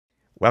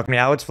Welcome to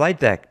Alouettes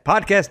Flightdeck,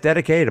 podcast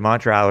dedicated to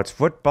Montreal Alouettes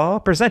football,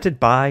 presented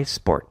by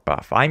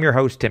SportBuff. I'm your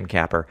host, Tim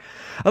Capper,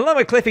 along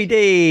with Cliffy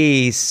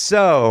D.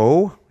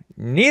 So,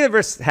 neither of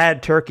us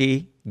had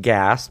turkey,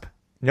 gasp.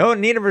 No,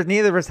 neither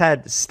of us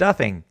had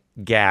stuffing,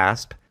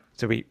 gasp.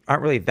 So we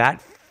aren't really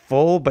that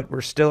full, but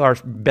our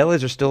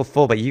bellies are still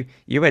full. But you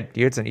had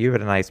a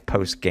nice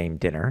post-game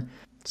dinner.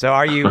 So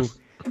are you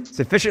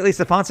sufficiently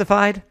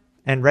sophoncified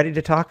and ready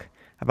to talk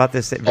about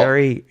this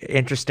very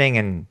interesting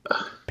and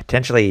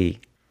potentially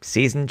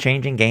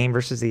season-changing game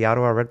versus the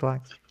Ottawa Red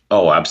Blacks?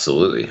 Oh,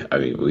 absolutely. I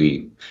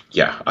mean,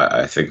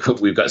 I think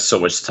we've got so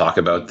much to talk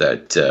about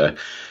that.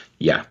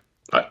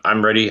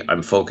 I'm ready.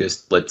 I'm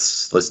focused.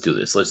 Let's do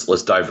this.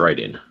 Let's dive right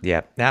in.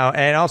 Yeah. Now,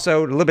 and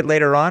also a little bit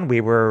later on,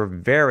 we were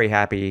very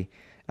happy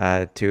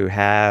to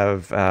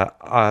have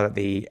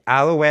the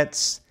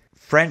Alouettes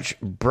French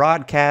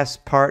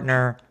broadcast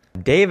partner,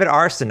 David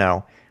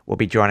Arsenault, will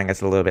be joining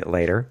us a little bit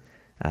later.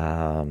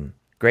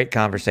 Great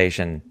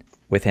conversation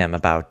with him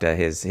about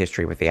his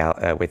history with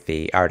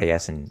the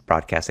RDS and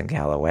broadcasting the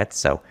Alouettes.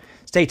 So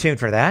stay tuned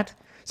for that.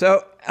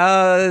 So,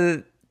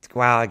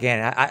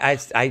 again,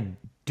 I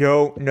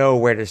don't know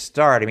where to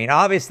start. I mean,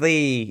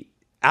 obviously,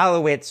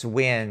 Alouettes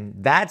win.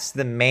 That's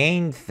the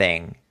main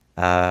thing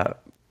that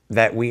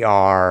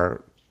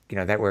we're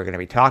going to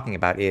be talking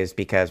about, is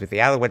because with the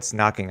Alouettes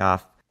knocking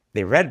off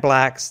the Red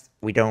Blacks,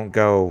 we don't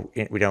go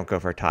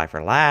for a tie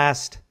for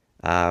last.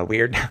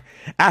 We're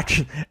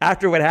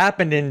after what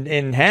happened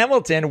in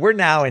Hamilton, we're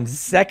now in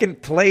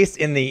second place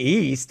in the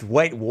East.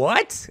 Wait,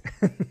 what?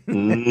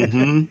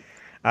 Mm-hmm.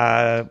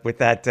 With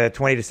that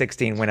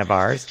 20-16 win of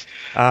ours.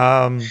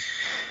 But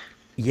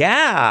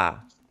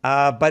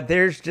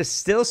there's just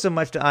still so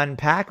much to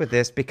unpack with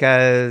this,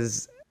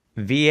 because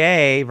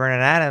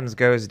Vernon Adams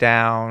goes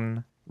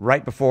down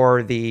right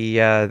before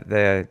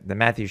the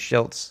Matthew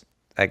Schultz,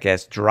 I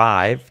guess,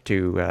 drive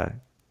to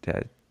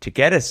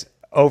get us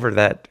over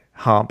that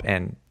hump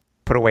and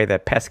put away the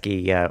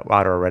pesky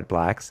Ottawa Red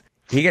Blacks.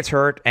 He gets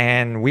hurt,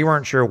 and we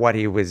weren't sure what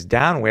he was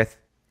down with.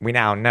 We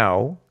now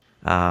know,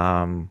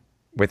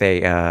 with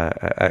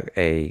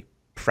a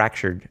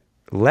fractured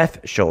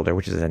left shoulder,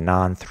 which is a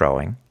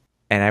non-throwing.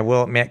 And I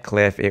will admit,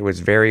 Cliff, it was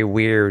very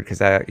weird because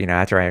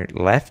after I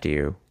left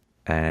you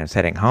and I was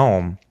heading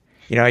home,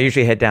 I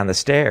usually head down the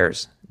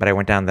stairs, but I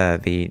went down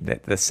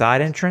the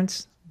side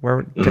entrance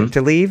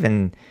to leave,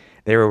 and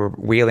they were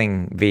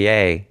wheeling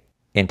VA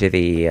into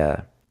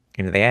the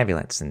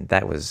ambulance, and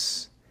that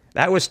was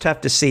tough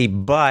to see.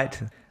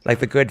 But like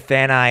the good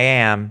fan I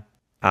am,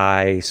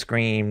 I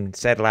screamed,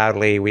 said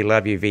loudly, "We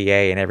love you,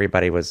 VA," and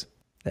everybody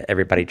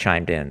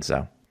chimed in.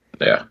 So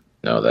yeah,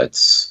 no,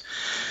 it's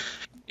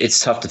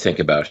tough to think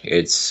about.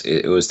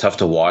 It was tough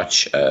to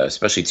watch,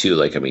 especially too.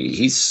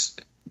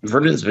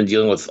 Vernon's been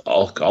dealing with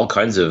all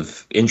kinds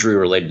of injury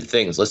related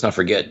things. Let's not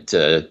forget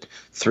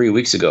 3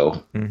 weeks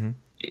ago,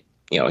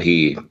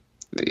 he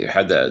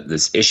had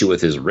this issue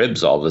with his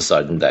ribs all of a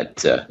sudden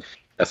that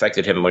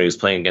affected him when he was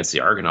playing against the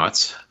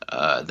Argonauts.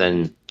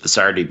 Then the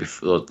Saturday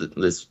before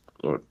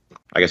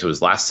I guess it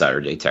was last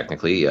Saturday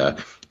technically,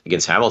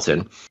 against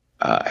Hamilton,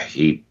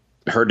 he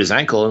hurt his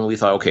ankle, and we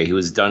thought, okay, he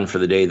was done for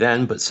the day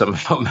then, but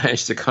somehow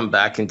managed to come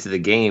back into the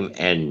game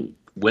and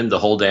win the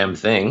whole damn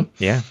thing.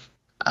 Yeah.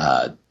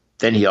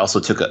 Then he also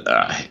took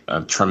a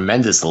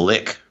tremendous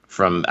lick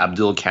from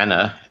Abdul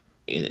Kana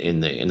in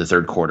the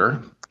third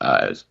quarter.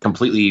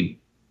 Completely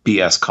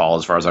BS call,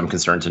 as far as I'm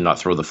concerned, to not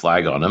throw the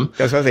flag on him.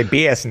 I was going to say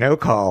BS no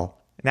call.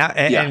 Now,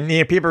 and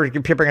people are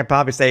going to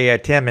probably say,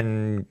 Tim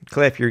and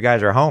Cliff, you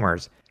guys are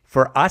homers.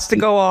 For us to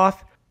go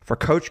off, for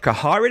Coach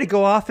Kahari to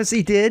go off as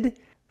he did,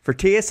 for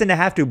TSN to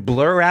have to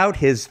blur out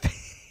his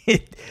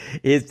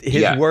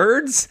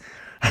words.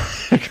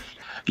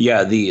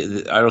 Yeah,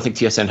 I don't think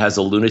TSN has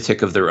a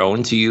lunatic of their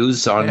own to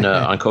use on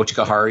Coach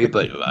Kahari,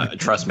 but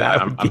trust me,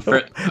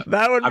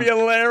 that would be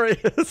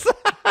hilarious.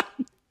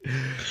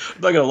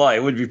 I'm not gonna lie,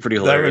 it would be pretty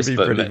hilarious. That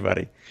would be pretty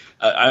funny.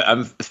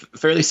 I'm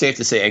fairly safe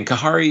to say, and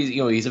Kahari,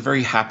 he's a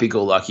very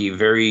happy-go-lucky,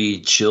 very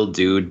chill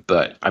dude.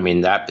 But I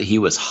mean, that he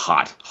was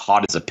hot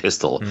as a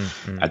pistol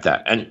at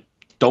that, and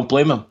don't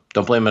blame him.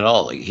 Don't blame him at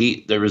all.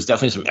 There was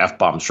definitely some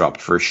F-bombs dropped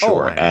for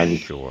sure,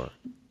 sure.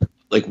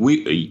 Like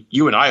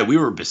you and I, we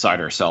were beside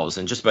ourselves,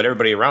 and just about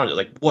everybody around it.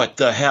 Like, what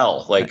the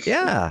hell?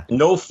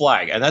 No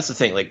flag, and that's the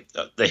thing. Like,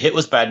 the hit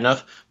was bad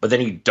enough, but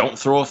then you don't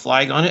throw a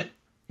flag on it.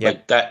 Yep.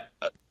 Like that.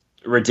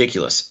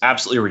 Ridiculous,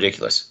 absolutely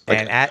ridiculous.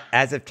 And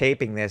as of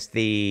taping this,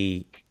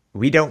 we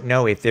don't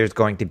know if there's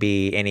going to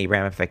be any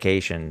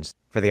ramifications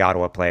for the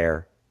Ottawa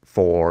player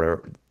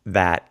for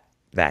that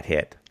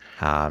hit.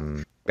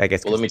 I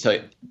guess. Well, let me tell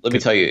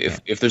you,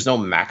 if there's no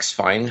max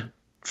fine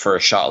for a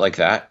shot like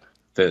that,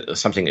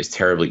 something is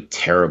terribly,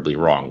 terribly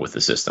wrong with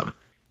the system.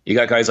 You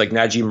got guys like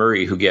Najee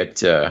Murray who get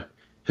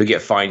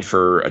fined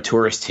for a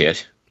tourist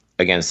hit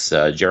against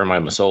Jeremiah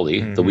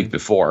Masoli the week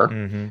before.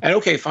 And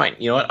okay, fine.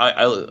 You know what?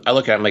 I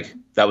look at him like,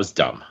 that was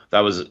dumb. That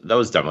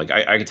was dumb. Like,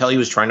 I can tell he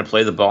was trying to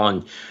play the ball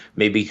and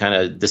maybe kind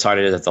of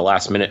decided at the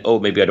last minute, oh,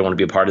 maybe I don't want to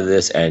be a part of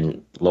this.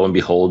 And lo and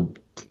behold,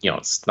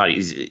 it's not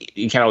easy.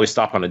 You can't always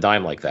stop on a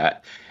dime like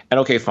that. And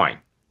okay, fine.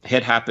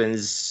 hit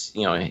happens.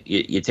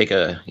 You take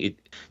a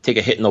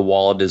hit in the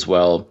wallet as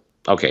well.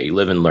 Okay, you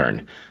live and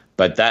learn.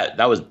 But that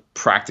was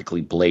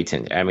practically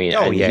blatant. I mean,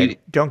 Oh and yeah, he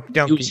don't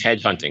was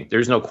headhunting.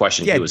 There's no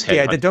question yeah he was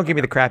headhunting. Don't give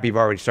me the crap. You've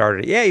already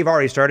started. Yeah, you've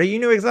already started. You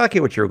knew exactly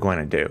what you were going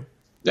to do.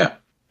 Yeah.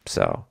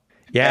 So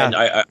yeah,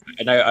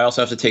 And I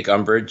also have to take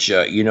umbrage.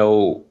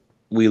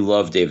 We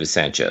love David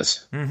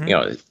Sanchez.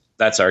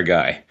 That's our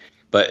guy.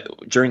 But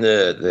during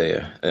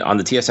the on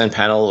the TSN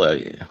panel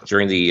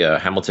during the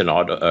Hamilton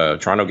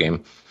Toronto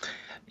game,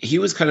 he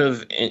was kind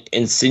of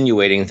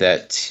insinuating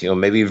that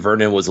maybe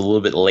Vernon was a little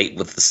bit late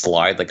with the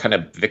slide, like kind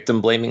of victim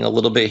blaming a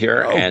little bit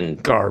here. Oh,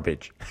 and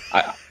garbage.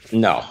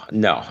 No,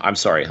 I'm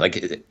sorry.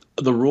 Like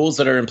the rules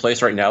that are in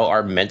place right now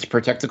are meant to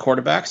protect the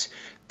quarterbacks.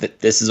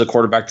 That this is a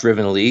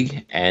quarterback-driven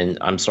league, and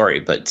I'm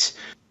sorry, but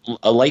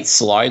a light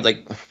slide,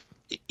 like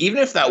even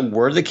if that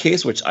were the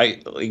case, which I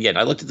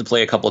looked at the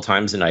play a couple of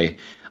times and I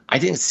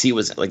didn't see it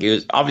was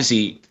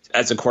obviously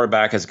as a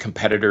quarterback, as a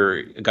competitor,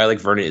 a guy like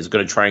Vernon is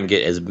going to try and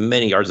get as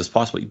many yards as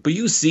possible. But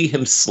you see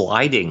him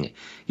sliding.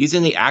 He's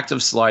in the act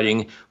of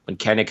sliding when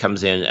Kenny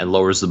comes in and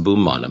lowers the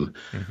boom on him.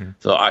 Mm-hmm.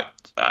 So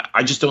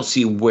I just don't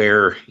see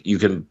where you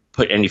can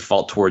put any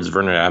fault towards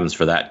Vernon Adams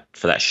for that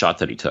shot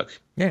that he took.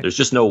 Yeah. There's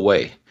just no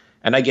way.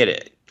 And I get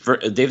it.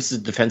 Davis is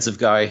a defensive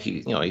guy.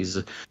 He's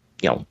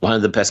one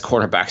of the best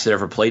quarterbacks that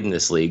ever played in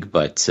this league.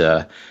 But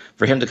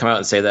for him to come out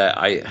and say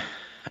that,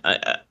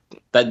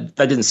 that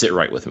didn't sit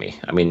right with me.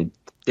 I mean,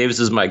 Davis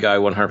is my guy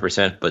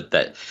 100%, but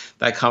that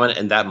comment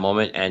in that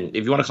moment, and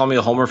if you want to call me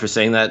a homer for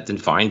saying that, then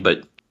fine.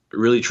 But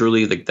really,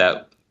 truly, like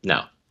that,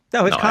 no.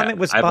 No, his comment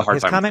was bunk.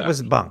 His comment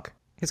was bunk.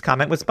 His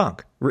comment was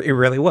bunk. It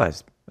really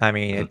was. I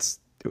mean,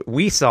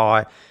 we saw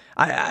it.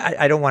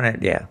 I don't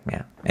want to. Yeah.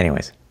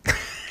 Anyways.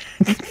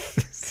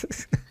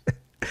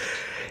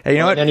 Hey,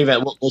 in any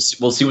event, we'll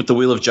see what the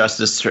wheel of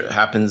justice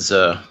happens.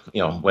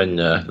 When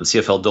the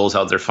CFL doles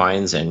out their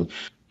fines, and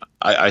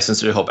I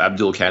sincerely hope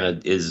Abdul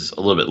Khanna is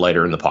a little bit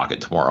lighter in the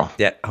pocket tomorrow.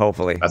 Yeah,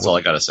 hopefully. That's all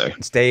I got to say.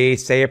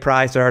 Stay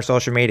apprised of our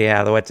social media,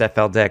 Alouettes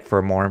Flightdeck,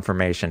 for more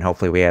information.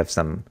 Hopefully we have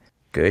some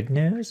good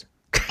news.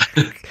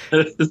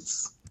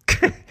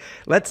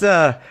 Let's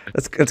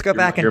go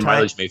back in time. Your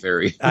mileage may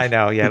vary. I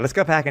know, yeah. Let's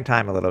go back in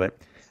time a little bit.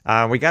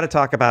 We got to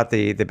talk about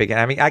the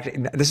beginning. I mean,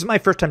 actually, this is my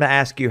first time to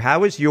ask you, how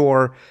was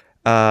your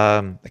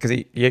because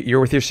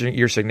you're with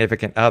your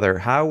significant other,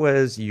 how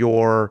was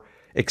your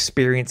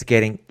experience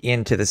getting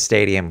into the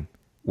stadium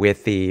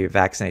with the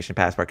vaccination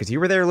passport? Because you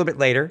were there a little bit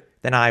later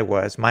than I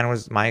was. Mine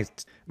was my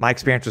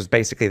experience was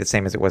basically the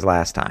same as it was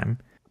last time.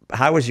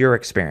 How was your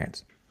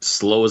experience?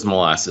 Slow as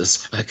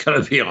molasses. I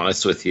gotta be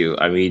honest with you.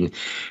 I mean,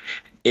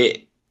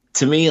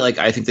 to me, like,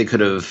 I think they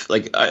could have,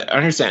 like, I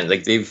understand,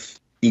 like,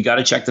 you got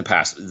to check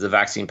the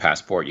vaccine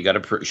passport. You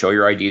got to show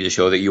your ID to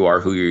show that you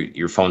are who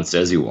your phone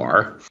says you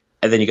are,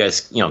 and then you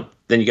guys,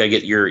 then you got to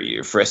get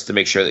your frisk to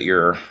make sure that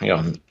you're,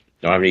 don't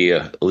have any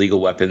illegal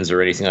weapons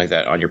or anything like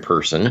that on your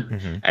person.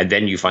 Mm-hmm. And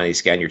then you finally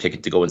scan your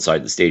ticket to go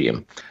inside the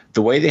stadium.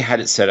 The way they had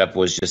it set up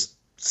was just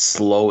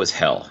slow as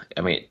hell.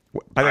 I mean,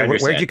 by the way,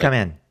 where'd you come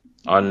in?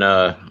 On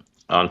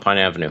Pine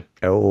Avenue.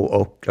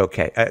 Oh,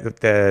 okay.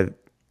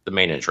 The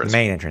main entrance.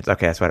 Main entrance.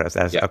 Okay, that's what it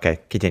was. Yeah. Okay,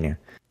 continue.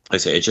 Like I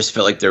say, it just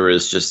felt like there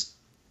was just,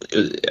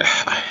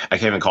 I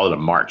can't even call it a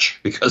march,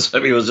 because I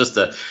mean, it was just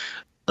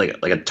like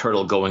a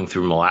turtle going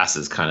through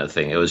molasses kind of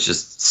thing. It was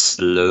just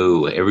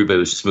slow. Everybody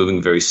was just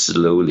moving very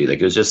slowly. Like,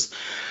 it was just,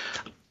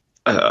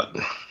 like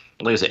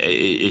I said,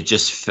 it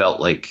just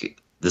felt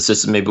like the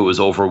system maybe was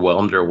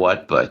overwhelmed or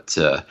what, but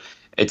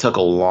it took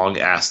a long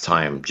ass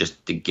time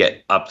just to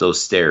get up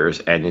those stairs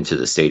and into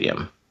the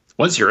stadium.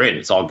 Once you're in,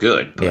 it's all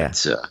good.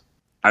 But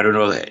I don't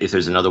know if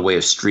there's another way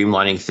of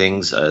streamlining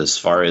things as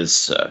far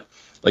as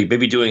like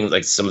maybe doing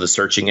like some of the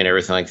searching and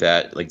everything like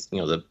that. Like,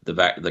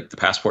 the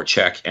passport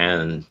check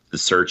and the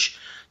search,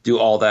 do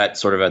all that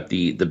sort of at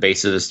the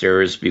base of the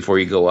stairs before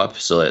you go up.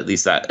 So at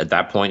least at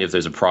that point, if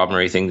there's a problem or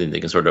anything, then they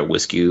can sort of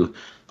whisk you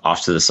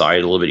off to the side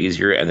a little bit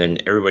easier. And then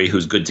everybody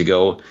who's good to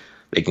go,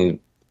 they can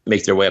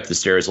make their way up the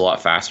stairs a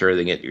lot faster.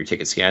 They get your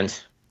ticket scanned.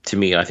 To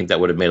me, I think that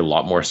would have made a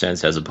lot more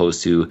sense as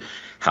opposed to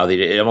how they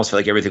did. It almost felt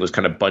like everything was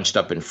kind of bunched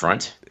up in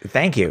front.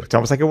 Thank you. It's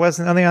almost like it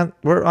wasn't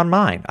on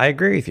mine. I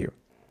agree with you.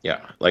 Yeah,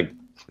 like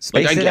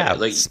spaced it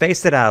out.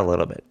 Spaced it out a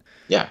little bit.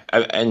 Yeah,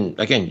 and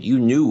again, you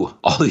knew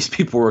all these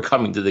people were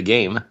coming to the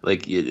game.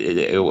 Like,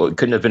 it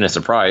couldn't have been a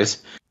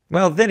surprise.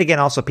 Well, then again,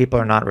 also people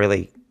are not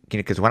really,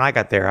 because when I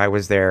got there, I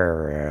was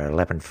there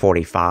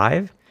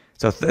 11:45.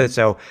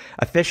 So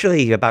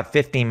officially about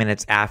 15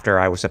 minutes after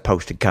I was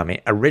supposed to come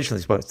in,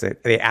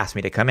 they asked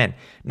me to come in.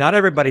 Not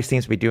everybody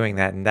seems to be doing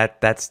that, and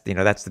that's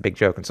the big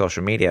joke on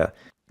social media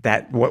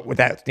that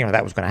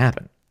that was going to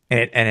happen.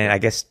 And I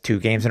guess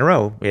 2 games in a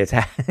row it's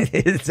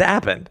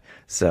happened.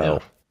 So. Yeah.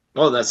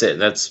 Well, that's it.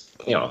 That's,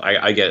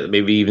 I get it.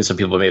 Maybe even some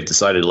people may have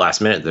decided last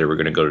minute they were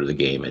going to go to the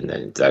game, and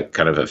then that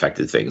kind of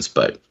affected things.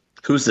 But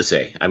who's to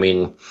say? I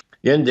mean, at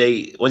the end of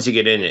the day, once you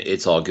get in,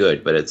 it's all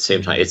good. But at the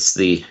same time, it's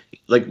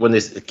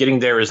getting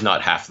there is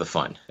not half the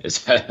fun,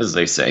 as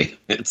they say.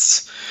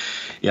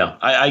 Yeah,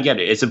 I get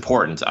it. It's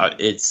important.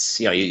 It's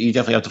you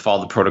definitely have to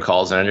follow the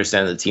protocols, and I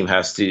understand the team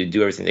has to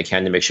do everything they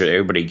can to make sure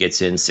everybody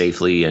gets in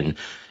safely and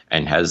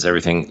has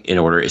everything in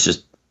order. It's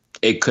just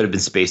it could have been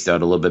spaced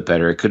out a little bit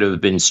better. It could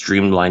have been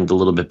streamlined a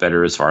little bit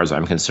better, as far as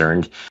I'm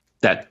concerned.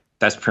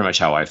 That's pretty much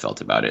how I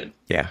felt about it.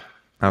 Yeah.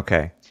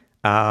 Okay.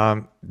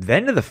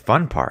 Then to the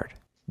fun part.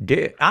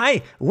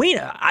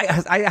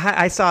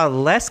 I saw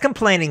less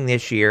complaining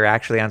this year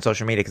actually on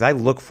social media because I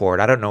look for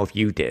it. I don't know if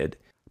you did,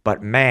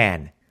 but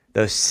man,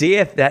 the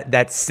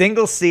that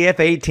single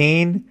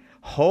CF-18,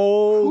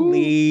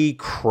 holy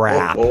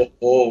crap.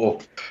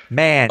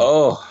 Man,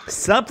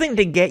 something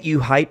to get you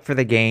hyped for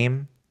the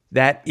game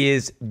that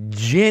is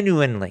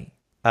genuinely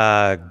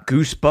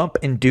goosebump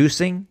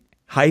inducing,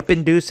 hype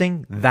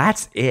inducing.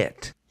 That's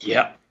it.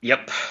 Yep.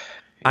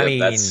 I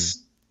mean,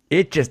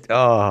 it just,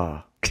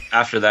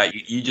 After that,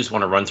 you just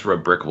want to run through a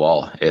brick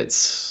wall.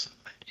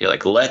 You're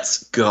like,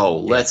 let's go.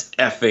 Let's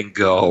effing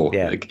go.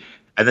 Yeah.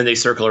 And then they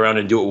circle around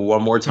and do it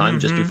one more time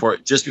just before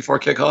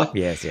kickoff.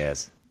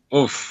 Yes.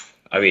 Oof.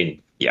 I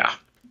mean, yeah,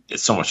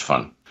 it's so much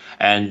fun.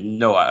 And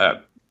no,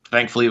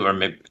 thankfully, or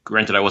maybe,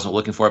 granted, I wasn't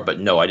looking for it, but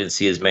no, I didn't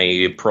see as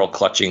many pearl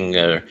clutching,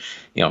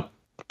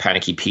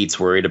 panicky Pete's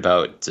worried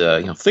about,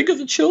 think of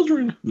the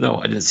children. No,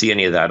 I didn't see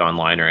any of that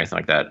online or anything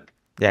like that.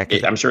 Yeah,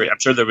 I'm sure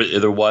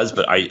there was,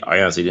 but I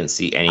honestly didn't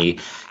see any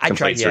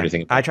complaints or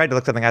anything. I tried to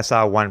look something. I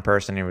saw one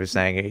person who was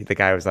saying, the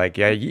guy was like,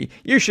 "Yeah,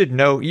 you should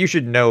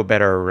know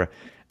better,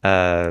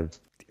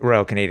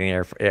 Royal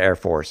Canadian Air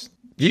Force.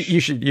 You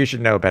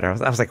should know better."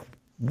 I was like,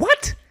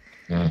 "What?"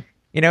 Mm.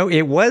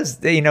 It was,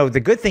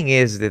 the good thing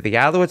is that the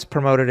Alouettes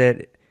promoted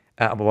it,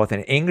 both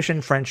in English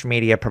and French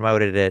media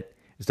promoted it.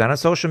 It was done on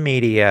social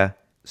media.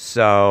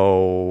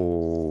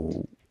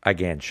 So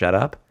again, shut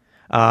up.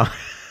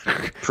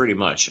 Pretty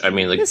much. I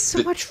mean, it's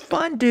so much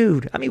fun,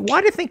 dude. I mean,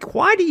 why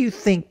do you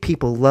think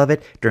people love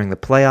it during the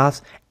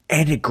playoffs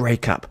and at Grey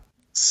Cup?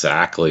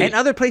 Exactly. And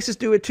other places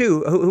do it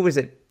too. Who was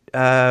it?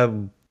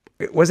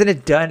 Wasn't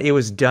it done? It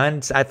was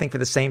done, I think, for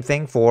the same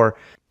thing for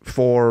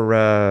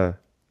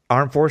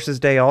Armed Forces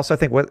Day. Also, I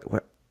think what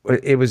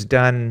it was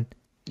done.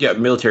 Yeah,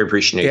 Military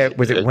Appreciation. Yeah,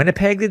 was it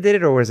Winnipeg that did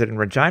it, or was it in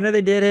Regina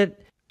they did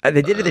it?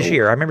 They did it this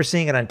year. I remember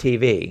seeing it on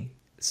TV.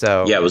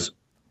 So yeah, it was.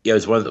 Yeah, it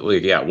was one of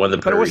the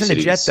But it wasn't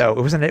cities. A jet though.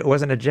 It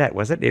wasn't a jet,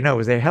 was it? It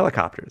was their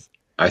helicopters.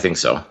 I think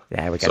so.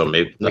 Yeah,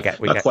 maybe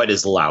not quite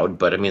as loud,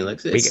 but I mean, we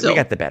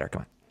got the better. Come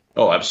on.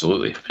 Oh,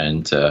 absolutely.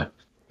 And no,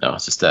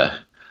 it's just a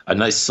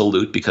nice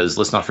salute because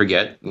let's not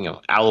forget,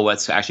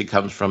 Alouettes actually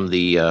comes from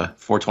the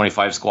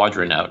 425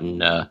 Squadron out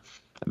in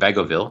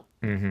Bagotville,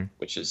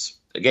 which is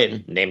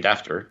again named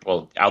after.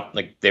 Well,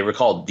 they were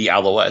called the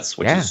Alouettes,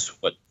 which is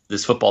what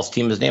this football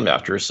team is named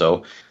after.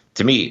 So,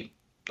 to me,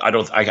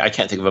 I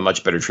can't think of a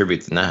much better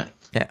tribute than that.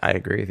 Yeah, I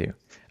agree with you.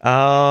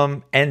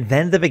 And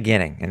then the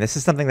beginning, and this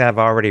is something that I've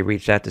already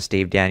reached out to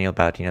Steve Daniel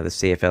about, the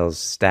CFL's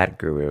stat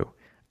guru.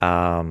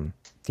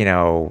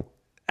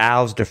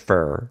 Owls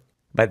defer,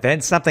 but then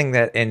something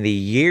that in the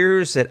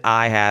years that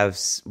I have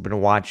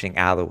been watching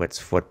Alouettes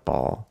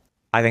football,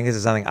 I think this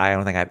is something I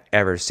don't think I've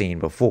ever seen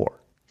before.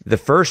 The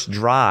first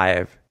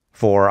drive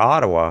for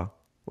Ottawa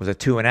was a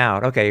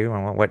 2-and-out. Okay,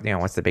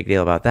 what's the big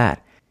deal about that?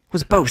 It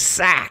was both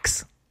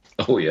sacks.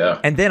 Oh, yeah.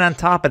 And then on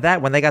top of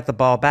that, when they got the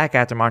ball back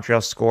after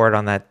Montreal scored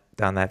on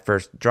that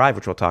first drive,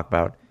 which we'll talk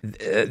about,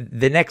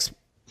 the next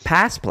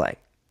pass play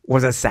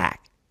was a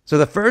sack. So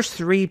the first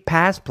 3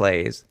 pass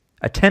plays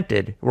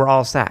attempted were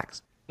all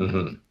sacks.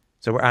 Mm-hmm.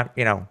 So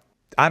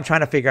I'm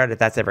trying to figure out if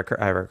that's ever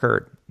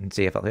occurred in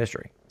CFL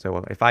history.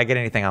 So if I get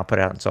anything, I'll put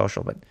it out on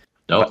social.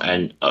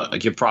 And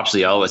give props to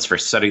the Alouettes for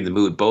setting the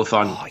mood both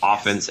on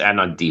offense and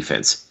on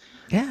defense.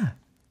 Yeah.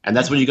 And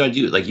that's what you got to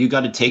do. You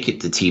got to take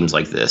it to teams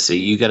like this.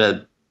 You got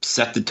to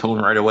set the tone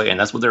right away, and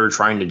that's what they were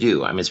trying to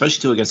do. I mean,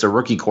 especially too against a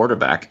rookie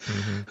quarterback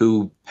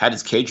who had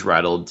his cage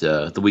rattled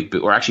the week,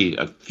 or actually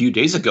a few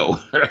days ago.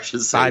 I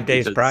should say 5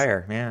 days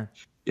prior. Yeah.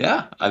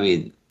 Yeah, I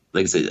mean,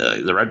 like I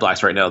said, the Red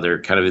Blacks right now,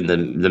 they're kind of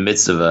in the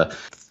midst of a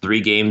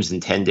 3 games in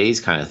 10 days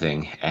kind of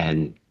thing,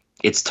 and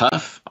it's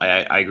tough.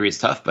 I agree, it's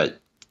tough, but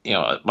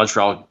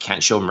Montreal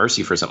can't show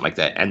mercy for something like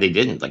that, and they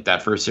didn't. Like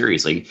that first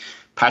series,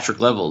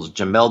 Patrick Levels,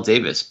 Jamel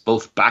Davis,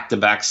 both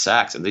back-to-back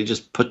sacks, and they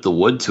just put the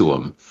wood to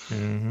them.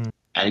 Mm-hmm.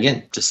 And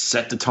again, just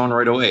set the tone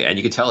right away. And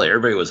you could tell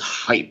everybody was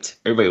hyped.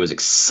 Everybody was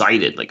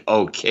excited.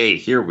 Okay,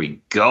 here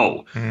we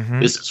go. Mm-hmm.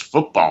 This is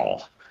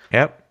football.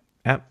 Yep.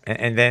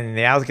 And then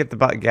the Owls get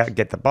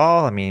the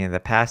ball. I mean,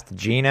 the pass to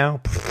Gino.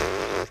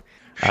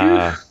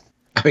 I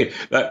mean,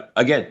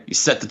 again, you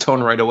set the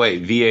tone right away.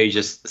 VA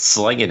just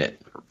slinging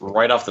it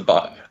right off the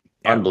bat.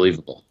 Yep.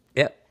 Unbelievable.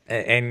 Yep.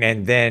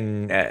 And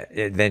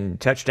then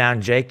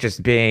touchdown Jake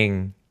just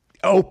being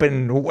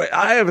open.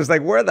 I was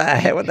like, what the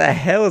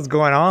hell is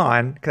going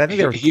on? Because I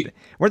think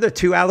were there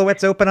 2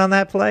 Alouettes open on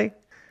that play?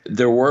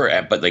 There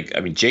were, but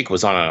Jake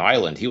was on an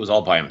island. He was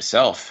all by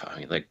himself. I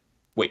mean,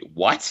 wait,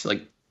 what?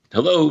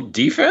 Hello,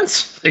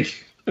 defense?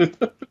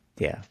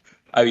 Yeah.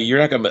 I mean, you're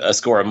not going to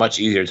score a much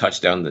easier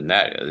touchdown than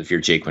that if you're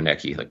Jake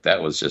Wienecke. Like,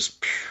 that was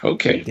just,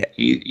 okay,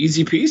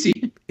 easy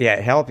peasy. Yeah,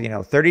 it helped,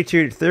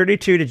 32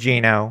 to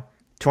Gino,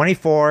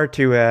 24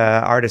 to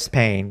Artis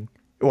Payne.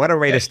 What a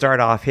way to start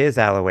off his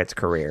Alouettes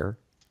career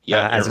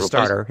as a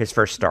starter, his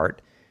first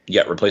start.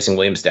 Yeah, replacing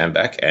William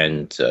Stanback,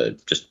 and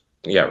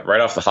right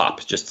off the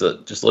hop, just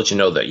to let you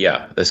know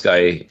that, this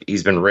guy,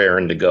 he's been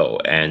raring to go,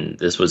 and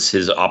this was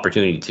his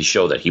opportunity to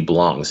show that he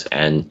belongs.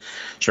 And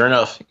sure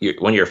enough,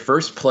 when your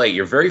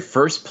very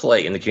first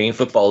play in the Canadian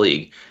Football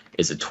League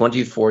is a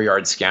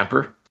 24-yard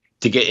scamper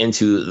to get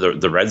into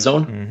the red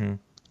zone,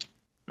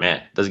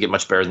 man, doesn't get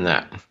much better than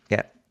that.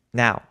 Yeah.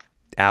 Now,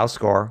 Al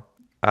score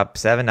up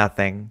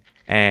 7-0,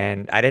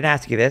 and I didn't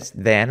ask you this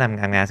then. I'm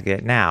going to ask you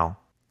it now.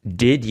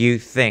 Did you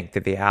think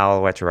that the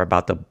Alouettes were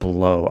about to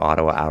blow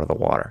Ottawa out of the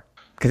water?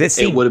 Because it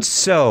seemed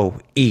so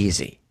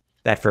easy,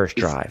 that first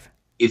drive.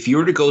 If you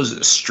were to go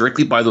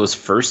strictly by those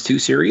first two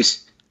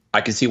series,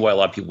 I can see why a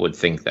lot of people would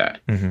think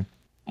that.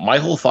 My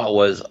whole thought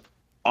was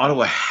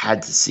Ottawa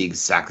had to see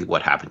exactly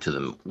what happened to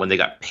them when they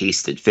got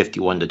pasted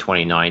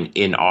 51-29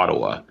 in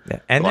Ottawa. Yeah.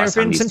 And there have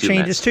been some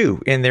changes,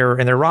 too, in their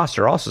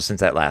roster also since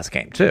that last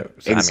game, too.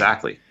 So,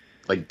 exactly.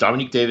 Like,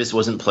 Dominique Davis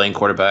wasn't playing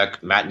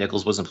quarterback. Matt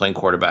Nichols wasn't playing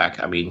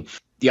quarterback. I mean,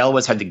 the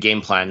Alouettes had the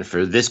game plan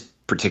for this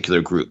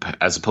particular group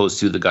as opposed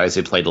to the guys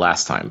they played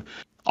last time.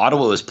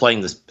 Ottawa was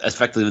playing this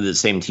effectively the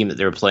same team that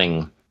they were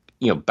playing,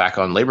 back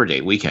on Labor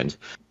Day weekend.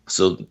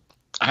 So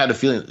I had a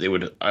feeling that they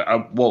would,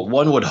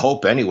 one would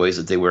hope anyways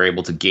that they were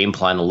able to game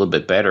plan a little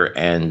bit better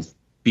and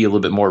be a little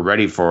bit more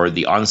ready for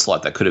the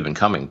onslaught that could have been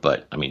coming.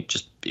 But I mean,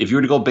 just if you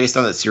were to go based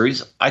on that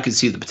series, I could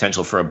see the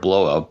potential for a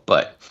blowout,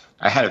 but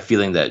I had a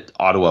feeling that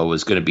Ottawa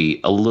was going to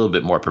be a little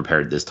bit more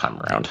prepared this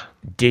time around.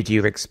 Did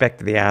you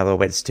expect the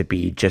Alouettes to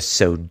be just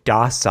so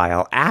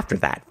docile after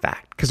that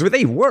fact? Because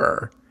they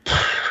were.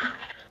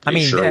 I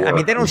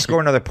mean, they don't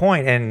score another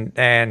point,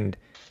 and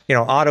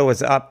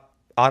Ottawa's up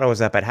at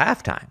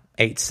halftime,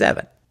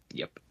 8-7.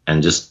 Yep,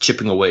 and just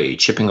chipping away.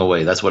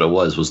 That's what it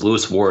was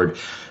Lewis Ward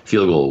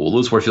field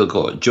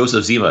goal.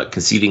 Joseph Zima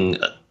conceding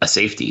a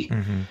safety.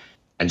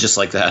 And just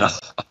like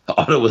that,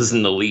 Ottawa's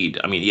in the lead.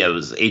 I mean, it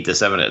was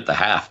 8-7 at the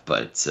half,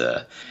 but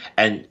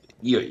and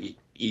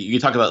you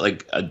talk about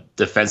like a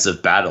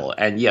defensive battle,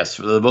 and yes,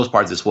 for the most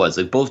part, this was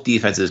like both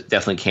defenses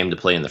definitely came to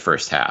play in the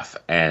first half,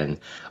 and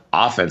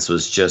offense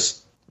was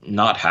just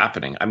not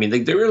happening. I mean,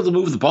 they were able to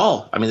move the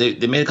ball. I mean,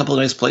 they made a couple of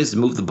nice plays to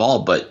move the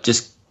ball, but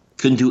just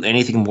couldn't do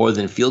anything more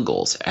than field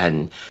goals,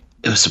 and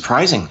it was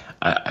surprising.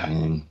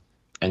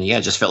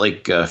 It just felt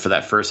like for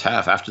that first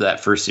half, after that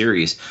first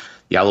series,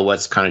 the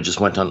Alouettes kind of just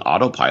went on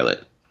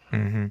autopilot,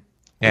 and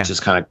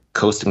just kind of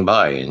coasting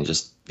by, and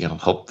just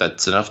hope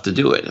that's enough to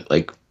do it.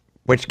 Like,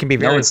 which can be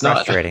very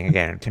frustrating.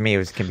 Again, to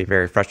me, can be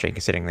very frustrating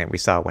considering that we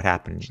saw what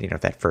happened,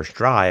 that first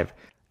drive,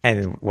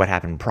 and what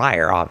happened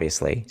prior,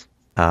 obviously.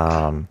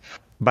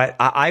 But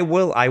I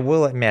will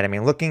admit, I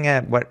mean, looking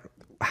at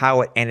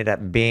how it ended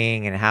up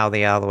being and how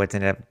the Alouettes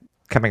ended up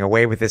coming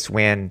away with this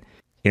win.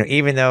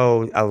 Even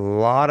though a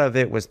lot of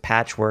it was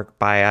patchwork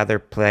by other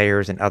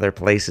players in other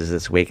places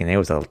this week, and there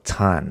was a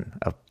ton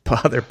of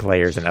other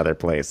players in other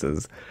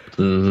places,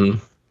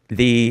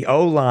 the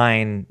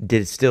O-line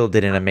still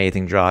did an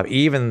amazing job,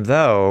 even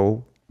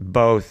though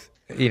both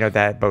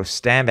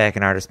Stanback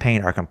and Artis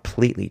Payne are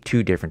completely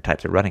two different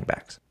types of running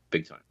backs.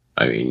 Big time.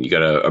 I mean, you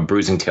got a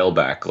bruising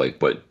tailback like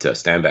what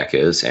Stanback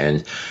is,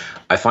 and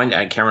I find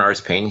Cameron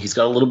Artis Payne, he's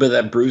got a little bit of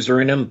that bruiser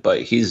in him,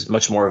 but he's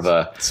much more of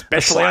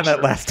especially on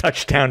that last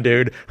touchdown,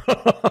 dude.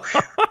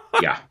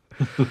 Yeah.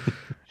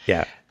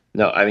 Yeah.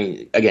 No, I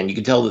mean, again, you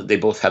can tell that they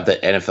both have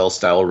that NFL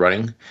style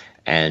running,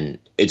 and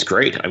it's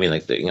great. I mean,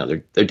 like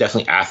they're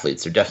definitely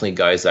athletes. They're definitely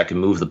guys that can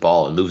move the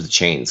ball and move the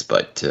chains.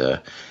 But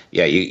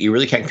you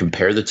really can't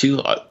compare the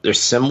two. They're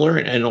similar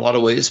in a lot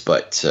of ways,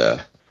 but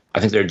I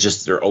think they're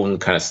just their own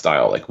kind of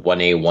style, like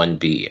 1A,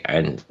 1B,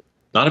 and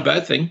not a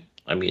bad thing.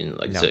 I mean,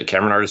 like I said,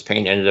 Cameron Artis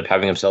Payne ended up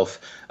having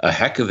himself a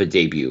heck of a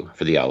debut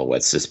for the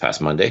Alouettes this past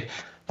Monday.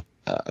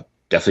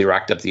 Definitely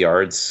racked up the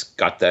yards,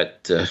 got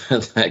that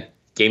that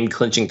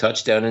game-clinching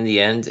touchdown in the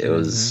end. It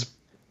was,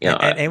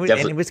 and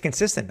it was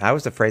consistent. I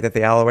was afraid that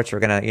the Alouettes were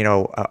going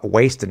to,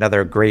 waste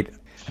another great.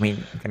 I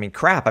mean,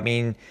 crap. I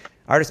mean,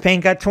 Artis Payne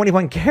got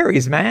 21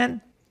 carries,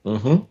 man.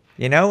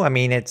 I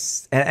mean,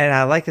 it's and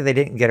I like that they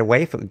didn't get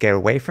away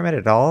from it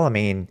at all. I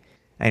mean,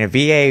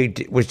 VA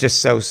was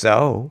just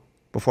so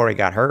before he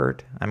got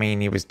hurt. I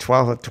mean, he was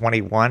 12 of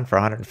 21 for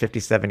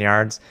 157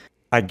 yards.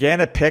 Again,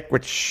 a pick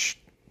which,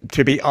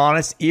 to be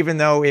honest, even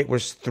though it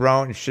was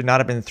thrown, it should not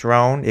have been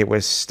thrown. It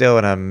was still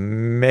an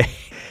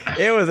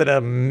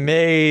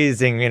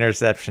amazing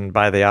interception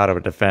by the Ottawa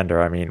defender.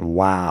 I mean,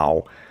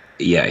 wow.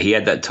 Yeah, he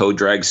had that toe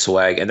drag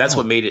swag, and that's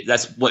what made it.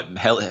 That's what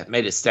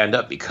made it stand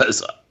up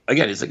because.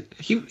 Again, it's like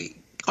he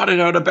got it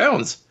out of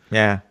bounds.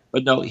 Yeah.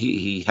 But no,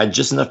 he had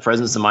just enough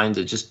presence of mind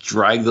to just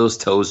drag those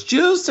toes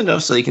just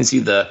enough so you can see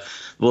the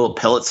little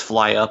pellets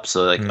fly up.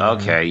 So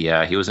okay,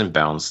 yeah, he was in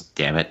bounds.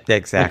 Damn it.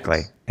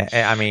 Exactly.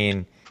 I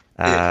mean,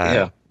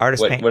 Yeah.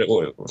 Artist What Payne,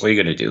 what are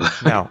you gonna do?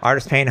 no,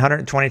 Artist Payne,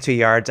 122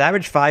 yards,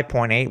 average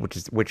 5.8,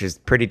 which is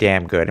pretty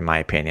damn good in my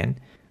opinion.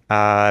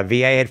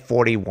 VA had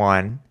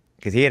 41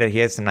 because he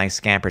had some nice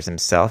scampers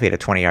himself. He had a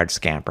 20-yard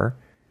scamper.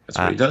 That's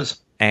what he does.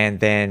 And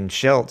then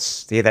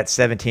Schultz, he had that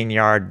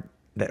 17-yard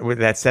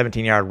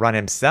run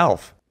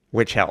himself,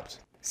 which helped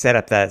set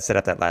up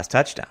that last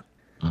touchdown.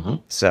 Mm-hmm.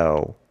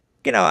 So,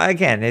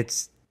 again,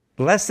 it's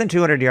less than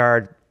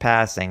 200-yard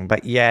passing,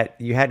 but yet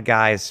you had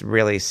guys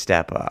really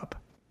step up.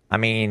 I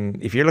mean,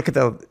 if you look at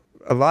a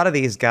lot of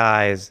these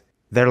guys,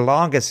 their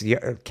longest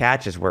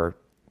catches were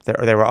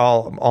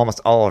almost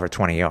all over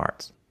 20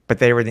 yards, but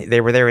they were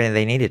there when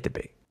they needed to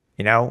be.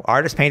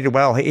 Artist painted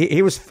well.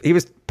 He was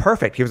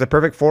perfect. He was a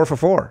perfect 4 for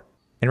 4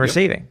 in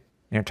receiving.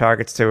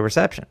 Targets to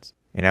receptions.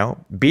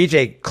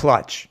 BJ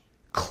clutch.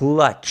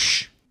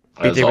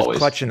 As BJ was always.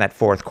 clutch in that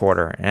fourth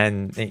quarter,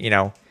 and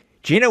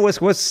Gino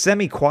was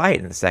semi-quiet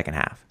in the second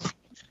half.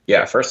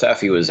 Yeah, first half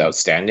he was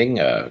outstanding.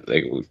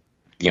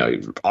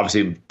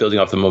 Obviously building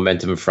off the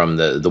momentum from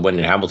the win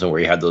in Hamilton, where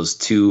he had those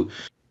 2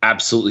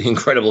 absolutely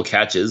incredible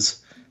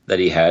catches that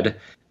he had,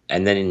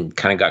 and then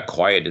kind of got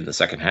quiet in the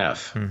second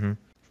half. Mm-hmm.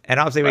 And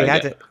obviously we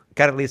got to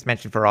at least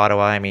mention for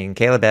Ottawa. I mean,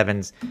 Caleb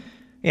Evans,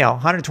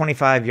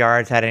 125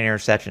 yards, had an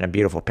interception, a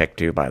beautiful pick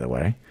too, by the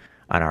way,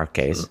 on our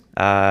case.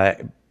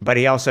 But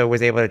he also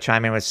was able to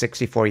chime in with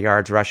 64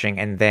 yards rushing,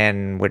 and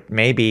then what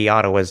may be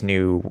Ottawa's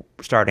new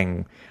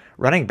starting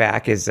running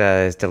back is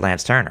to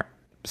Lance Turner.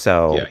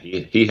 So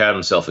yeah, he had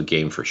himself a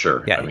game for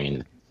sure. Yeah. I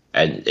mean,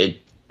 and it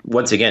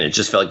once again, it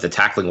just felt like the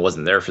tackling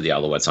wasn't there for the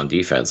Alouettes on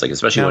defense. Like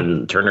especially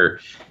when Turner,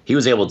 he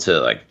was able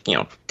to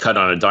cut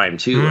on a dime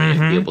too, and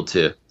be able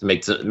to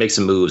make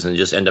some moves and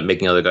just end up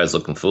making other guys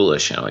looking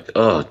foolish. And I'm like,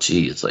 oh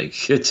geez,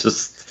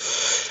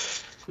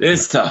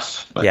 it's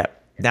tough. But. Yeah.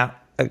 Now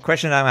a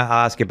question I'm going to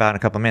ask you about in a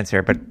couple of minutes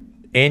here, but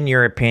in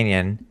your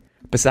opinion,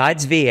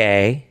 besides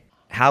VA,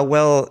 how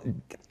will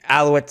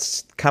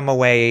Alouettes come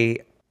away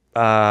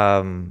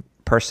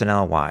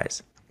personnel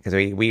wise? Because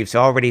we've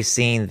already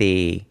seen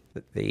the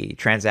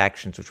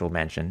transactions, which we'll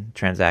mention,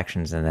 and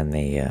then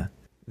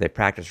the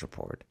practice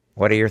report.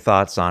 What are your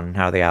thoughts on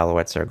how the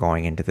Alouettes are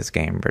going into this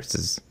game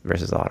versus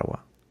Ottawa,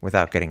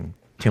 without getting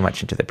too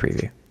much into the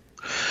preview?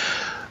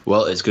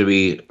 Well, it's going to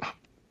be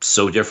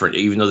so different.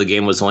 Even though the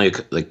game was only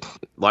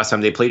last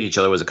time they played each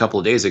other was a couple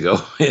of days ago,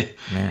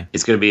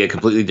 it's going to be a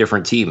completely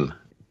different team,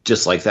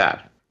 just like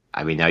that.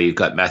 I mean, now you've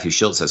got Matthew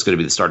Schultz that's going to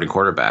be the starting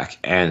quarterback,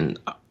 and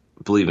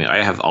believe me,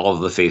 I have all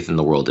of the faith in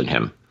the world in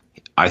him.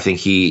 I think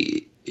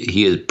he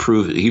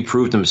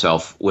proved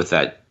himself with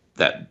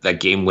that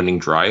game-winning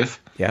drive.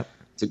 Yep.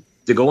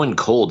 To go in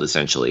cold,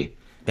 essentially.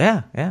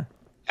 Yeah.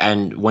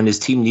 And when his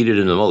team needed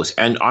him the most.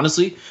 And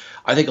honestly,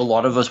 I think a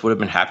lot of us would have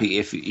been happy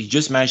if he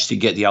just managed to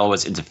get the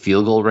Alouettes into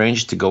field goal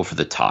range to go for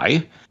the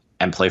tie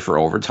and play for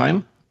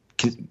overtime,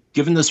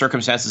 given the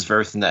circumstances of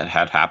everything that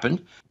had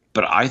happened.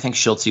 But I think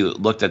Schultz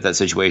looked at that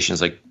situation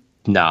as like,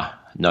 no,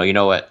 you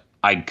know what?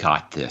 I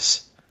got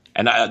this.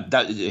 And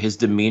that his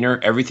demeanor,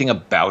 everything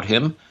about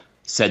him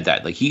said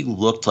that. Like he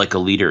looked like a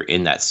leader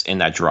in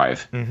that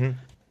drive. Mm-hmm.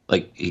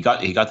 Like he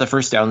got the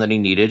first down that he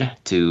needed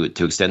to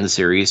extend the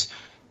series.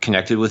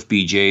 Connected with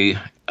BJ.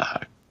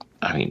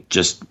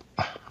 Just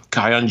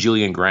Kion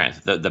Julian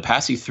Grant. The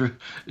pass he threw,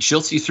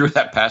 Schultz threw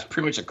that pass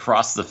pretty much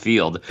across the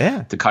field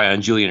to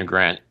Kion Julian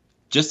Grant,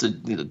 just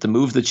to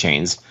move the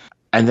chains.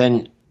 And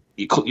then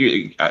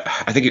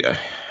I think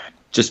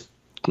just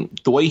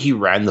the way he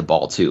ran the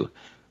ball too,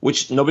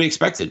 which nobody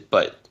expected,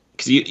 but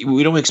because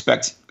we don't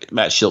expect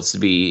Matt Schultz to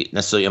be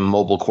necessarily a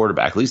mobile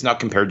quarterback, at least not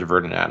compared to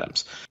Vernon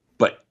Adams.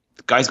 But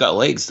the guy's got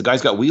legs, the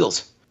guy's got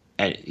wheels,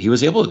 and he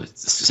was able to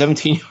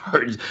 17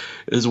 yards.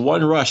 His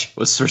one rush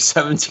was for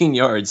 17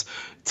 yards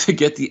to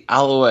get the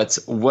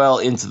Alouettes well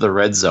into the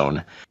red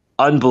zone.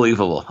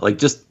 Unbelievable! Like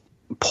just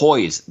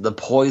poise, the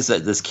poise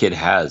that this kid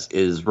has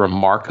is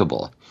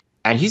remarkable.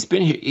 And he's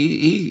been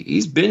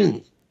he's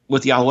been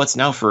with the Alouettes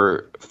now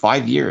for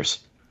 5 years.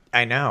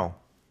 I know.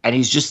 And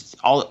he's just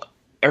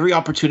every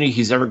opportunity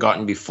he's ever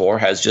gotten before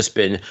has just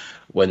been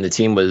when the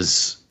team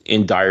was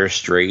in dire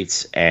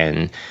straits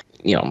and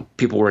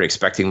people weren't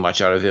expecting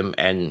much out of him.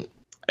 And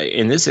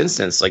in this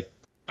instance,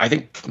 I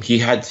think he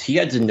had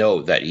to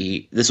know that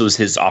this was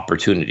his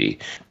opportunity.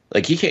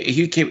 Like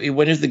he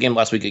went into the game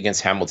last week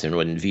against Hamilton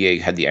when VA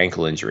had the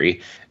ankle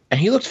injury, and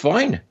he looked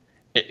fine.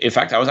 In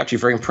fact, I was actually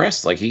very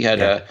impressed. Like he had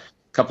a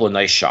couple of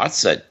nice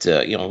shots that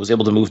was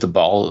able to move the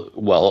ball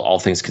well, all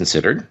things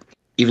considered.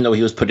 Even though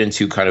he was put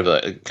into kind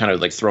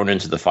of thrown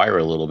into the fire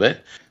a little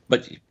bit,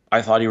 but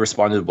I thought he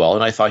responded well,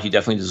 and I thought he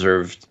definitely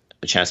deserved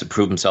a chance to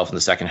prove himself in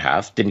the second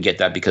half. Didn't get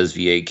that because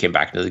VA came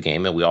back into the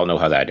game, and we all know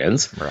how that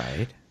ends.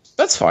 Right.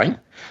 That's fine.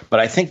 But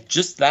I think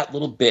just that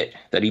little bit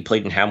that he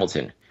played in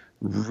Hamilton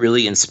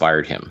really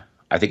inspired him.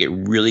 I think it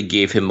really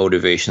gave him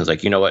motivations.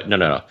 Like, you know what?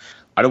 No.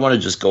 I don't want to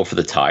just go for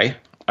the tie.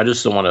 I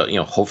just don't want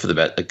to, hope for the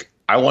best. Like,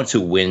 I want to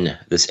win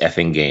this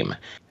effing game.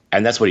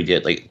 And that's what he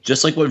did. Like,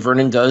 just like what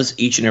Vernon does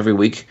each and every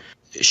week,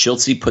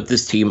 Schultz put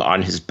this team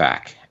on his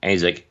back. And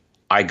he's like,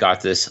 I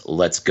got this.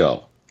 Let's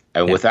go.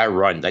 And with that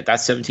run, like that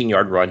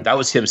 17-yard run, that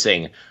was him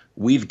saying,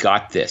 "We've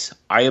got this.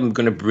 I am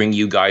going to bring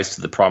you guys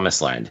to the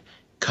promised land.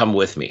 Come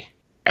with me."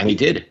 And he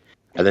did.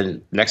 And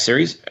then next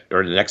series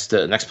or the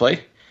next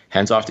play,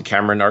 hands off to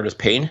Cameron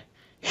Artis-Payne.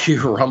 He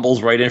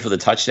rumbles right in for the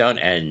touchdown,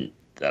 and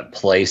the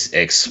place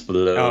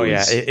explodes. Oh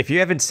yeah! If you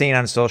haven't seen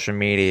on social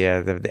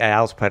media, the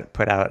Owls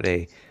put out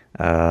a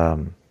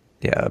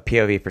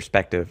POV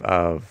perspective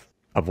of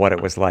what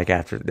it was like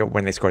after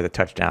when they scored the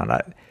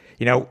touchdown.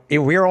 We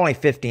were only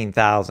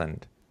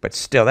 15,000, but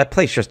still, that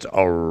place just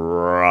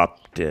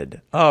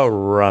erupted.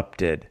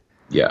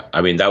 Yeah,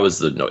 I mean that was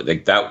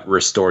that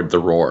restored the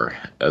roar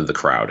of the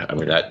crowd. I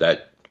mean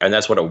that and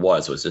that's what it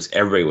was. Was just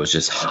everybody was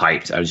just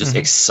hyped. I was just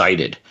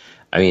excited.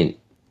 I mean,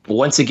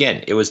 once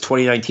again, it was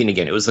 2019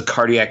 again. It was the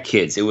cardiac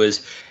kids. It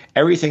was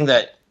everything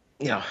that,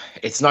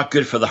 it's not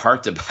good for the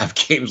heart to have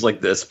games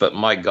like this, but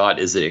my God,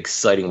 is it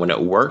exciting when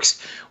it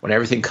works, when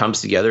everything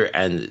comes together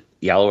and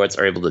the Alouettes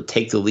are able to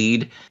take the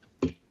lead.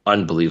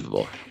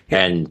 Unbelievable.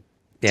 And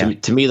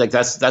to me, like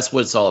that's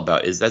what it's all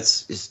about is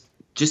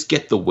just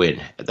get the win.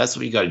 That's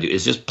what you got to do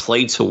is just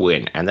play to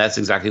win. And that's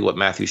exactly what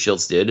Matthew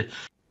Schultz did.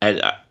 And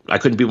I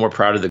couldn't be more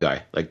proud of the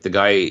guy. Like the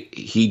guy,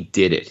 he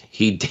did it.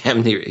 He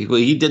damn near,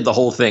 he did the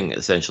whole thing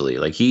essentially.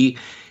 Like he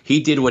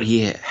did what he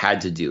had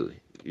to do.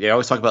 They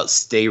always talk about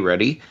stay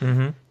ready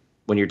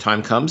when your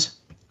time comes,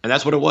 and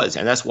that's what it was.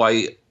 And that's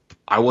why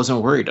I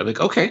wasn't worried. I'm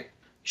like, okay,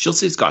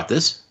 Schultz has got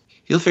this.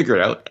 He'll figure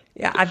it out.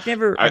 Yeah, I've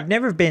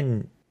never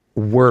been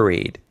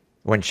worried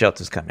when Schultz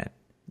has come in.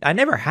 I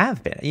never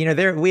have been.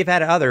 We've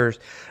had other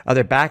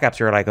backups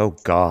who are like, oh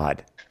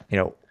God,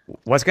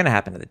 what's going to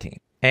happen to the team?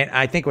 And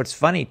I think what's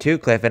funny too,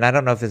 Cliff, and I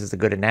don't know if this is a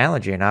good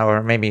analogy or not,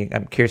 or maybe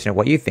I'm curious to know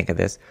what you think of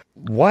this.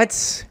 When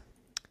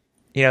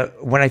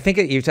I think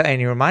of you,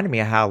 and you reminded me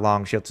of how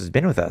long Schultz has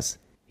been with us,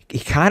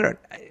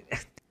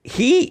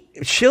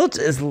 Schultz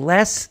is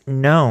less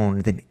known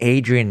than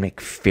Adrian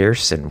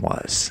McPherson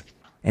was.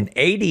 And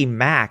AD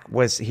Mac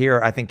was here,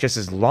 I think, just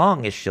as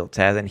long as Schultz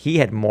has, and he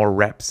had more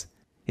reps.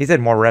 He's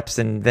had more reps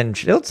than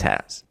Schultz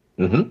has.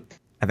 Mm-hmm.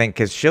 I think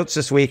because Schultz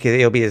this week,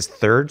 it'll be his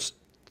third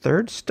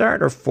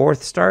start or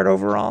fourth start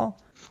overall.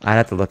 I'd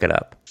have to look it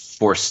up.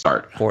 Fourth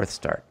start.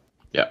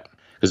 Yeah,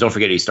 because don't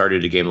forget he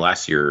started a game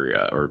last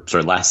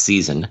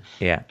season.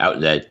 Yeah, out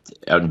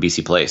in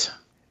BC Place.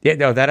 Yeah,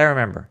 no, that I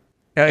remember.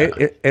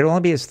 It'll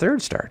only be his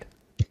third start.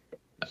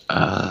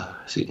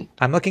 See,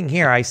 I'm looking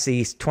here. I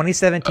see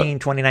 2017,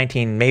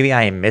 2019. Maybe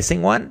I am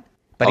missing one,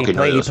 but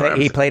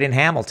he played in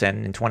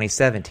Hamilton in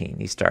 2017.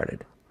 He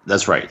started.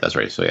 That's right.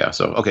 So yeah.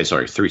 So okay,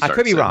 sorry, 3 starts. I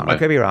could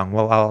be wrong.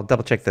 Well, I'll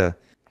double check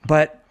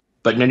But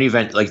in any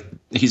event, like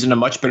he's in a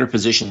much better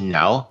position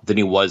now than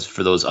he was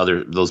for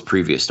those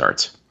previous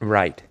starts.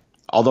 Right.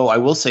 Although I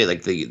will say,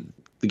 like the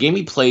game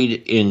he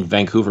played in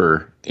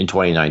Vancouver in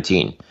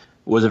 2019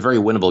 was a very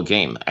winnable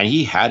game, and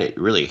he had it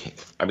really.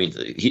 I mean,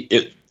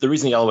 the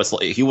reason the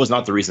Alouettes, he was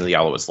not the reason the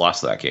Alouettes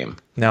lost that game.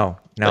 No,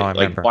 I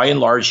remember. By and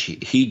large,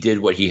 he did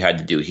what he had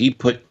to do. He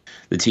put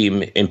the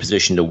team in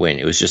position to win.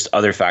 It was just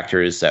other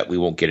factors that we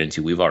won't get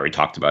into. We've already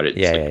talked about it.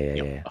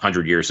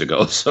 100 years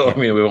ago. So I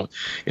mean, we won't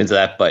into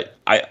that. But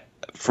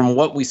from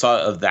what we saw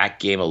of that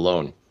game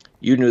alone,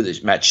 you knew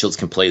that Matt Schultz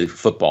can play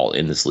football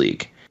in this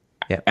league.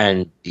 Yeah.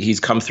 And he's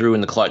come through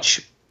in the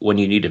clutch when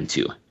you need him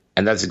to.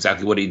 And that's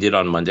exactly what he did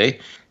on Monday.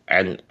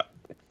 And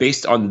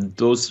based on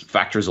those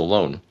factors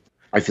alone,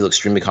 I feel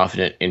extremely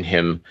confident in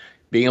him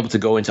being able to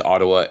go into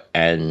Ottawa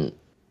and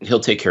he'll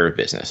take care of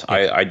business.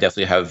 Yeah. I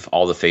definitely have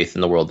all the faith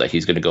in the world that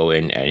he's going to go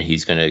in and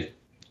he's going to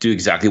do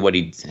exactly what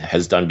he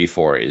has done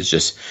before, is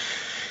just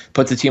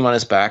put the team on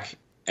his back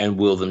and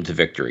will them to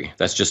victory.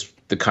 That's just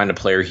the kind of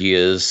player he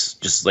is,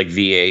 just like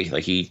VA.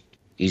 Like he's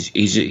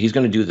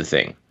going to do the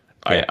thing.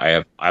 Yeah.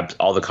 I have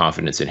all the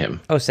confidence in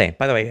him. Oh, same.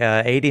 By the way,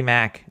 Adrian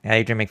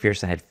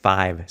McPherson had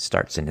 5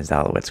 starts in his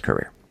Alouettes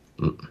career.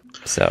 Mm.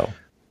 So,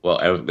 well,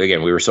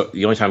 again,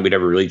 the only time we'd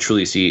ever really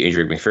truly see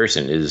Adrian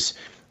McPherson is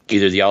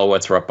either the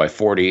Alouettes were up by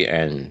 40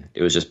 and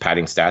it was just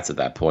padding stats at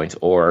that point,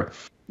 or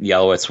the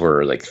Alouettes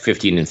were like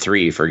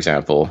 15-3, for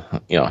example,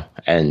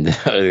 and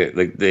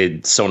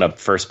they'd sewn up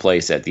first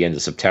place at the end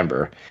of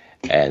September.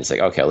 And it's like,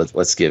 okay,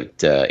 let's give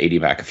AD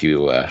Mac a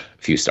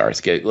few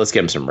starts. Let's get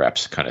him some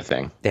reps, kind of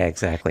thing. Yeah,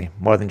 exactly.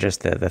 More than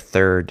just the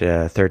third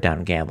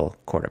down gamble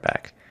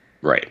quarterback.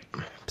 Right.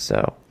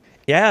 So,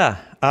 yeah,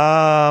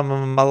 a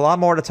lot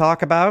more to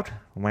talk about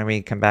when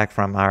we come back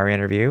from our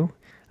interview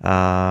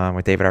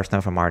with David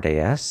Arsenault from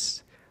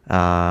RDS.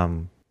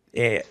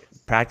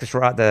 Practice,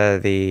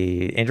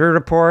 the injury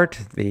report,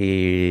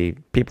 the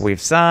people we've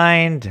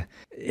signed.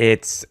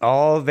 It's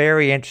all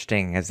very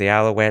interesting as the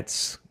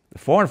Alouettes. The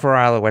 4-4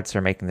 Alouettes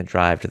are making the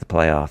drive to the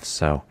playoffs.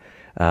 So,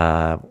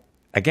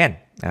 again,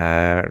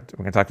 we're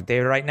going to talk to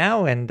David right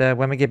now, and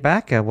when we get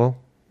back, we'll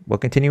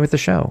continue with the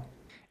show.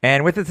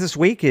 And with us this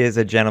week is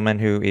a gentleman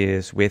who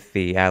is with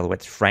the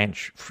Alouettes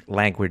French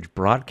language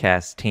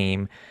broadcast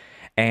team,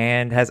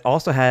 and has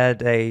also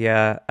had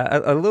a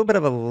little bit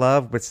of a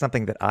love with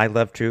something that I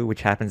love too,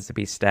 which happens to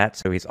be stats.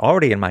 So he's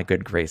already in my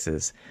good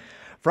graces.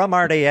 From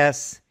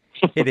RDS,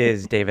 it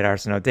is David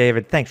Arsenault.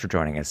 David, thanks for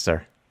joining us,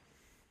 sir.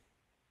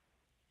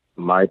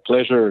 My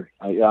pleasure.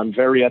 I'm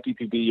very happy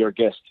to be your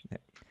guest.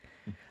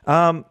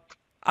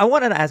 I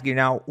wanted to ask you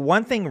now,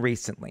 one thing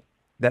recently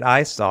that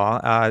I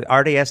saw,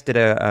 RDS did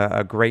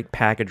a great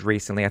package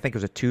recently. I think it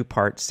was a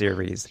 2-part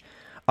series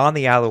on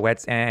the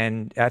Alouettes,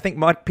 and I think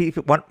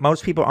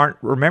most people aren't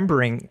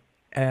remembering,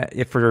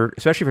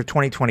 especially for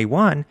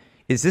 2021,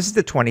 this is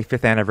the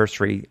 25th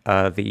anniversary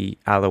of the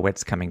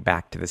Alouettes coming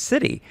back to the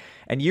city,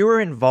 and you were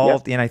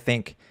involved in, I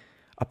think,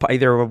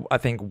 either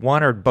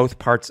one or both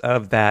parts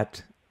of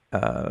that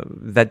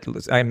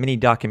mini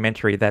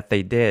documentary that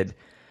they did.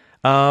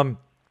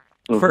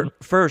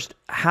 First,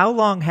 how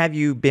long have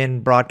you been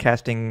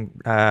broadcasting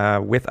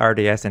with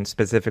RDS and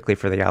specifically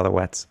for the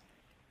Alouettes?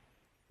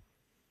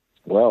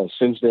 Well,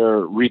 since their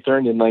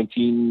return in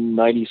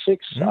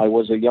 1996, I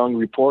was a young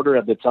reporter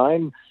at the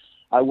time.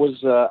 I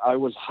was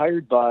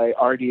hired by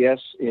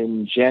RDS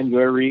in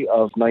January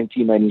of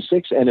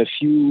 1996, and a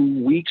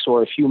few weeks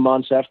or a few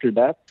months after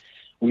that,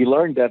 we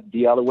learned that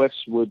the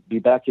Alouettes would be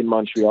back in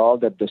Montreal,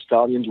 that the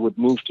Stallions would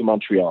move to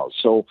Montreal.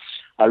 So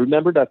I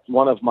remember that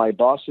one of my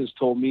bosses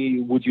told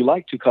me, would you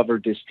like to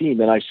cover this team?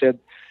 And I said,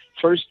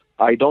 first,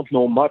 I don't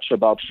know much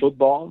about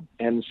football.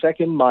 And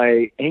second,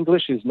 my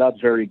English is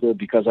not very good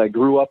because I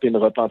grew up in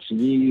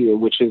Repentigny,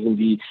 which is in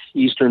the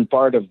eastern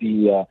part of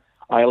the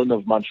island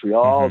of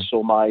Montreal. Mm-hmm.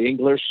 So my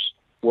English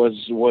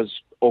was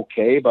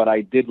okay, but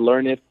I did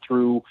learn it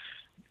through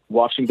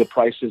watching The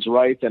Price is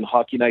Right and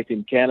Hockey Night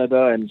in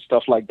Canada and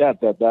stuff like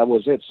that. That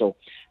was it. So,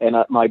 and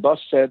my boss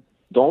said,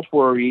 don't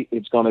worry,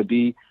 it's going to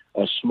be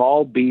a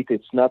small beat.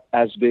 It's not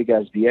as big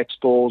as the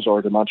Expos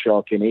or the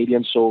Montreal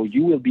Canadiens. So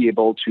you will be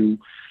able to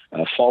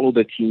follow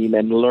the team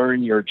and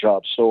learn your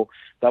job. So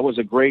that was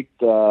a great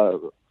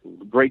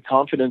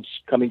confidence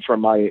coming from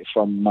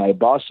my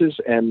bosses.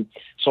 And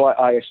so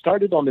I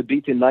started on the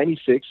beat in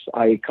 96.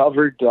 I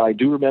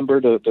do remember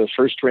the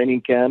first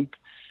training camp.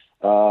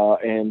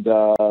 And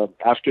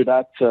after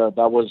that,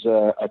 that was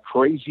a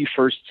crazy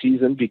first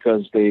season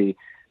because they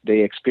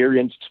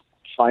experienced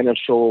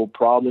financial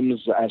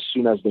problems as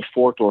soon as the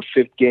 4th or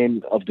 5th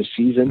game of the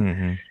season.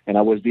 Mm-hmm. And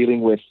I was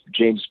dealing with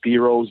James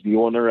Piros, the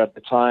owner at the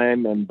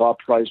time, and Bob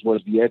Price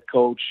was the head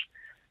coach,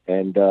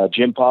 and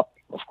Jim Pop,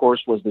 of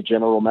course, was the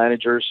general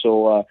manager.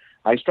 So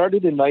I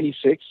started in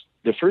 96.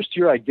 The first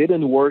year I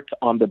didn't work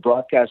on the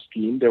broadcast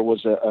team. There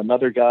was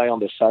another guy on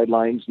the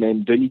sidelines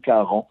named Denis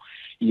Caron.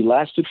 He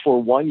lasted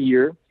for 1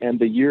 year, and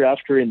the year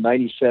after, in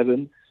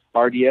 97,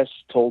 RDS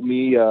told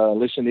me,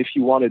 listen, if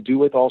you want to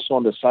do it also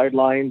on the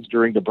sidelines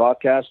during the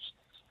broadcasts,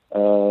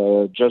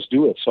 just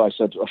do it. So I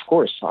said, of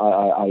course,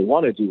 I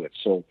want to do it.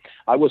 So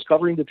I was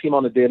covering the team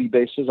on a daily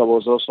basis. I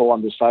was also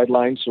on the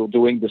sidelines, so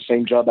doing the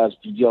same job as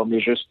Didier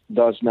Arsenault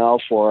does now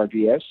for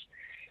RDS.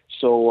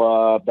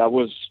 So that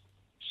was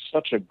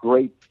such a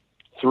great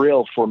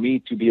thrill for me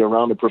to be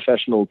around a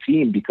professional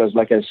team because,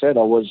 like I said,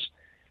 I was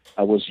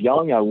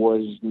young. I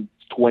was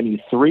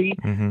 23.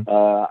 Mm-hmm.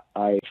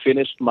 I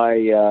finished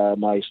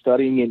my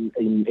studying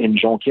in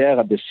Jonquière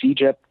at the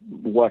CEGEP,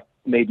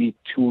 maybe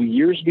 2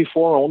 years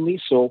before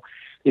only. So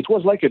it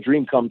was like a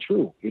dream come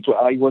true.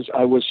 I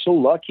was so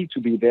lucky to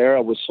be there.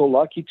 I was so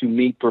lucky to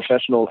meet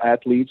professional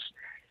athletes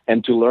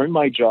and to learn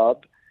my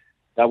job.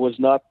 That was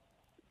not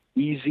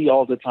easy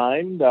all the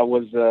time. That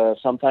was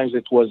sometimes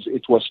it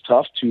was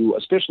tough to,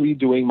 especially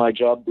doing my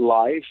job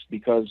live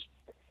because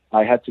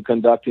I had to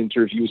conduct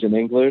interviews in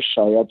English.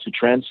 I had to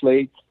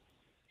translate.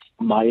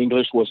 My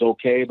English was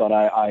okay, but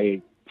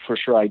I for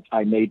sure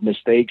I made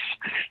mistakes.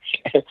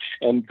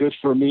 And good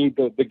for me,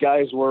 the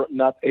guys were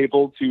not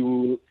able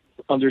to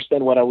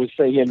understand what I was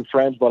saying in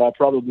French, but I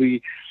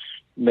probably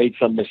made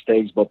some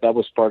mistakes, but that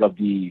was part of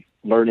the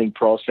learning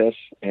process.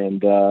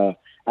 And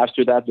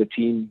after that, the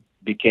team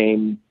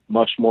became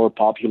much more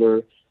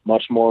popular,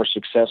 much more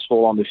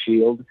successful on the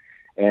field.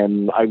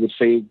 And I would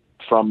say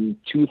from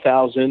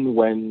 2000,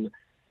 when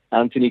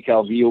Anthony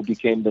Calvillo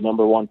became the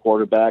number one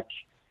quarterback,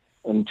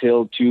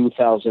 until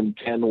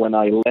 2010, when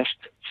I left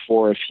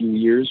for a few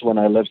years, when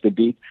I left the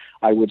beat,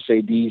 I would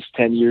say these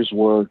 10 years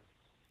were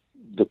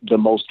the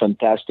most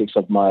fantastic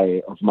of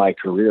my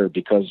career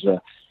because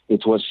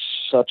it was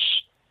such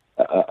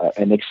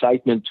an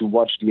excitement to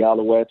watch the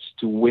Alouettes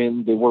to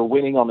win. They were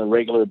winning on a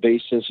regular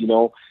basis. You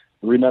know,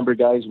 remember,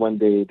 guys, when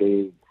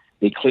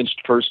they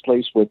clinched first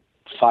place with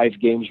 5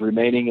 games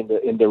remaining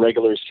in the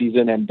regular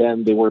season, and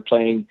then they were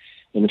playing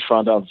in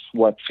front of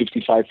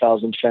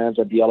 55,000 fans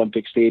at the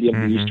Olympic Stadium,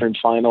 mm-hmm. the Eastern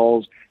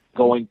Finals,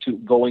 going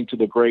to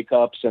the Grey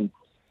Cups, and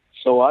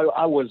so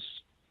I was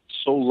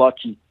so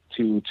lucky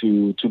to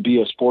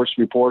be a sports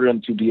reporter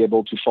and to be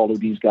able to follow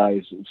these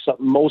guys.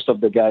 Most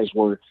of the guys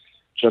were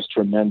just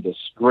tremendous,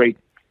 great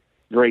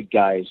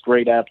guys,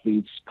 great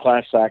athletes,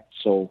 class act.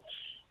 So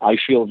I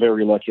feel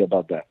very lucky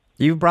about that.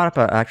 You brought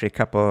up actually a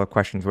couple of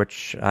questions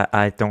which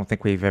I don't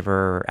think we've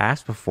ever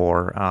asked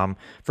before.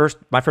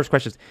 My first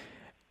question is,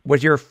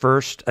 was your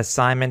first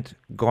assignment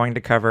going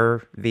to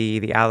cover the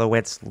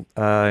Alouettes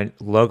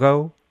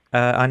logo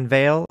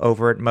unveil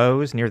over at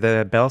Moe's near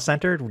the Bell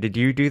Center? Did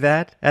you do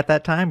that at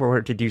that time, or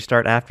did you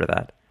start after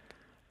that?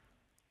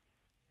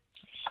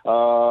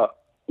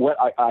 Well,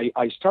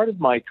 I started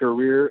my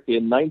career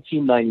in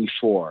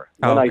 1994.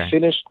 When okay. I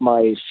finished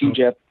my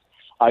CJEP,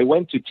 I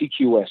went to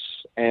TQS,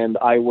 and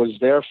I was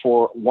there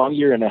for 1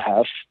 year and a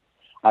half.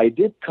 I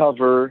did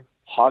cover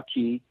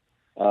hockey.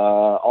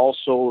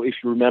 Also, if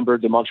you remember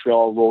the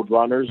Montreal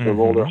Roadrunners, the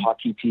roller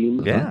hockey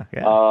team. Yeah,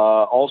 yeah.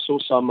 Also,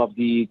 some of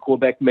the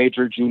Quebec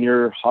Major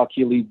Junior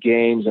Hockey League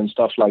games and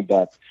stuff like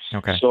that.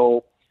 Okay.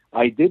 So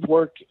I did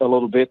work a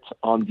little bit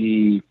on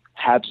the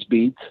Habs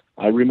beat.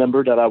 I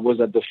remember that I was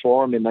at the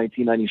Forum in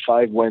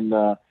 1995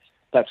 when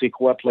Patrick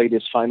Roy played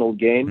his final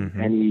game,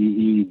 and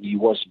he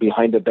was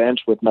behind the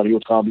bench with Mario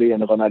Tremblay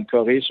and Ronald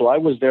Coré. So I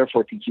was there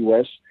for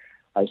TQS.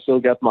 I still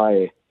got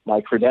my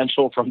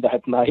credential from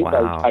that night.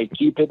 Wow. I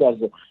keep it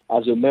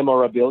as a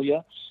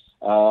memorabilia.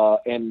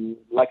 And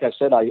like I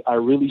said, I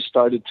really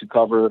started to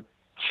cover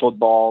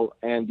football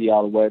and the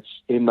Alouettes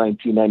in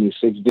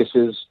 1996. This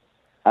is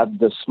at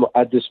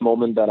this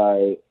moment that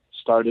I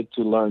started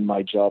to learn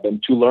my job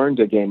and to learn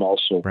the game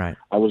also. Right.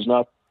 I was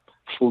not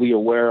fully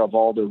aware of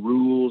all the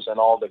rules and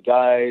all the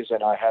guys,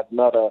 and I had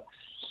not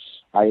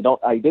I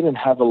didn't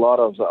have a lot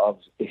of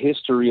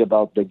history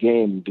about the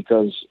game,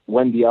 because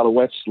when the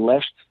Alouettes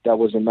left, that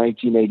was in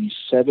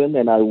 1987,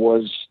 and I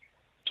was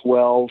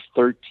 12,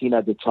 13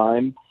 at the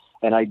time,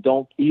 and I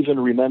don't even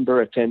remember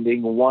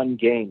attending one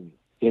game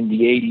in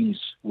the 80s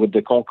with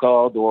the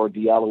Concorde or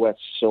the Alouettes.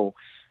 So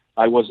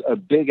I was a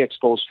big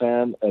Expos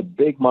fan, a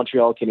big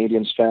Montreal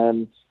Canadiens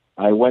fan.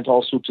 I went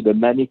also to the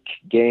Manic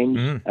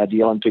games at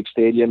the Olympic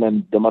Stadium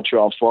and the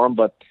Montreal Forum,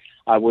 but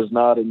I was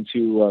not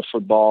into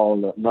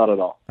football, not at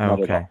all.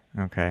 Okay.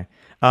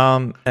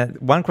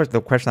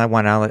 The question I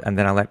want to, and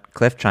then I'll let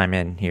Cliff chime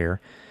in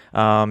here.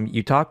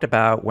 You talked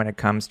about when it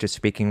comes to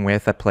speaking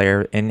with a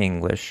player in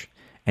English,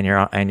 and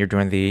you're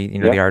doing the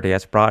the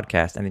RDS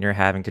broadcast, and then you're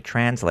having to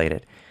translate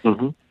it.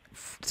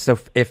 So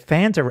if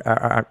fans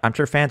are, I'm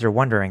sure fans are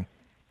wondering,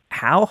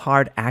 how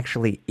hard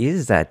actually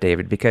is that,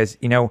 David? Because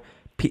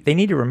they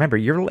need to remember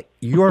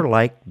you're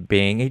like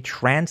being a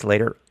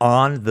translator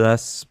on the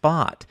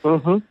spot.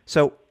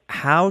 So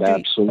how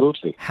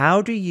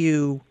do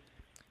you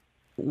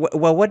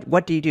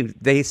what do you do?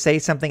 They say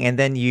something and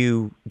then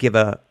you give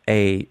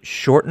a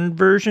shortened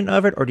version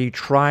of it, or do you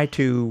try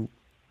to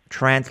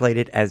translate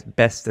it as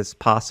best as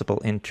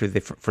possible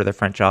for the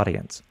French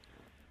audience?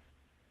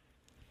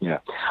 Yeah,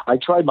 I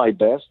tried my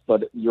best,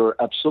 but you're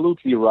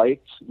absolutely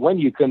right. When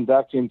you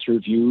conduct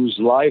interviews,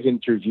 live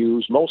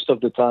interviews, most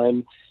of the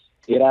time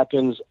it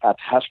happens at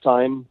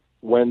halftime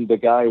when the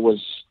guy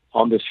was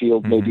on the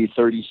field maybe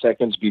 30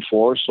 seconds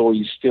before, so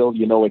he's still,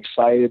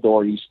 excited,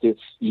 or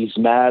he's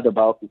mad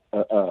about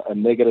a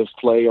negative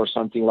play or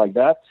something like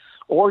that.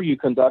 Or you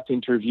conduct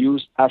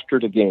interviews after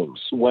the games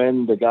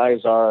when the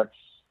guys are,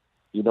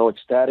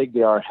 ecstatic,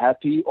 they are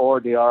happy, or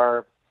they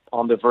are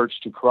on the verge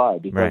to cry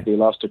because they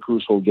lost a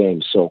crucial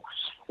game. So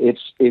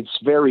it's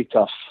very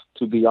tough,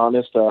 to be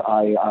honest.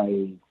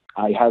 I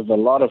have a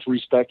lot of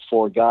respect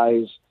for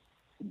guys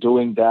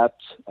doing that,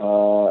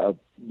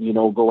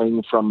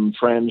 going from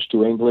French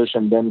to English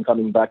and then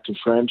coming back to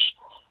French.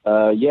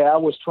 I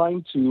was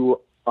trying to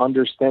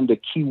understand the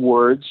key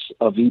words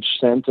of each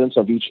sentence,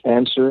 of each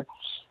answer.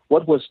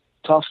 What was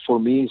tough for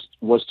me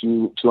was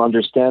to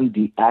understand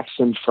the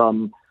accent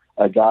from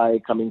a guy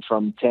coming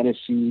from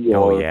Tennessee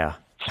or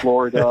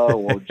Florida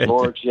or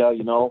Georgia.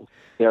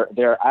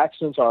 Their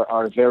accents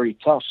are very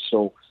tough.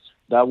 So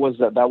that was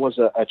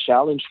a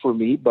challenge for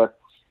me. But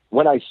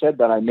when I said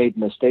that I made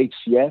mistakes,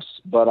 yes,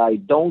 but I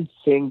don't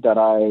think that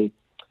I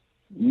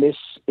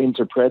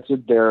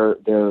misinterpreted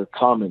their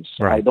comments.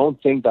 Right. I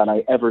don't think that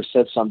I ever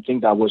said something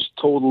that was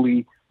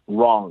totally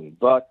wrong.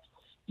 But,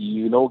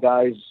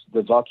 guys,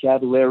 the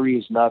vocabulary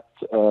is not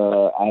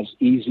as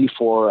easy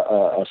for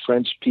a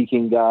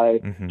French-speaking guy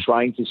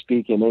trying to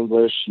speak in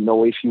English.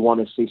 If you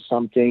want to say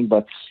something,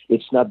 but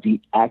it's not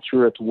the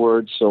accurate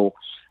word. So,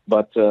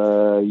 but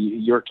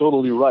you're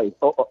totally right.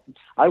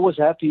 I was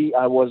happy.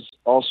 I was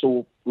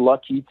also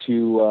lucky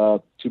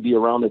to be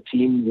around a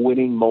team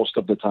winning most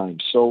of the time.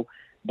 So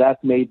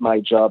that made my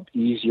job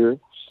easier.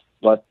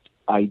 But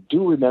I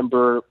do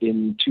remember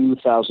in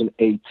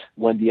 2008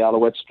 when the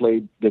Alouettes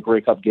played the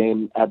Grey Cup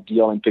game at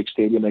the Olympic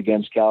Stadium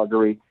against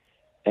Calgary,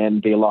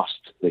 and they lost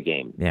the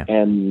game. Yeah.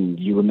 And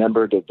you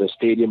remember that the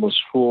stadium was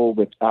full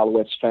with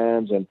Alouettes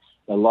fans, and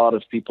a lot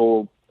of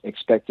people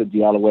expected the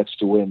Alouettes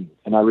to win.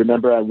 And I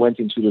remember I went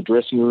into the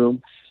dressing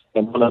room,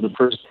 and one of the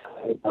first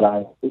guys that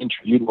I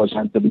interviewed was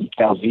Anthony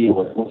Calvi, who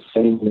was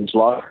sitting in his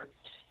locker.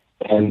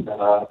 And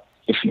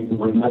if you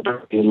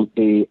remember,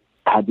 they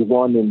had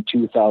won in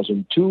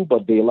 2002,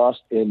 but they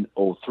lost in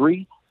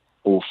 03,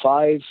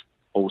 05,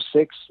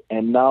 06,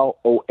 and now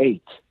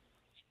 08.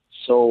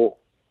 So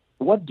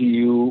what do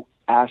you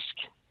ask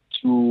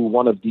to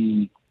one of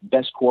the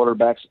best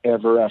quarterbacks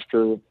ever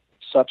after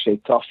such a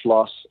tough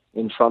loss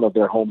in front of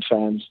their home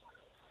fans,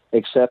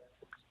 except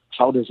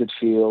how does it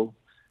feel?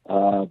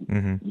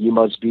 You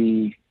must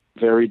be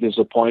very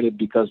disappointed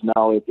because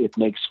now it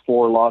makes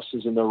 4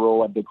 losses in a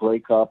row at the Grey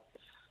Cup.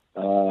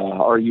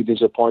 Are you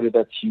disappointed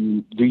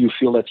do you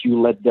feel that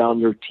you let down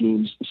your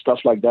teams, stuff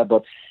like that?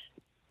 But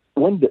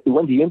when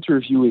the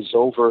interview is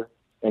over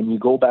and you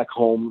go back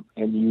home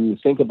and you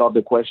think about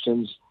the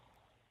questions,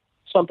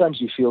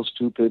 sometimes you feel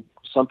stupid.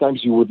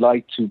 Sometimes you would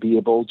like to be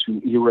able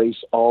to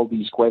erase all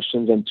these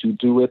questions and to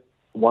do it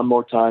one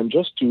more time,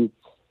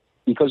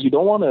 because you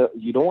don't want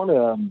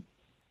to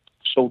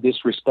show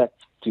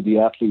disrespect to the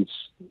athletes.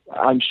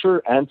 I'm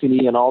sure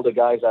Anthony and all the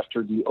guys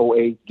after the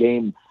 '08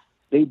 game,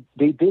 they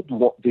did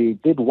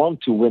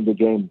want to win the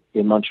game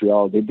in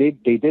Montreal. They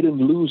didn't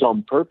lose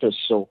on purpose.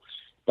 So,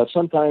 but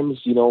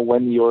sometimes,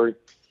 when you're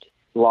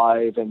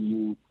live and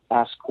you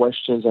ask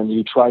questions and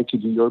you try to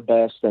do your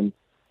best, and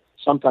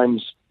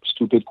sometimes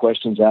stupid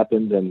questions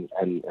happen,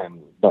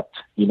 but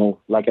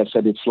like I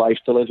said, it's live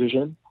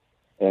television,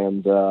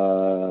 and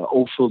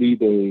hopefully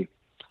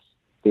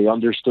they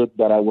understood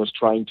that I was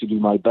trying to do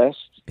my best.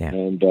 Yeah.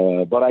 And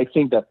but I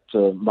think that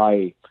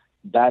my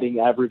batting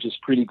average is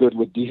pretty good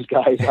with these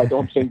guys. I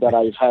don't think that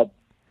I've had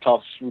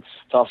tough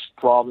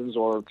problems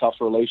or tough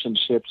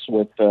relationships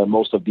with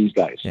most of these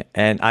guys. Yeah.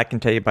 And I can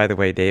tell you, by the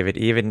way, David,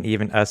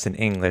 even us in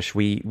English,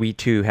 we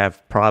too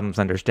have problems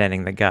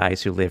understanding the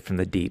guys who live from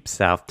the deep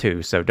south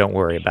too. So don't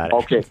worry about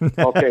it.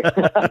 Okay.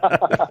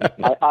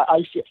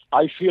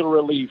 I feel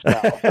relieved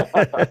now.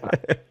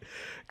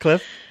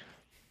 Cliff?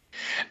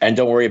 And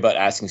don't worry about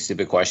asking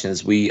stupid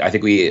questions.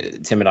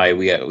 Tim and I,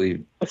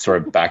 we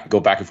sort of go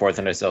back and forth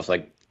on ourselves.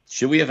 Like,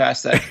 should we have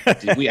asked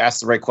that? Did we ask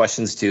the right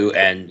questions too?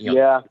 And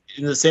yeah.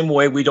 In the same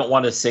way, we don't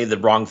want to say the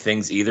wrong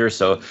things either.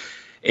 So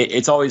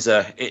it's always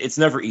it's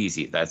never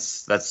easy.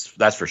 That's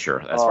for sure.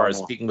 As far as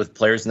speaking with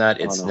players and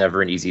that, it's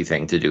never an easy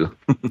thing to do.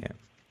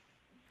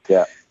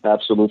 Yeah,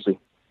 absolutely.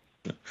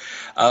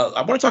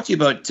 I want to talk to you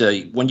about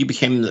when you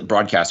became the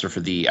broadcaster for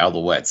the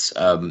Alouettes.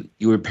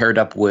 You were paired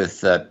up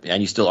with, and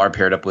you still are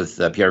paired up with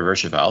Pierre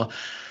Vercheval.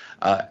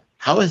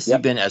 How has he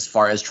been as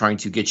far as trying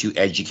to get you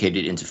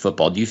educated into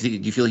football? Do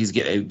you feel he's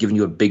given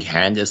you a big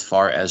hand as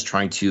far as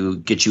trying to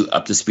get you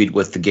up to speed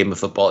with the game of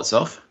football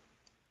itself?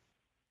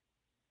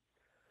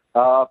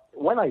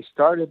 When I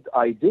started,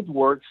 I did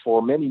work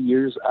for many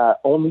years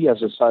only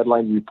as a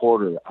sideline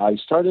reporter. I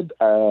started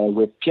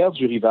with Pierre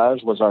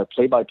Durivage, was our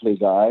play-by-play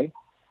guy.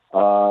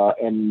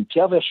 And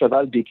Pierre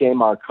Vercheval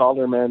became our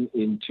colorman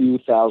in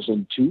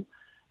 2002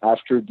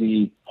 after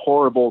the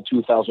horrible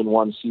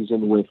 2001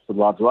 season with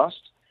Rod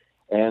Rust.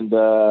 And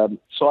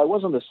so I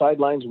was on the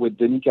sidelines with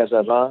Denis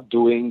Casavant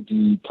doing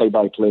the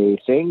play-by-play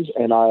things,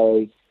 and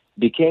I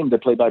became the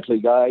play-by-play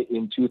guy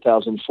in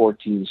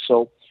 2014.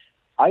 So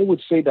I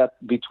would say that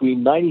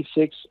between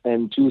 96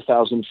 and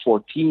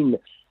 2014,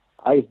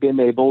 I've been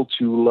able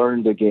to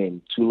learn the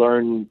game, to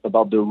learn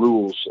about the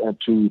rules, and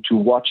to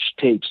watch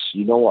tapes.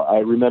 I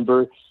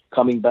remember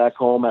coming back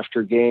home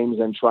after games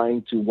and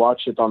trying to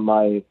watch it on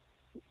my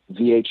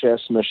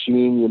VHS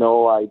machine.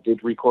 I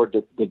did record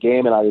the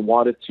game, and I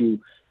wanted to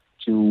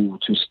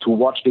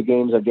watch the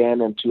games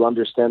again and to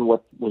understand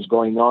what was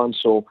going on.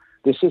 So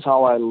this is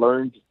how I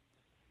learned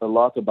a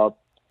lot about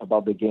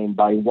the game,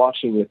 by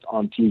watching it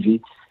on TV.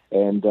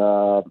 And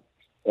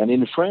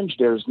in French,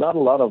 there's not a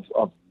lot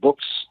of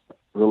books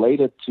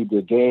related to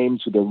the game,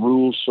 to the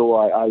rules. So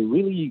I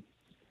really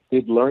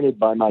did learn it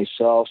by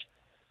myself.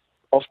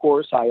 Of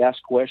course, I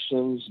asked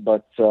questions,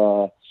 but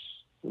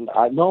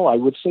I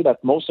would say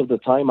that most of the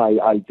time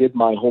I did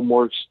my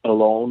homeworks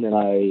alone, and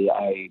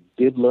I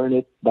did learn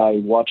it by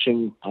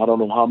watching I don't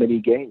know how many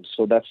games.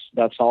 So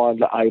that's how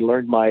I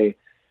learned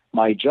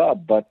my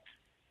job. But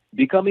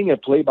becoming a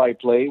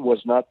play-by-play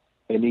was not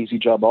an easy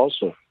job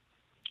also,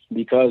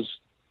 because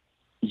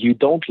you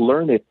don't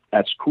learn it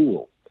at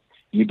school.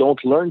 You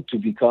don't learn to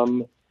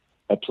become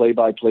a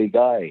play-by-play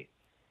guy.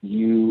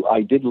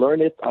 I did learn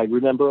it. I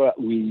remember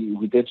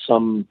we did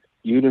some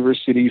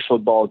university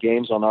football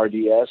games on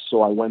RDS.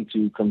 So I went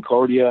to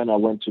Concordia, and I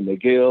went to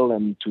McGill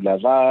and to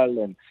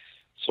Laval. And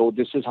so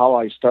this is how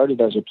I started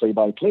as a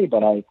play-by-play,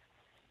 but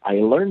I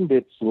learned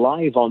it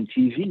live on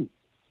TV,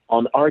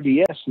 on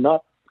RDS,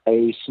 not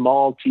a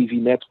small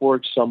TV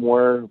network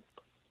somewhere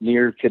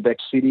near Quebec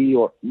City.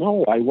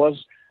 I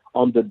was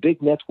on the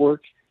big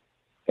network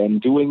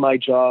and doing my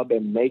job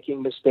and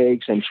making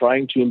mistakes and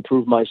trying to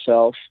improve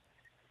myself.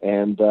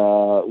 And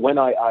when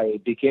I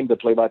became the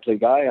play-by-play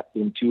guy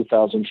in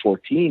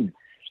 2014,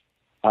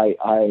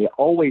 I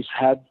always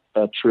had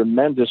a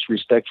tremendous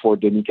respect for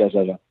Denis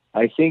Casavant.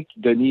 I think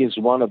Denis is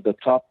one of the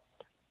top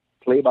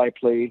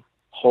play-by-play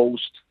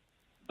hosts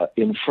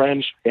in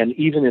French and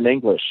even in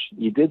English.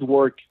 He did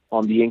work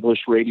on the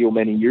English radio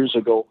many years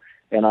ago,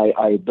 and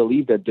I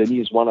believe that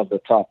Denis is one of the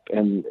top,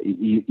 and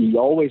he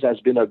always has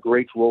been a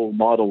great role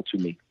model to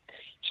me.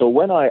 So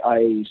when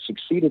I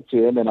succeeded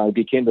to him and I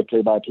became the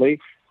play-by-play,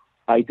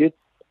 I did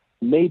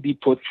maybe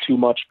put too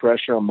much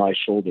pressure on my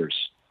shoulders.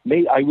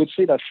 I would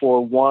say that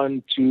for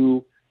 1,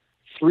 2,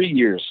 3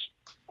 years,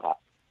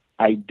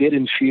 I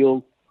didn't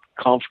feel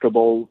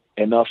comfortable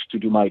enough to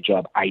do my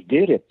job. I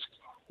did it.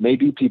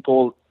 Maybe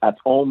people at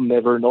home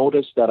never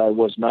noticed that I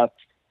was not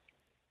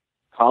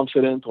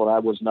confident or I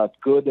was not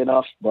good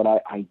enough, but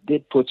I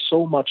did put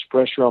so much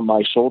pressure on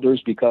my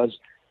shoulders because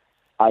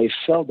I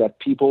felt that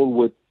people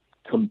would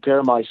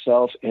compare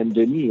myself and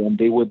Denis, and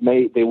they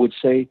would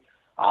say,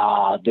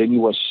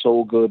 Denis was so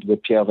good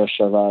with Pierre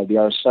Vercheval. They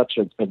are such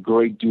a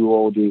great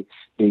duo.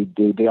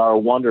 They are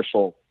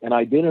wonderful. And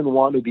I didn't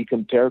want to be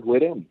compared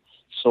with him.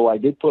 So I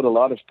did put a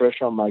lot of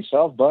pressure on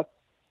myself, but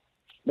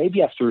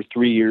maybe after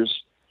 3 years,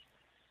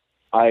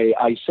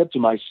 I said to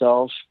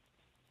myself,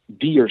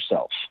 be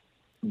yourself.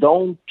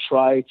 Don't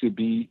try to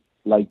be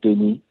like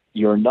Denis.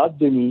 You're not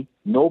Denis.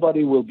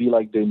 Nobody will be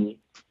like Denis.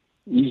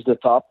 He's the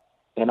top,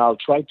 and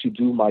I'll try to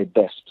do my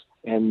best.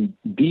 And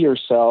be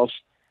yourself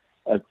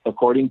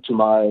according to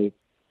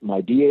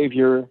my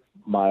behavior,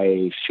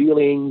 my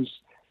feelings,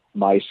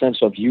 my sense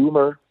of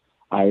humor.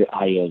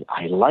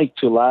 I like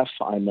to laugh.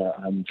 I'm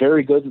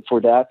very good for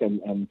that,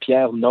 and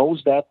Pierre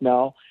knows that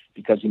now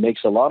because he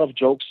makes a lot of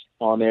jokes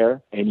on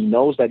air, and he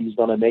knows that he's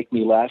going to make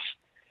me laugh.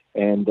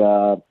 And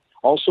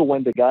also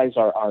when the guys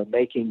are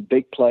making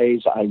big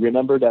plays, I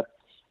remember that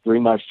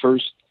during my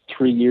first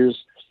 3 years,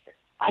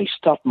 I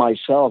stopped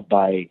myself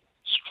by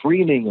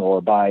screaming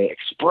or by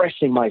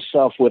expressing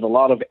myself with a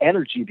lot of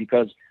energy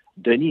because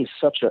Denis is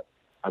such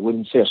I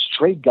wouldn't say a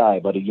straight guy,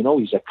 but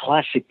he's a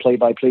classic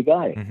play-by-play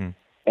guy. Mm-hmm.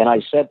 And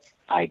I said,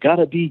 I got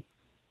to be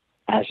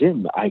as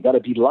him. I got to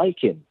be like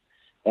him.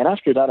 And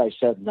after that, I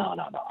said, no.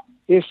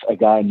 If a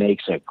guy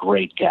makes a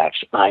great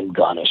catch, I'm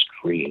going to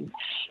scream.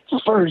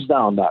 First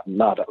down,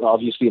 not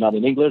obviously not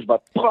in English,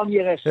 but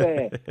premier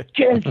essai,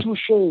 quel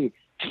touché,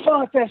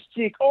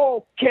 fantastique,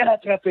 oh, quel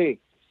attrapé.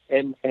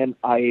 And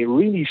I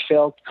really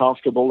felt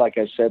comfortable, like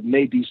I said,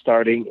 maybe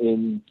starting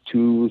in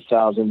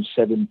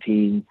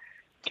 2017,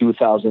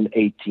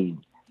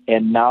 2018.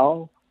 And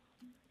now,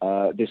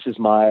 this is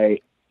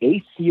my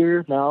 8th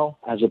year now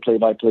as a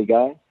play-by-play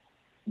guy,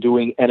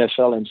 doing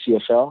NFL and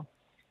CFL.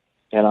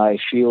 And I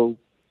feel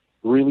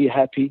really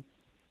happy,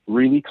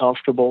 really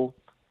comfortable.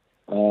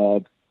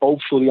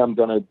 Hopefully, I'm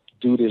going to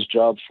do this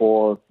job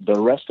for the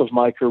rest of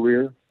my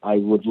career. I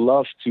would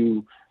love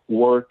to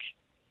work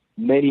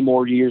many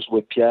more years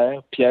with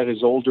Pierre. Pierre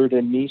is older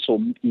than me, so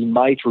he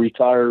might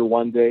retire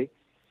one day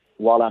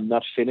while I'm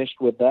not finished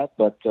with that.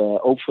 But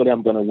hopefully,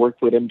 I'm going to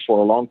work with him for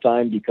a long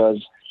time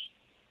because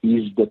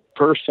he's the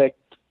perfect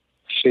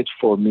fit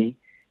for me.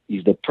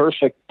 He's the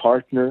perfect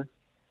partner.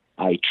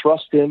 I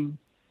trust him.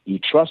 He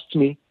trusts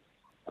me.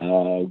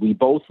 We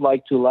both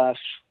like to laugh.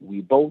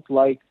 We both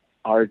like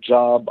our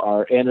job,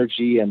 our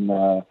energy, and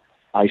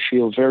I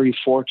feel very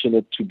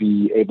fortunate to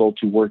be able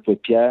to work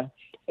with Pierre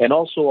and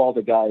also all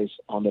the guys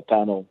on the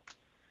panel.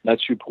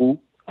 Mathieu Proulx,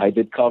 I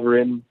did cover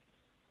him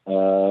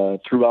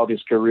throughout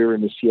his career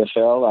in the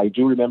CFL. I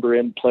do remember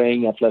him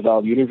playing at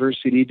Laval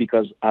University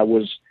because I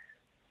was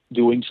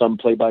doing some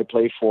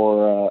play-by-play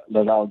for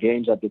Laval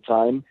games at the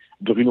time.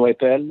 Bruno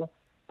Eppel,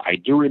 I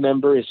do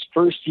remember his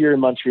first year in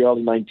Montreal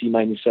in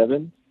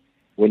 1997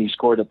 when he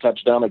scored a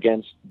touchdown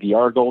against the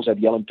Argos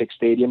at the Olympic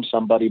Stadium.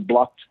 Somebody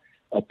blocked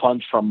a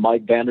punt from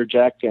Mike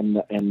Vanderjack,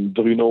 and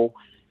Bruno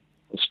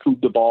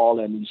scooped the ball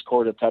and he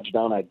scored a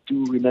touchdown. I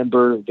do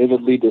remember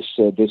vividly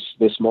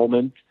this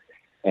moment.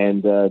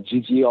 And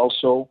Didier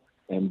also,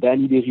 and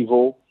Danny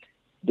Desrivaux.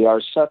 They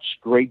are such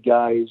great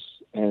guys,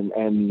 and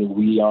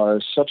we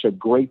are such a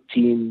great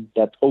team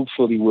that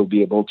hopefully we'll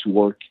be able to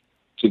work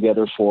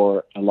together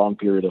for a long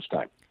period of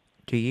time.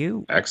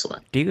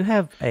 Excellent. Do you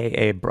have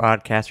a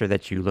broadcaster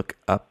that you look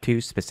up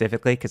to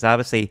specifically? Because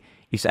obviously,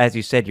 as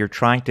you said, you're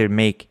trying to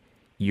make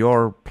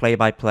your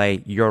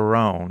play-by-play your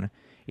own.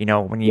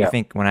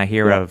 When I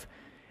hear of,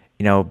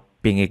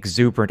 being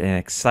exuberant and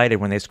excited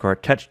when they score a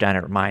touchdown,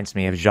 it reminds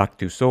me of Jacques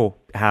Dussault,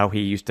 how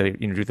he used to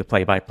do the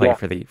play-by-play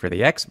for the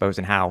Expos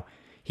and how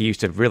he used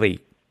to really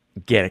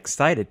get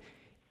excited.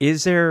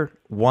 Is there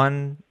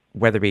one,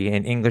 whether it be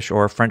an English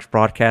or a French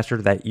broadcaster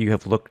that you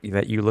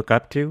look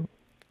up to,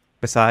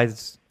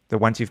 besides the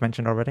ones you've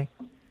mentioned already?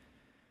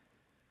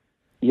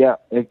 Yeah,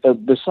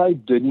 besides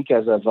Denis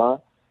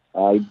Casavant,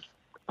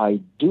 I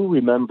do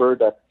remember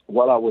that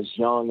while I was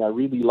young, I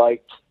really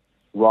liked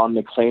Ron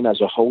McLean as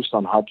a host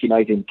on Hockey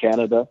Night in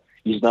Canada.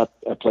 He's not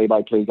a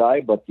play-by-play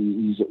guy, but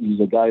he's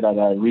a guy that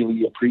I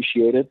really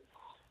appreciated.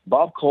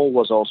 Bob Cole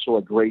was also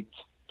a great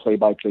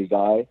play-by-play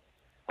guy.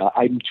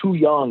 I'm too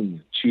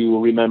young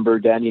to remember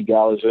Danny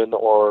Gallivan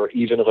or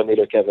even René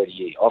Le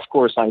Cavalier. Of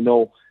course, I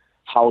know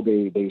how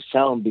they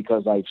sound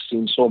because I've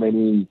seen so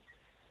many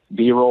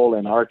B-roll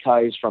and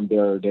archives from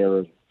their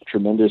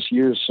tremendous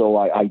years. So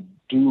I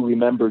do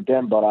remember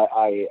them, but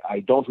I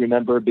don't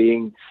remember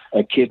being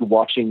a kid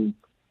watching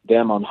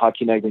them on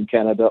Hockey Night in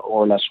Canada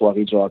or La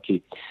Soirée du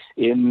Hockey.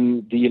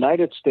 In the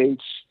United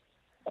States,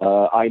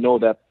 I know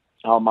that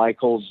Al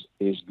Michaels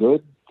is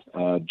good.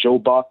 Joe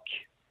Buck,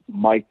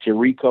 Mike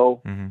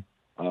Tirico.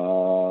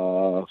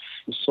 Mm-hmm.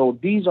 So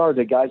these are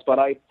the guys, but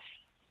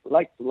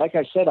like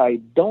I said, I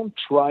don't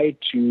try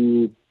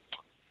to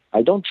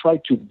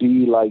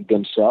be like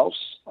themselves.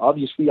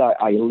 Obviously,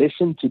 I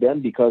listen to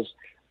them because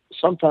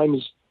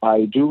sometimes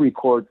I do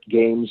record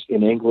games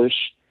in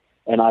English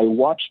and I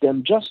watch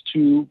them just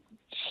to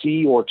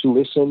see or to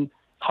listen.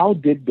 How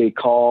did they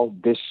call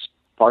this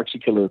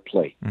particular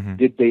play?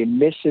 Did they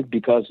miss it?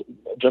 Because,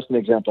 just an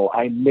example,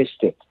 I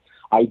missed it.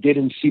 I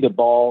didn't see the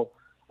ball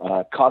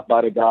caught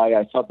by the guy.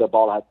 I thought the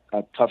ball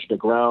had touched the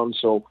ground.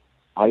 So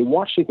I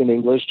watched it in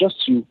English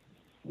just to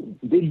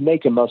did he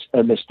make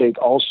a mistake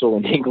also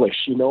in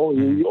English,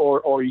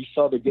 or he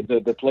saw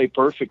the play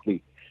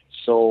perfectly.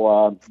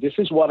 So this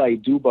is what I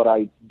do, but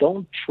I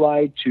don't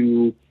try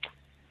to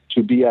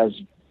be as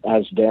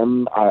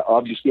them.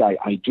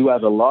 I do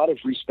have a lot of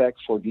respect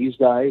for these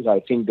guys.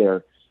 I think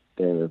they're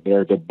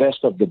the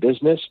best of the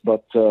business,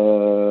 but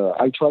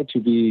I try to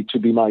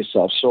be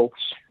myself. So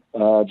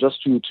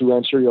just to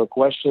answer your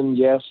question,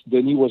 yes,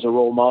 Denis was a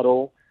role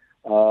model.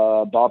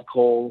 Bob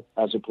Cole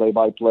as a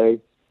play-by-play.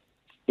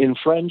 In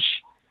French,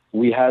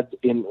 we had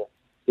in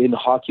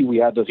hockey, we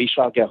had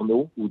Richard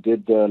Garneau, who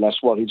did La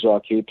Soirée du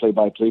Hockey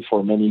play-by-play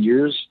for many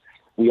years.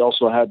 We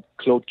also had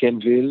Claude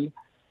Kenville.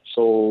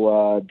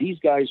 So these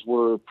guys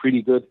were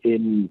pretty good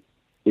in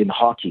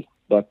hockey.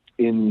 But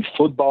in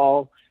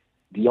football,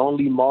 the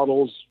only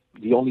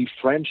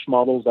French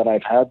models that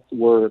I've had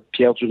were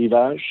Pierre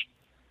Durivage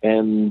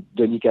and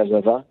Denis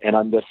Casavant. And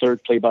I'm the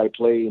third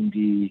play-by-play in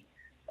the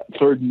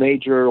third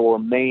major or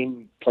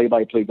main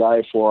play-by-play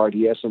guy for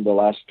RDS in the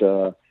last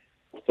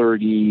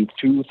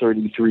 32,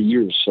 33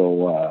 years.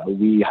 So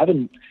we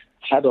haven't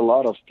had a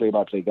lot of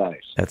play-by-play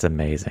guys. That's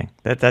amazing.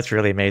 That's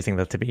really amazing,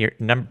 though, to be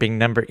being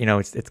number.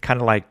 It's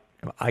kind of like,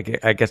 I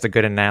guess a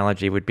good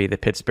analogy would be the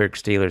Pittsburgh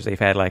Steelers. They've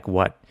had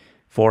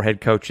 4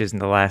 head coaches in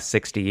the last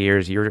 60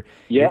 years. You're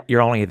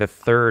only the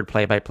third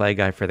play-by-play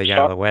guy for the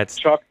Alouettes.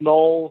 Chuck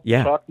Knoll,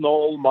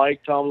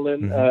 Mike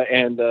Tomlin,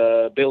 and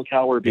Bill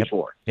Cowher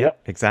before. Yep,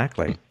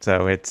 exactly.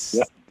 So it's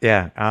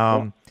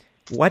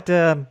what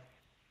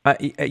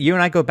you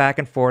and I go back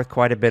and forth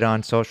quite a bit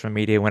on social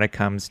media when it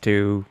comes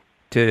to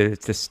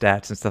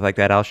stats and stuff like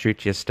that. I'll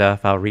shoot you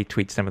stuff. I'll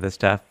retweet some of the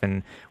stuff,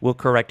 and we'll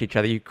correct each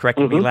other. You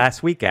corrected me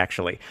last week,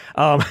 actually.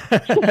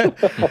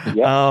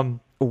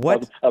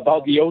 What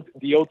about the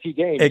OT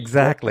games?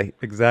 Exactly.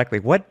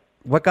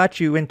 What got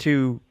you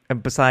into?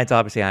 Besides,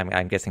 obviously,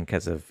 I'm guessing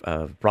because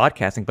of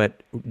broadcasting.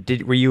 But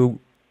did you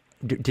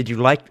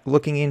like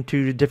looking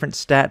into different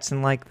stats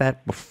and like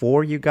that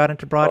before you got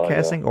into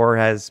broadcasting, or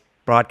has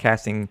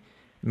broadcasting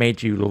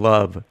made you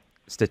love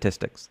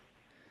statistics?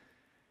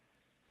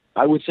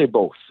 I would say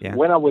both. Yeah.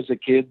 When I was a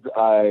kid,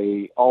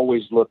 I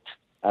always looked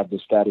at the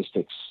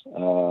statistics.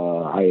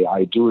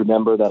 I do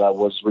remember that I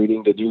was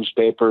reading the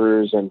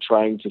newspapers and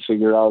trying to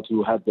figure out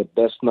who had the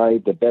best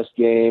night, the best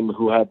game,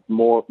 who had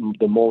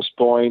the most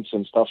points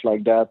and stuff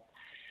like that.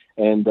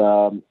 And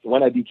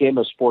when I became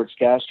a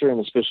sportscaster, and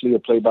especially a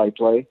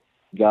play-by-play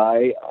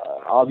guy,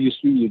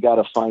 obviously you got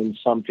to find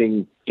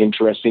something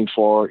interesting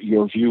for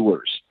your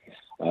viewers.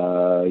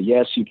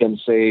 Yes, you can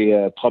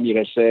say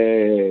premier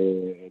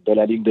essai de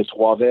la ligne de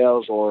trois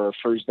verges or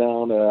first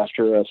down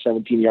after a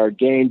 17-yard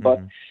gain, but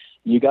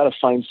you got to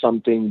find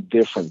something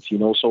different,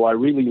 So I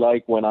really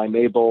like when I'm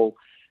able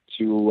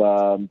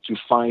to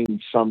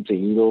find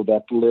something,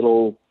 that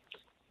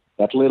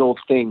little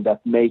thing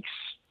that makes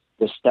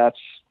the stats,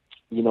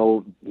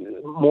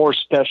 more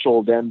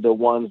special than the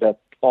ones that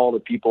all the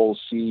people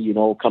see,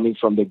 coming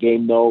from the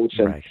game notes.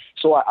 And right.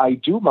 So I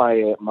do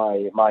my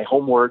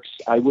homeworks.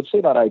 I would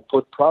say that I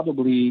put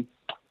probably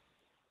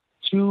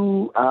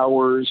 2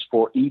 hours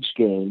for each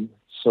game.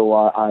 So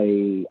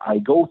I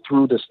go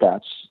through the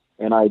stats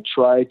and I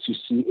try to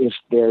see if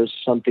there's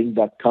something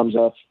that comes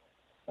up,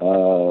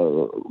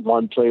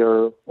 one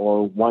player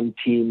or one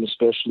team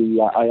especially.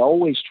 I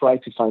always try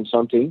to find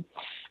something.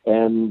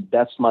 And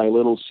that's my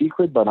little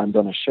secret, but I'm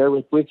going to share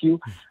it with you.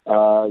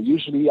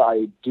 Usually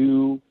I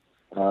do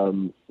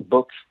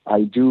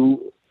I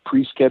do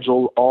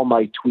pre-schedule all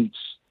my tweets.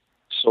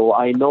 So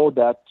I know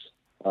that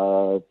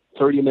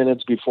 30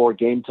 minutes before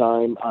game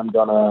time, I'm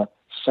going to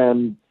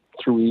send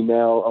through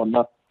email, or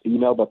not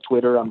email, but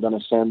Twitter, I'm going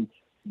to send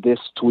this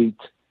tweet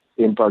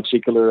in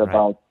particular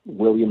about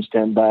William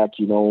Stenback,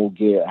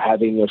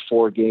 having a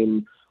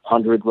 4-game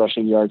 100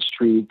 rushing yard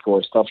streak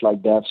or stuff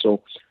like that.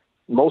 So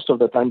most of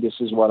the time, this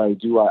is what I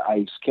do.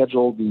 I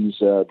schedule these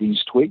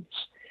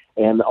tweets.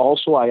 And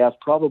also I have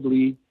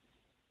probably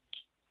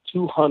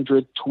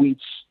 200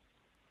 tweets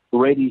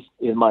ready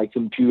in my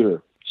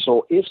computer.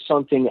 So if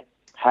something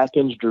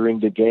happens during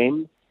the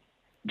game,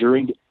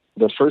 during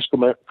the first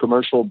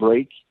commercial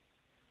break,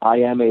 I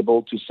am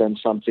able to send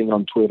something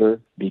on Twitter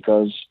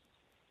because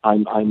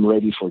I'm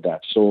ready for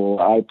that. So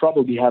I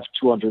probably have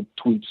 200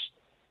 tweets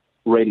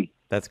ready.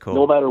 That's cool.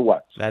 No matter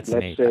what. Let's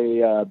say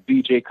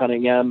BJ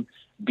Cunningham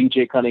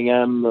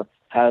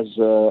has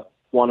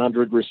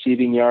 100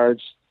 receiving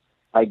yards.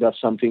 I got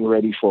something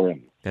ready for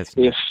him.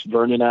 If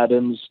Vernon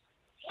Adams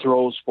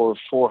throws for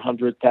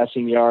 400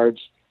 passing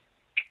yards,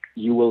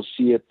 you will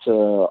see it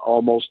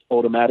almost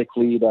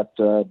automatically that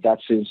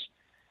that's his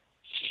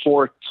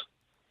 4th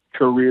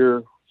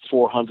career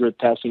 400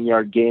 passing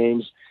yard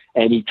games,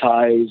 and he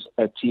ties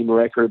a team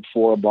record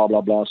for blah,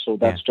 blah, blah. So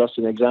that's just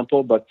an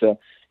example. But,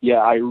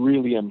 I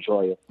really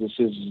enjoy it. This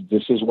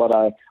is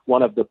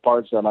one of the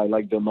parts that I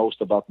like the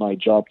most about my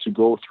job, to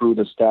go through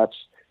the stats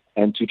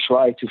and to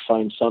try to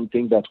find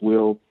something that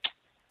will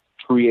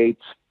create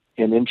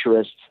an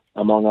interest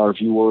among our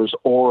viewers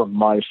or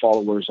my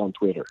followers on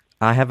Twitter.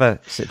 I have a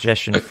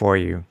suggestion for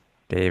you,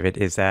 David,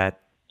 is that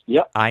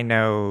Yep. I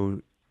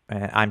know,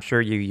 I'm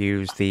sure you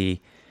use the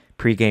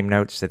pregame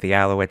notes that the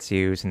Alouettes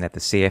use and that the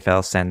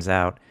CFL sends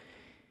out.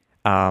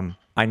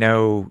 I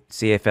know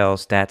CFL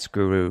stats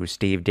guru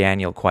Steve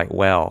Daniel quite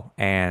well,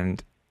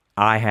 and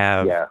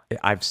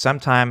I've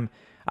sometime,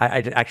 I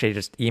actually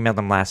just emailed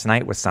him last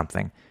night with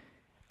something,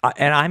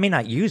 and I may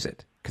not use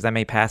it because I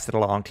may pass it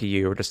along to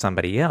you or to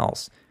somebody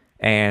else.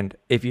 And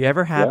if you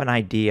ever have an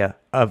idea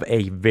of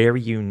a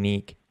very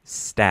unique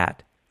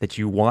stat that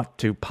you want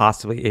to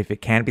possibly, if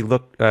it can be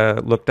looked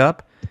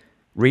up,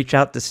 reach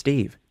out to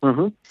Steve,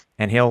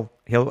 and he'll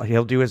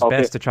do his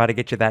best to try to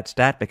get you that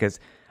stat, because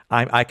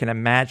I can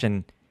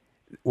imagine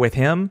with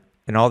him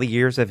and all the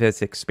years of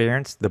his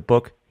experience, the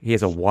book, he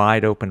has a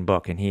wide open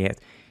book, and he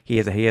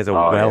has a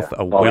wealth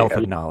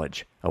of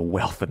knowledge,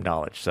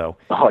 So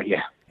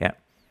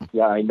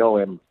yeah, I know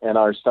him, and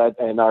our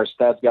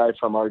stats guy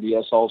from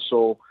RDS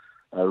also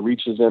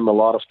reaches him a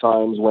lot of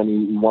times when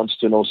he wants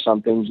to know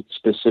something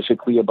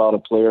specifically about a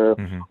player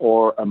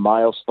or a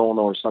milestone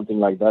or something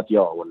like that.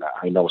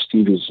 I know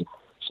Steve is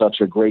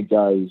such a great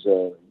guy.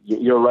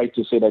 You're right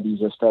to say that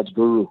he's a stats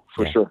guru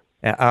for sure.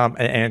 And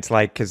it's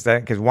like, because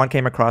one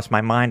came across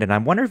my mind, and I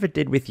wonder if it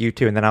did with you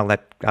too. And then I'll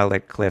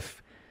let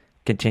Cliff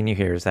continue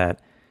here. Is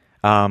that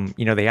the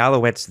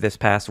Alouettes this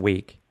past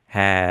week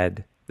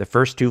had the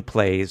first 2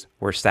 plays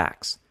were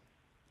sacks,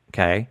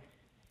 okay,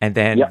 and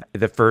then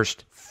the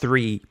first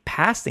 3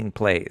 passing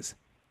plays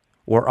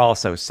were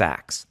also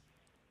sacks.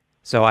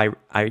 So I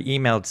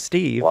emailed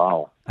Steve.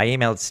 Wow. I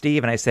emailed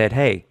Steve and I said,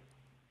 "Hey,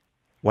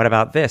 what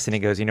about this?" And he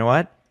goes, "You know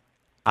what?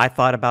 I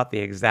thought about the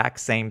exact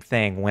same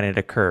thing when it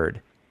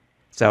occurred."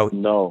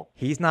 So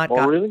he's not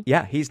really?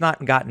 Yeah, he's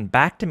not gotten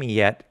back to me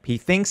yet. He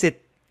thinks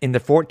it in the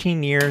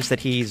 14 years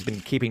that he's been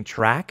keeping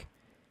track,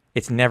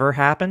 it's never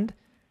happened.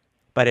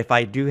 But if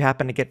I do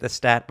happen to get the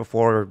stat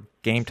before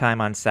game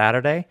time on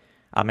Saturday,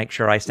 I'll make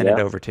sure I send it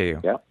over to you.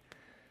 Yeah.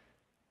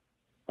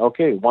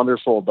 Okay,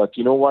 wonderful. But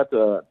you know what?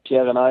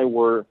 Pierre and I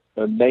were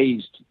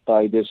amazed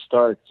by this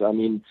start. I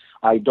mean,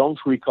 I don't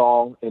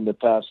recall in the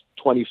past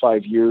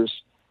 25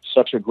 years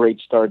such a great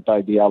start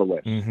by the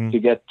Alouettes. To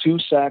get 2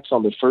 sacks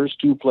on the first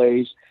 2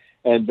 plays,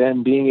 and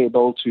then being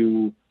able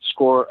to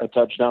score a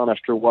touchdown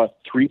after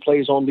 3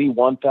 plays only,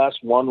 1 pass,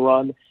 1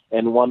 run,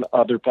 and 1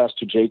 other pass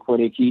to Jake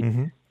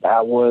Winicki.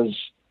 That was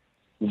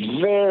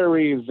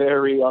very,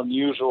 very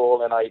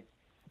unusual, and I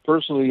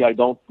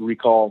don't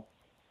recall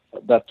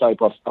that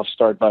type of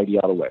start by the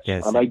Alouettes.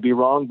 Yes. I might be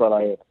wrong,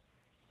 but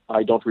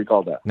I don't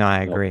recall that. No,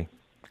 I agree.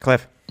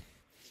 Cliff?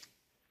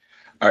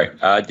 All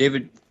right,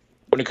 David,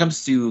 when it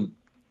comes to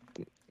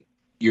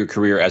your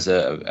career as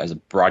a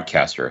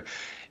broadcaster,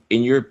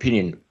 in your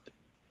opinion,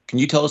 can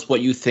you tell us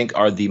what you think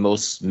are the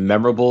most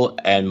memorable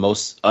and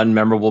most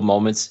unmemorable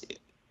moments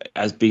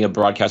as being a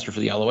broadcaster for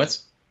the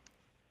Alouettes?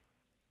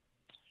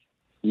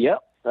 Yeah.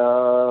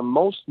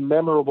 Most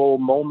memorable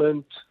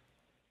moment,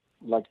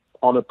 like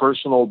on a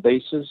personal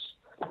basis,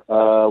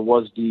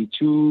 was the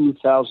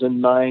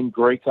 2009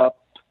 Grey Cup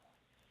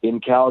in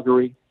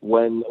Calgary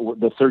when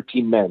the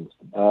 13 men.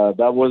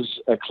 That was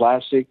a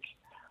classic.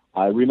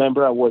 I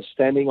remember I was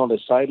standing on the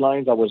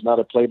sidelines. I was not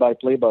a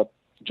play-by-play, but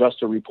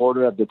just a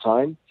reporter at the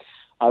time.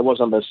 I was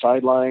on the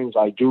sidelines.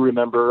 I do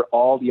remember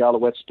all the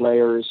Alouettes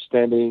players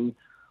standing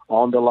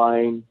on the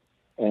line,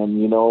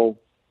 and,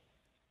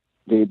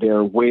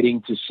 they're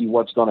waiting to see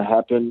what's going to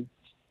happen.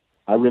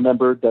 I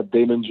remember that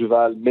Damon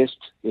Duval missed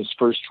his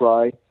first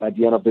try at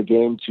the end of the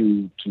game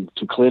to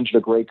clinch the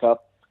Grey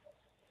Cup.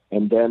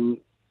 And then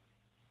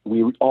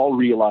we all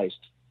realized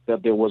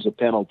that there was a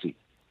penalty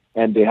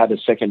and they had a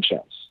second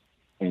chance.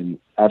 And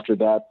after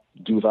that,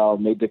 Duval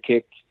made the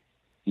kick.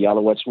 The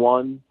Alouettes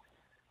won.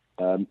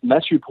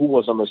 Mathieu Proulx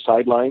was on the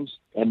sidelines.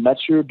 And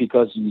Mathieu,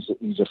 because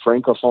he's a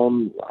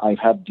francophone, I've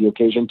had the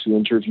occasion to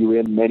interview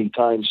him many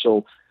times.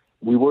 So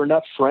we were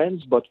not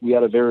friends, but we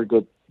had a very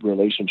good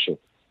relationship.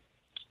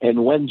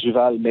 And when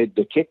Duval made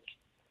the kick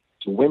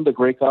to win the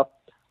Grey Cup,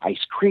 I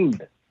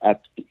screamed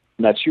at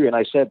Mathieu and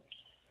I said,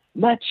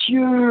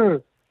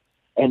 "Mathieu!"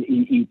 And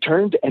he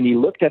turned and he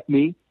looked at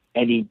me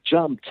and he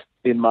jumped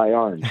in my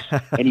arms.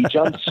 And he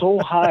jumped so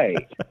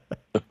high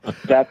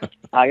that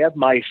I had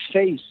my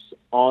face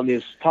on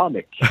his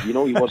stomach. He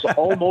was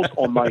almost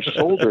on my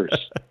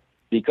shoulders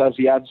because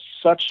he had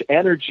such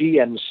energy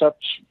and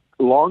such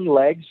long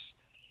legs.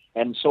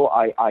 And so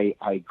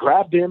I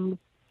grabbed him,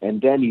 and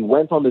then he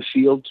went on the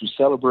field to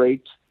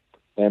celebrate,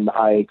 and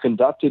I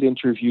conducted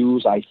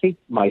interviews. I think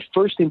my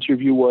first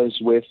interview was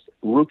with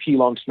rookie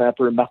long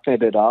snapper Martin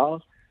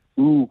Bédard,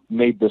 who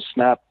made the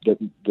snap,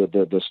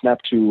 the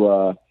snap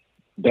to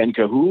Ben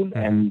Cahoon,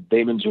 and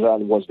Damon Duval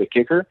was the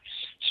kicker.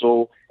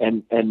 So,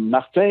 and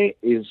Martin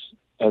is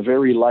a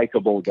very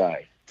likable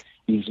guy.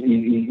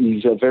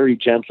 He's a very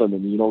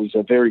gentleman. He's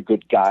a very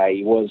good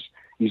guy.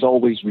 He's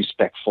always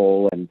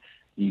respectful, and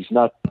he's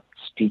not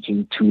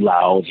speaking too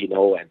loud,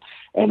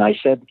 And I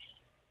said,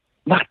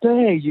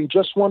 "Martin, you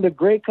just won the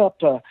Grey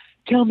Cup.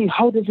 Tell me,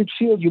 how does it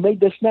feel? You made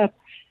the snap."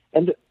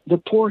 And the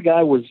poor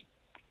guy was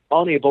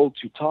unable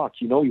to talk.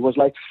 He was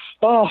like,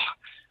 "Oh,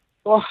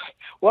 Oh,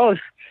 well,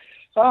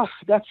 that's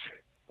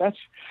it's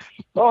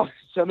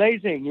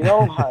amazing.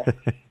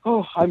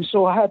 I'm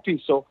so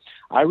happy. So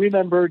I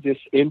remember this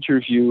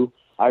interview.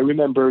 I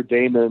remember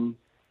Damon,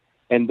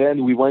 and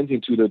then we went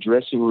into the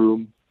dressing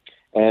room,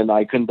 and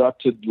I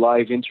conducted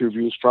live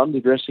interviews from the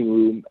dressing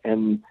room,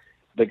 and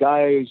the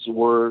guys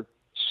were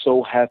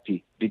so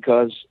happy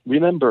because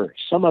remember,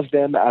 some of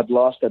them had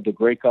lost at the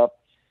Grey Cup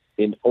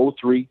in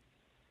 03,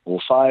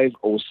 05,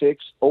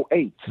 06,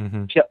 08.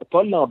 Mm-hmm.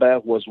 Paul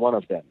Lambert was one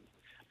of them.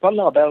 Paul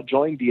Lambert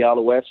joined the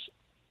Alouettes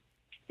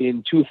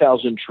in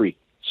 2003.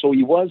 So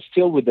he was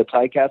still with the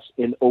Ticats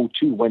in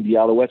 02 when the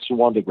Alouettes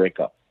won the Grey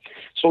Cup.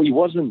 So he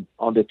wasn't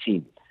on the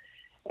team.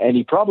 And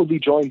he probably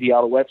joined the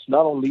Alouettes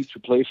not only to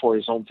play for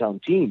his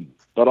hometown team,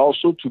 but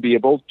also to be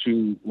able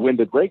to win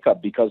the Grey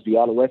Cup because the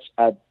Alouettes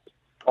had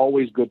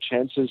always good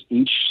chances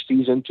each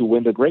season to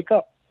win the Grey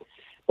Cup.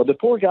 But the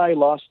poor guy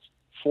lost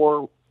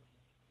 4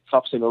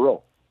 cups in a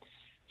row.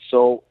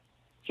 So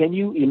can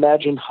you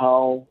imagine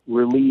how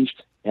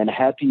relieved and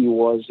happy he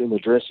was in the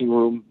dressing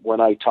room when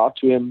I talked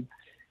to him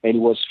and he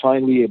was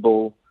finally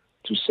able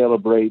to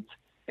celebrate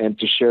and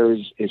to share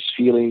his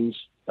feelings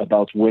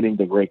about winning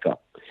the Grey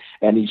Cup.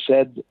 And he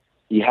said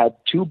he had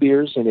 2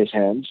 beers in his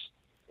hands,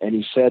 and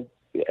he said,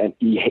 and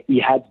he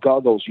had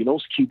goggles,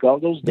 ski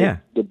goggles,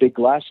 the big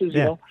glasses,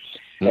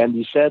 and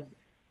he said,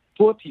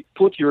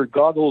 put your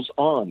goggles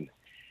on.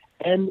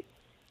 And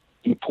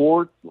he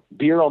poured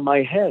beer on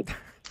my head.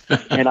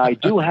 And I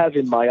do have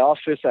in my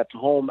office at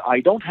home, I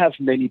don't have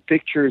many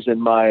pictures in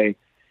my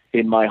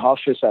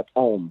office at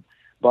home,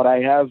 but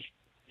I have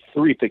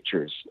 3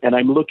 pictures. And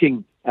I'm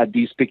looking at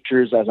these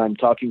pictures as I'm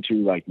talking to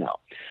you right now.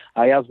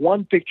 I have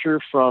one picture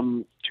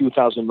from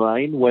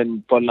 2009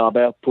 when Paul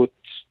Lambert put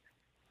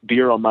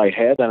beer on my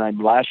head and I'm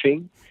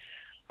laughing.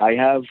 I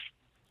have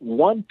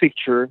one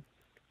picture,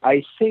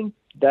 I think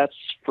that's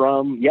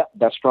from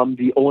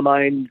the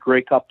 09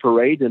 Grey Cup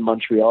parade in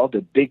Montreal,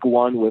 the big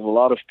one with a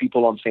lot of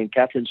people on St.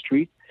 Catherine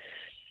Street.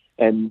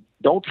 And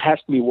don't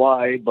ask me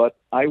why, but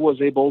I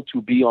was able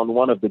to be on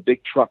one of the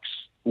big trucks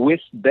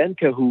with Ben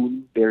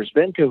Cahoon. There's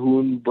Ben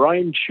Cahoon,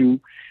 Brian Chu,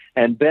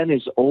 and Ben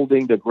is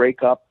holding the Grey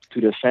Cup to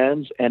the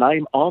fans, and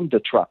I'm on the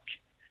truck.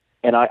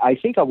 And I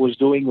think I was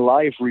doing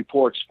live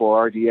reports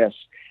for RDS,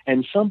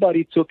 and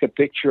somebody took a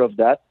picture of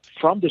that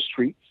from the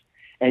street,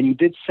 and he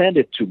did send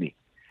it to me.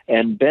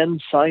 And Ben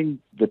signed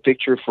the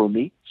picture for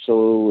me.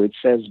 So it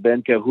says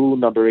Ben Cahoon,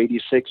 number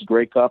 86,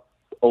 Grey Cup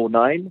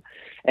 09.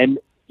 And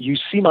you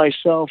see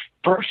myself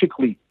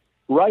perfectly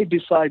right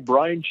beside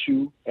Brian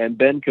Chu and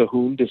Ben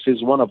Cahoon. This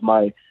is one of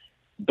my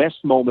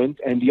best moments.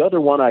 And the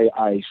other one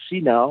I see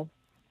now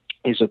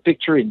is a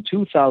picture in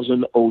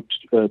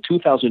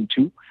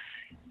 2002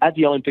 at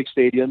the Olympic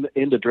Stadium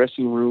in the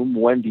dressing room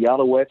when the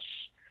Alouettes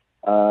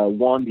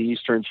won the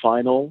Eastern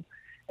Final.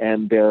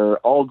 And they're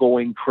all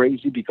going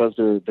crazy because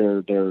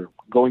they're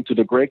going to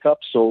the Grey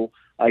Cup. So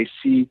I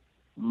see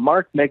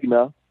Mark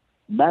Megna,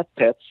 Matt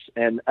Petz,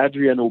 and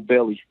Adriano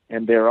Belli,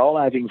 and they're all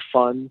having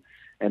fun,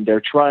 and they're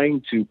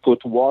trying to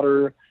put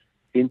water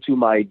into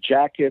my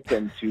jacket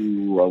and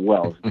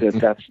to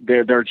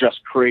they're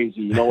just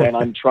crazy, and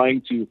I'm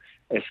trying to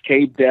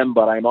escape them,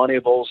 but I'm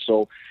unable.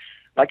 So,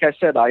 like I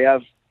said, I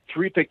have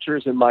 3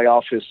 pictures in my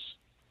office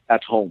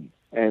at home.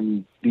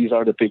 And these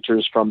are the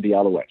pictures from the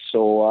Alouettes.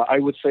 So I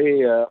would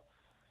say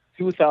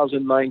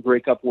 2009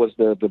 Grey Cup was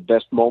the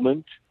best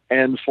moment.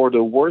 And for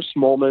the worst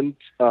moment,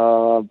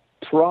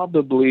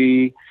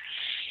 probably,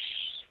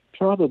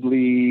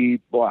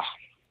 well,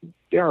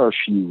 there are a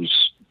few.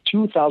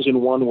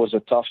 2001 was a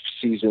tough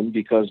season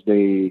because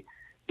they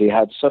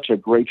had such a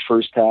great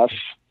first half,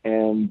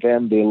 and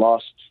then they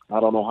lost, I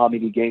don't know how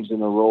many games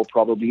in a row,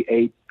 probably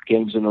 8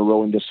 games in a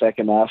row in the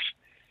second half,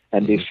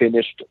 and they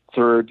finished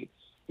 3rd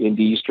in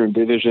the Eastern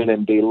Division,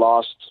 and they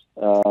lost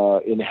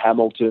in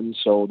Hamilton.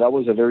 So that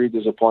was a very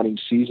disappointing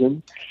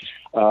season.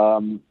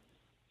 The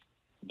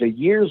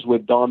years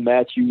with Don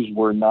Matthews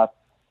were not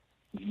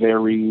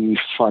very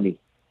funny.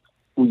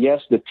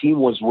 Yes, the team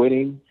was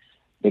winning.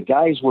 The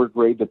guys were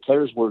great. The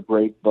players were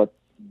great. But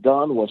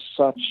Don was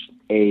such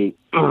a,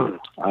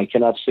 I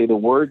cannot say the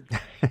word,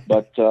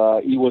 but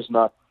he was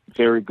not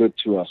very good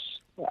to us.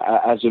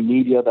 As a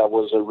media, that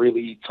was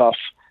really tough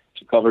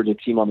to cover the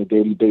team on a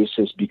daily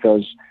basis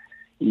because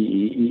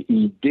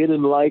he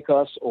didn't like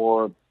us,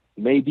 or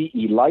maybe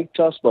he liked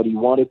us, but he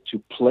wanted to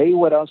play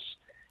with us,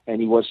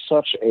 and he was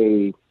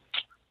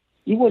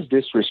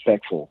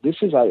disrespectful.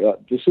 This is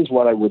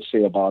what I would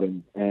say about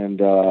him,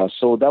 and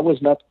so that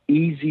was not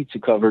easy to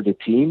cover the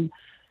team,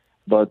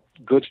 but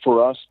good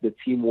for us. The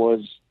team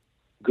was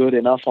good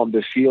enough on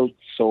the field,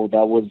 so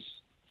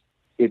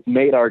it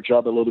made our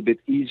job a little bit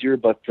easier.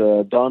 But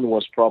Don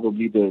was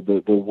probably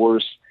the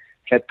worst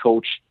head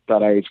coach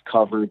that I've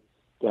covered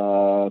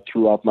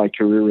throughout my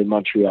career in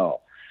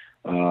Montreal.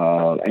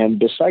 And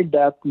beside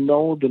that,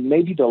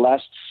 maybe the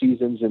last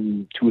seasons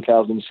in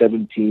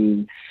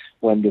 2017,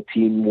 when the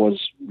team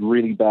was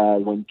really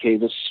bad, when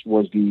Kavis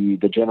was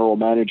the general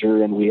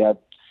manager, and we had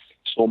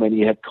so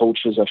many head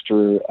coaches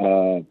after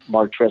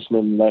Mark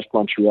Trestman left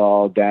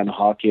Montreal, Dan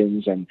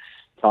Hawkins, and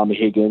Tommy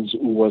Higgins,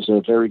 who was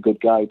a very good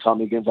guy.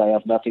 Tommy Higgins, I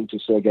have nothing to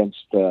say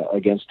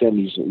against him.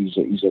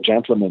 He's a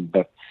gentleman,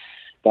 but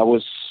that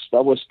was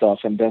tough.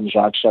 And then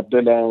Jacques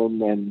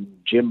Chapdelaine and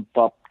Jim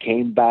Pop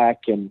came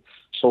back, and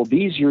so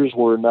these years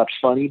were not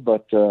funny.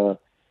 But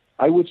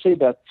I would say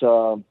that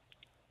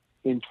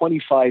in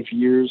 25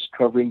 years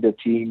covering the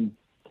team,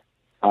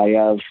 I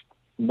have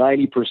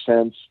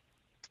 90%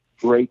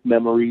 great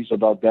memories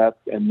about that,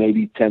 and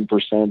maybe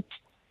 10%.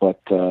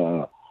 But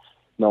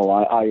no,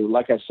 I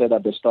like I said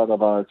at the start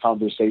of our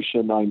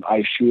conversation,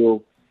 I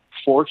feel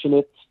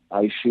fortunate.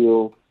 I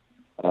feel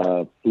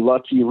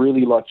lucky,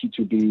 really lucky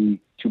to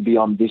be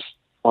on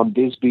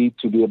this beat,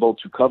 to be able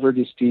to cover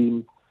this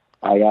team.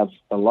 I have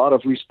a lot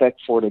of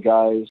respect for the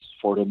guys,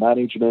 for the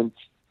management,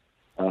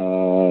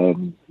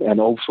 and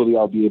hopefully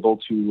I'll be able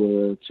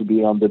to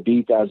be on the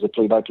beat as a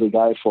play-by-play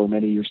guy for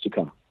many years to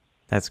come.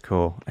 That's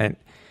cool. And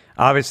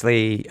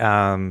obviously,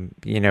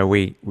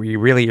 we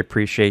really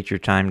appreciate your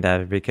time,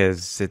 David,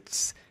 because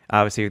it's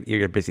obviously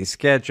you're a busy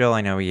schedule.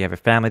 I know you have a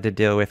family to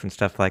deal with and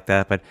stuff like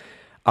that, but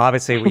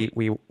obviously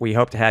we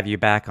hope to have you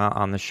back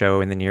on the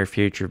show in the near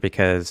future,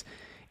 because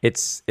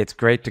it's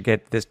great to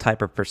get this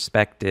type of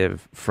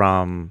perspective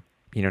from,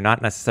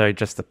 not necessarily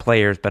just the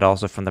players, but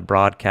also from the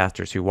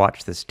broadcasters who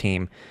watch this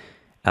team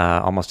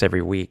almost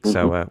every week. Mm-hmm.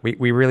 So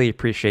we really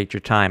appreciate your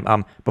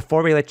time.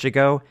 Before we let you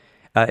go,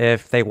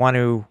 if they want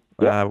to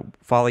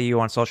follow you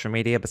on social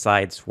media,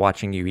 besides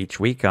watching you each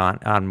week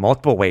on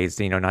multiple ways,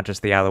 not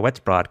just the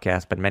Alouettes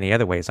broadcast, but many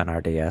other ways on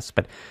RDS,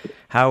 but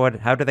how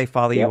do they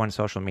follow you on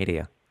social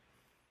media?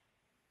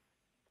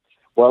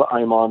 Well,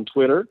 I'm on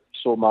Twitter,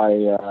 so my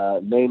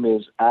name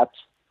is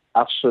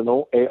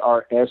 @Arsenault,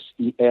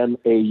 ARSENAULT,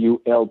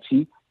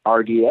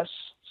 RDS.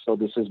 So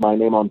this is my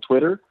name on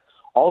Twitter.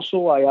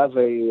 Also, I have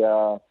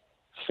a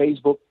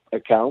Facebook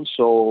account,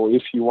 so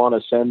if you want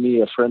to send me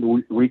a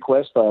friend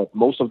request,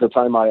 most of the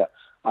time I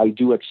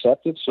do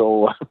accept it.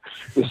 So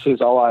this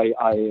is how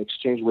I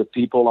exchange with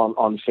people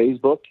on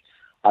Facebook.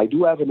 I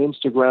do have an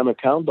Instagram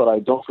account, but I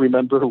don't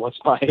remember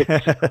what's my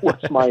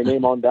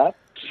name on that.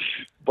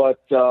 But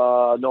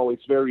no,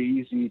 it's very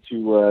easy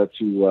to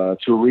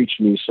reach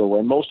me. So,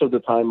 and most of the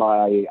time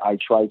I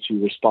try to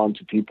respond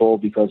to people,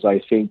 because I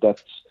think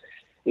that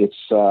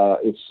it's a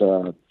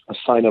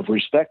sign of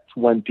respect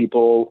when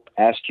people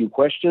ask you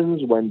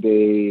questions, when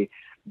they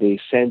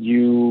send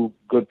you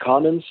good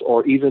comments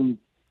or even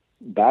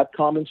bad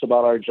comments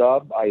about our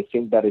job. I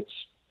think that it's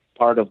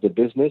part of the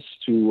business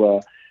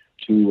to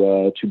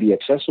be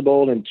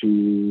accessible and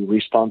to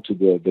respond to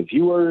the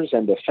viewers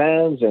and the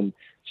fans. And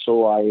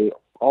so I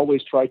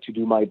always try to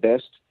do my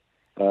best,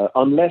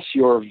 unless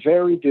you're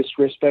very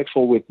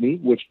disrespectful with me,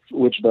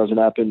 which doesn't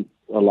happen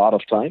a lot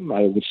of time.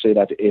 I would say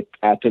that it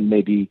happened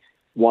maybe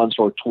once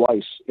or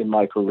twice in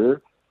my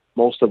career.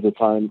 Most of the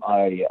time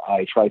I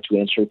try to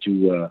answer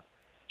to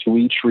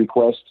each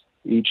request,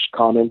 each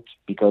comment,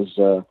 because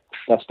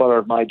that's part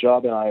of my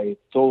job, and I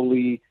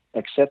totally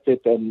accept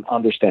it and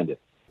understand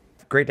it.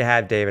 Great to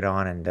have David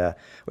on, and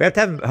we have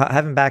to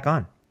have him back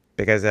on,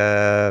 because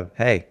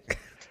hey.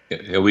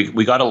 Yeah,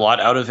 we got a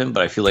lot out of him,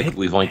 but I feel like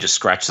we've only just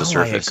scratched the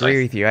surface. I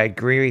agree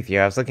with you.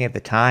 I was looking at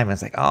the time, and I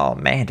was like, oh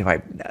man,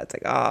 it's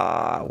like,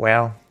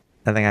 well,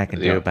 nothing I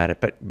can do about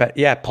it. But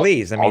yeah,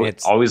 please. I mean,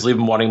 it's always leave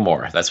him wanting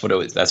more. That's what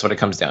it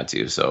comes down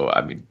to. So I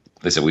mean,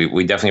 listen,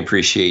 we definitely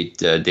appreciate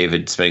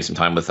David spending some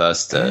time with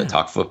us to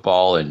talk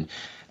football. And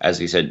as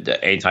he said,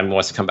 anytime he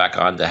wants to come back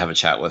on to have a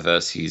chat with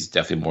us, he's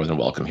definitely more than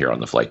welcome here on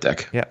the flight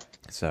deck. Yeah.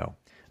 So.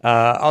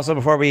 Also,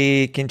 before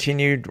we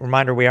continue,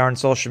 reminder, we are on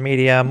social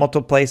media,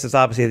 multiple places,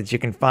 obviously, that you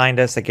can find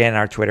us. Again,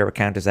 our Twitter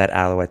account is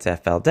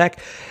 @Alouettes Flightdeck.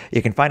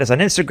 You can find us on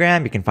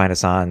Instagram. You can find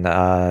us on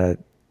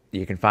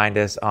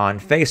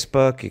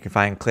Facebook. You can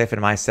find Cliff and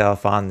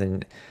myself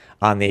on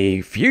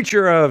the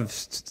future of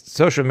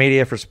social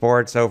media for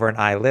sports over in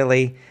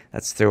iLily.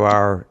 That's through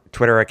our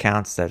Twitter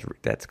accounts.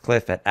 That's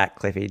Cliff at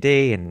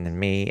CliffyD, and then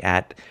me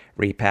at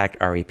Repact,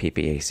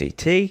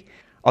 REPPACT.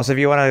 Also, if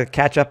you want to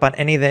catch up on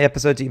any of the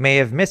episodes you may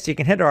have missed, you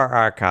can hit our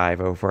archive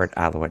over at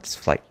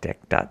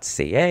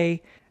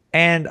alouettesflightdeck.ca.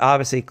 And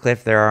obviously,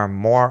 Cliff, there are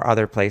more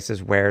other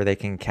places where they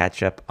can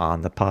catch up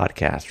on the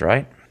podcast,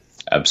 right?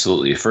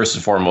 Absolutely. First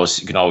and foremost,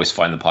 you can always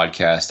find the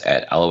podcast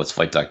at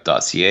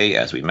alouettesflightdeck.ca.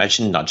 As we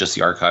mentioned, not just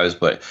the archives,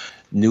 but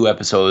new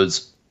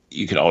episodes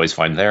you can always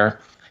find there.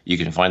 You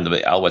can find the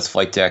Alouettes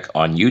Flight Deck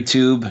on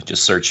YouTube.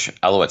 Just search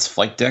Alouettes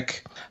Flight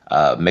Deck.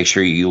 Make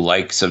sure you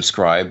like,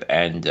 subscribe,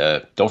 and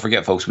don't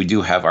forget, folks, we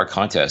do have our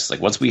contest.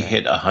 Like, once we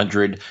hit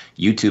 100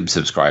 YouTube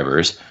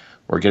subscribers,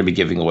 we're going to be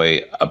giving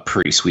away a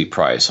pretty sweet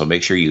prize. So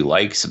make sure you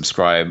like,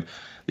 subscribe,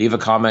 leave a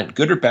comment,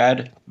 good or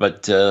bad,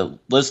 but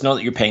let us know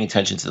that you're paying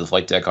attention to the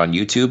Flight Deck on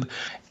YouTube.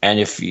 And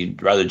if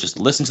you'd rather just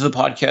listen to the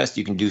podcast,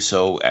 you can do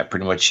so at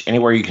pretty much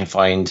anywhere you can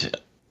find,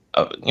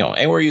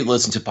 anywhere you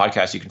listen to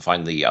podcasts, you can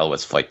find the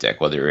Alouettes Flight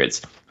Deck, whether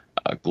it's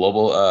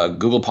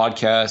Google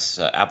Podcasts,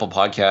 Apple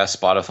Podcasts,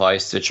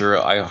 Spotify, Stitcher,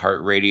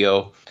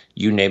 iHeartRadio,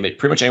 you name it.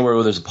 Pretty much anywhere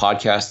where there's a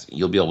podcast,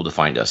 you'll be able to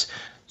find us.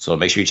 So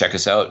make sure you check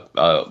us out.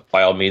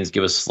 By all means,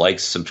 give us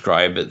likes,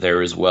 subscribe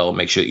there as well.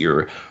 Make sure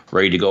you're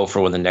ready to go for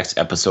when the next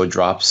episode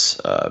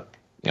drops.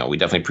 We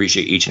definitely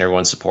appreciate each and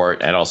everyone's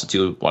support. And also,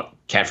 too,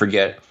 can't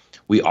forget,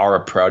 we are a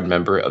proud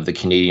member of the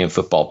Canadian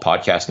Football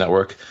Podcast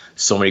Network.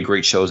 So many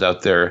great shows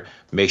out there.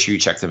 Make sure you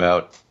check them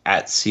out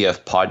at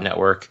CF Pod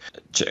Network.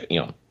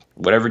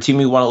 Whatever team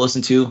you want to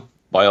listen to,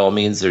 by all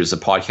means, there's a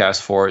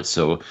podcast for it.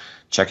 So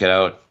check it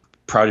out.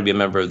 Proud to be a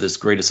member of this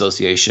great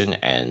association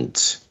and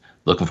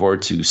looking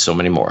forward to so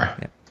many more.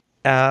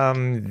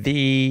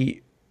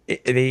 The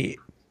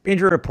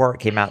injury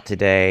report came out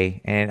today,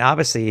 and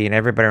obviously, and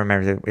everybody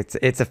remembers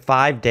it's a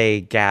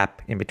 5-day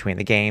gap in between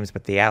the games,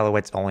 but the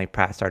Alouettes only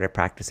started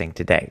practicing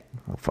today,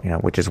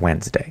 which is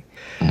Wednesday.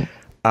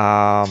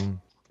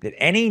 Did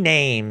any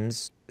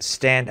names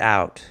stand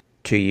out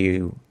to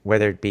you,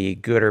 whether it be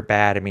good or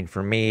bad? I mean,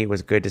 for me, it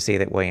was good to see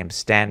that William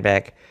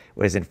Stanback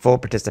was in full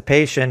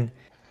participation,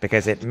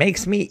 because it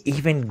makes me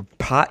even,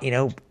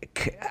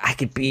 I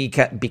could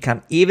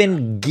become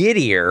even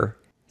giddier.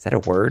 Is that a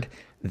word?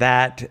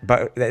 That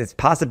it's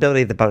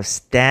possibility that both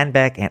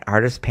Stanback and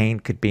Artis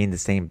Payne could be in the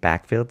same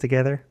backfield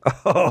together.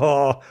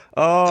 That's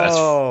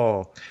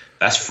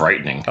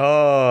frightening.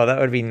 Oh, that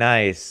would be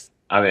nice.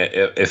 I mean,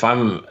 if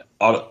I'm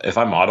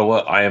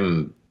Ottawa, I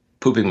am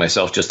pooping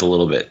myself just a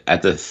little bit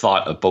at the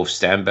thought of both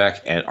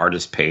Stanback and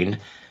Artis Payne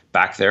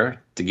back there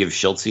to give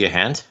Schultze a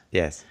hand.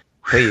 Yes,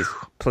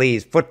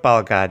 please,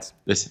 football gods.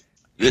 This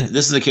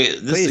is the case.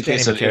 This is the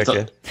case of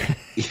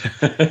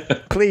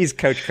please,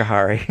 Coach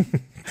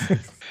Kahari.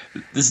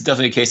 This is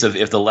definitely a case of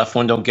if the left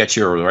one don't get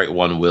you, or the right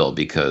one will,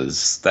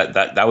 because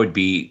that would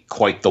be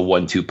quite the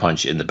 1-2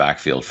 punch in the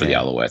backfield for the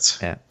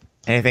Alouettes. Yeah.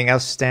 Anything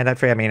else stand out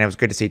for you? I mean, it was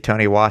good to see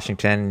Tony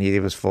Washington. He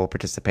was full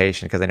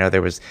participation, because I know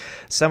there was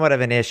somewhat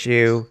of an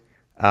issue.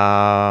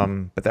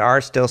 But there are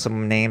still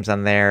some names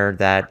on there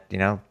that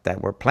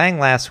that were playing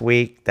last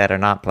week that are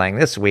not playing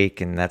this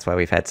week, and that's why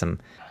we've had some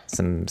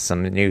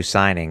new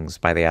signings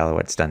by the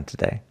Alouettes done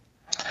today.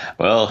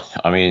 Well,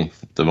 I mean,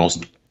 the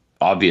most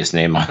obvious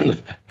name on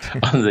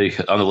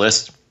the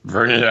list,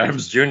 Vernon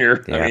Adams Jr.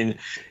 Yeah. I mean,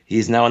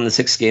 he's now on the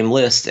 6-game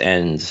list,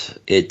 and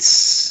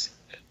it's.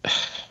 Do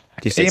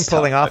you see him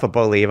pulling off a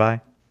Bo Levi?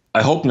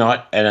 I hope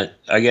not. And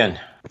again,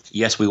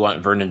 yes, we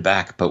want Vernon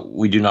back, but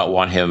we do not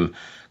want him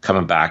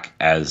coming back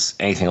as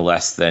anything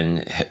less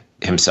than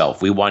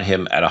himself. We want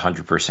him at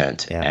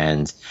 100%. Yeah.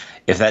 And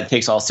if that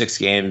takes all 6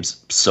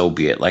 games, so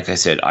be it. Like I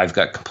said, I've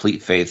got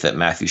complete faith that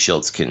Matthew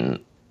Schultz can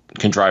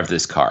drive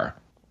this car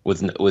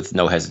with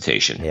no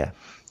hesitation. Yeah.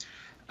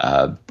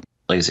 Like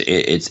I said,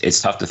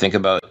 it's tough to think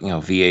about,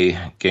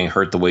 VA getting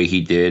hurt the way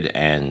he did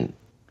and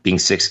being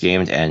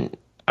 6-gamed, and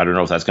I don't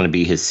know if that's going to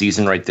be his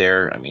season right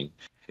there. I mean,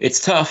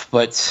 it's tough,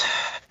 but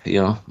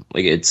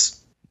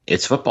it's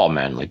football,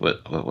 man. Like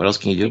what else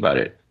can you do about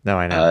it? No,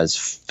 I know.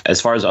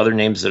 As far as other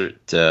names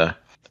that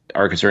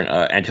are concerned,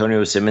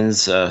 Antonio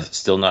Simmons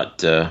still not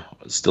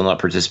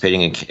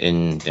participating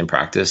in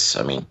practice.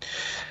 I mean,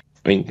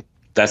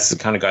 that's the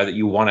kind of guy that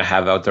you want to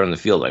have out there on the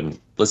field. I mean,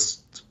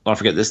 let's not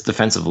forget, this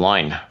defensive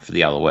line for the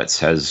Alouettes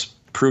has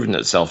proven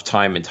itself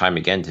time and time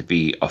again to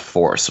be a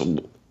force.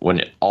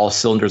 When all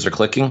cylinders are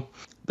clicking,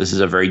 this is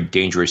a very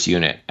dangerous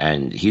unit,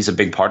 and he's a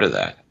big part of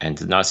that. And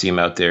to not see him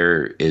out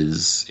there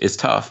is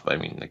tough. I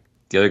mean,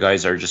 the other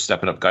guys are just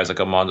stepping up. Guys like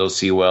Armando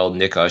Sewell,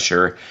 Nick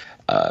Usher,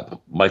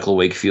 Michael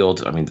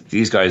Wakefield. I mean,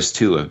 these guys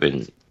too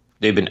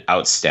they've been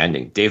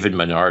outstanding. David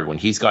Menard, when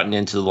he's gotten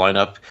into the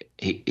lineup,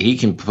 he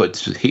can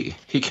put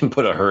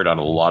a hurt on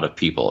a lot of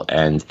people.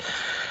 And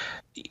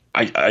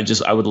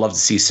I would love to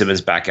see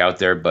Simmons back out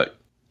there, but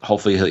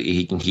hopefully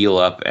he can heal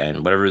up,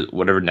 and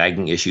whatever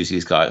nagging issues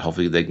he's got,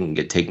 hopefully they can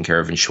get taken care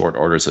of in short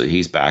order so that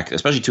he's back,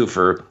 especially too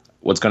for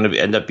what's going to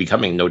end up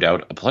becoming, no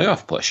doubt, a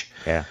playoff push.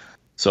 Yeah.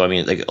 So I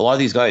mean, like, a lot of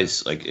these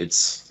guys, like,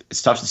 it's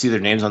tough to see their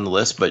names on the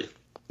list, but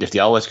if the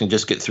Alouettes can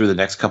just get through the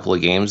next couple of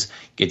games,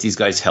 get these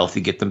guys healthy,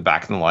 get them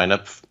back in the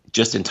lineup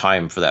just in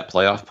time for that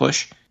playoff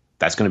push,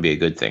 that's going to be a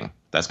good thing.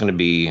 That's going to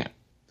be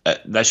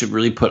that should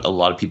really put a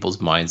lot of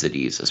people's minds at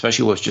ease,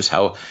 especially with just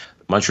how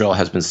Montreal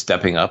has been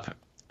stepping up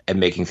and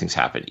making things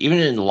happen. Even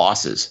in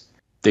losses,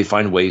 they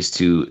find ways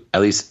to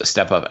at least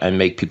step up and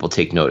make people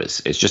take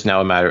notice. It's just now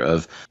a matter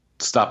of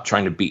stop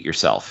trying to beat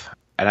yourself.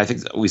 And I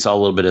think we saw a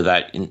little bit of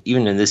that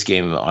even in this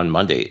game on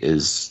Monday.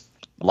 There's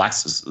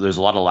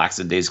a lot of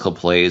lackadaisical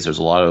plays. There's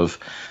a lot of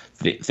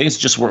things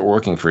just weren't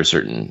working for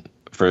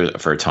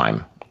a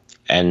time.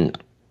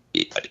 And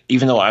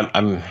even though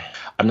I'm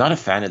not a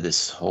fan of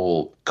this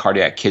whole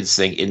cardiac kids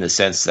thing, in the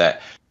sense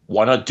that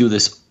why not do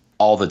this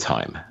all the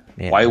time?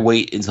 Yeah. Why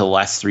wait until the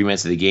last 3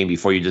 minutes of the game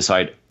before you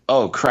decide,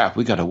 oh crap,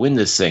 we got to win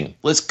this thing.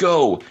 Let's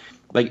go.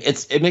 Like,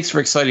 it makes for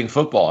exciting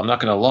football. I'm not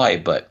going to lie,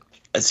 but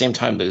at the same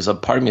time, there's a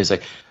part of me is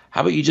like,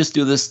 how about you just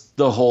do this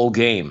the whole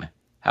game?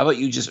 How about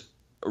you just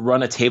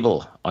run a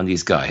table on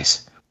these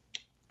guys?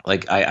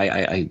 Like,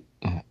 I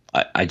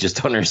just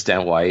don't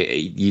understand why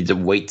you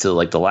wait till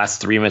like the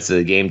last 3 minutes of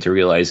the game to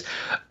realize,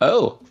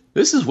 oh,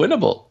 this is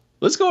winnable.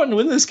 let's go out and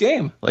win this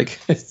game. Like,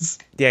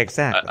 yeah,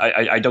 exactly.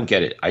 I don't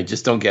get it. I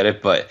just don't get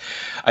it. But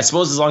I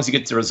suppose as long as you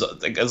get the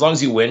result, like, as long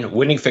as you win,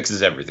 winning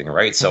fixes everything,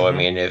 right? So I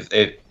mean,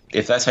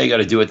 if that's how you got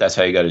to do it, that's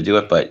how you got to do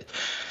it. But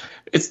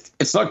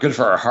it's not good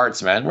for our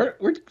hearts, man.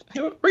 We're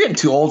getting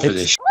too old for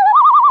this,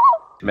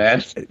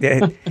 man.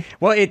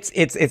 Well,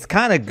 it's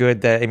kind of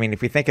good that, I mean,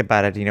 if we think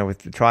about it,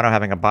 with Toronto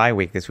having a bye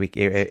week this week,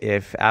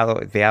 if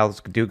the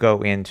Owls do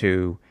go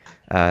into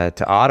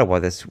to Ottawa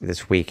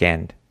this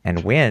weekend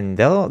and win,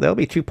 they'll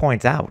be 2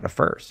 points out of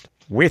first,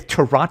 with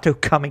Toronto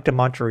coming to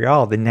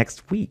Montreal the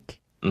next week.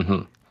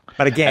 Mm-hmm.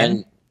 But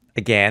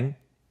again,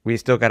 we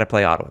still got to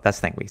play Ottawa. That's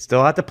the thing. We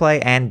still have to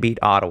play and beat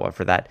Ottawa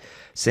for that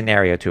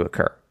scenario to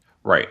occur.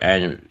 Right,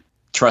 and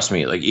trust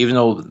me, like, even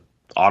though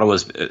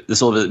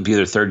this will be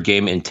their third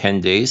game in 10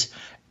 days,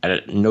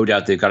 and no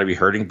doubt they've got to be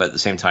hurting, but at the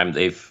same time,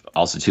 they've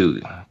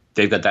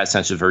got that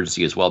sense of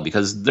urgency as well,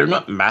 because they're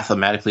not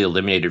mathematically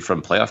eliminated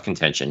from playoff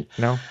contention.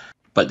 No,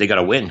 but they got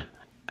to win,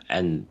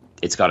 and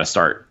it's got to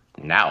start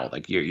now.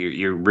 Like,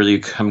 you're really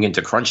coming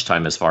into crunch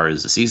time as far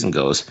as the season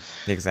goes.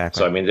 Exactly.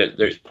 So I mean,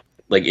 there's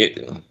like,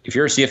 if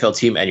you're a CFL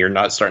team and you're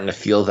not starting to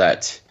feel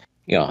that,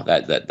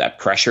 that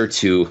pressure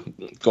to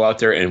go out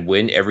there and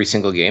win every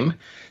single game,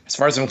 as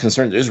far as I'm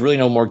concerned, there's really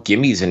no more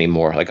gimmies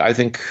anymore. Like, I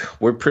think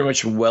we're pretty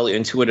much well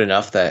into it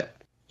enough that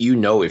if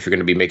you're going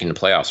to be making the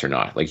playoffs or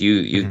not. Like,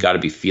 you got to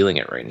be feeling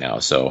it right now.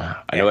 So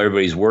I know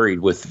everybody's worried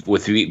with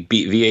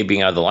VA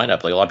being out of the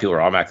lineup. Like, a lot of people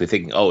are automatically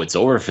thinking, oh, it's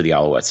over for the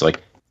Alouettes.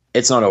 Like,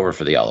 it's not over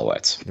for the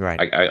Alouettes. Right.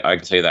 I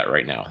can tell you that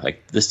right now.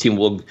 Like, this team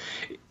will,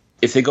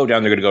 if they go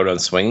down, they're going to go down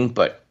swinging.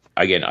 But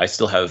again, I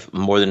still have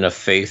more than enough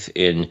faith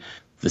in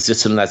the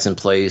system that's in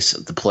place,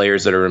 the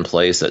players that are in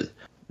place, that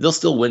they'll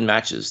still win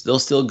matches. They'll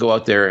still go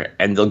out there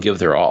and they'll give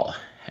their all.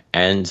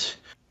 And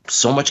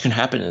so much can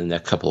happen in the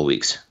next couple of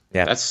weeks.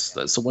 Yeah, that's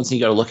the one thing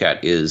you got to look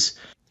at, is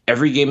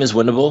every game is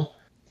winnable,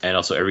 and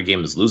also every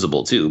game is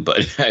losable too. But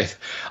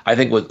I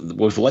think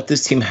with what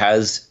this team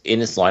has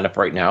in its lineup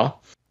right now,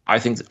 I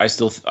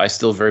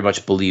still very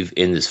much believe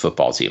in this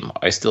football team.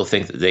 I still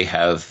think that they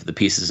have the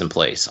pieces in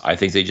place. I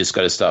think they just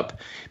got to stop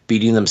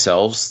beating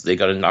themselves. They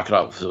got to knock it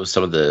out with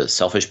some of the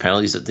selfish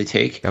penalties that they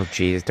take. Oh,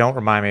 geez, don't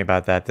remind me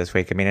about that this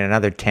week. I mean,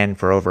 another 10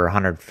 for over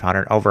 100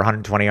 over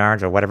 120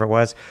 yards or whatever it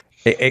was.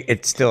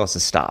 It still has to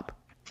stop.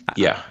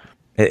 Yeah,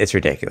 it's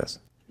ridiculous.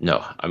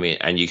 No, I mean,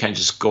 and you can't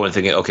just go in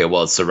thinking, okay,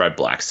 well, it's the Red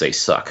Blacks, they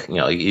suck.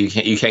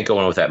 You can't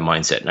go in with that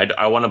mindset. And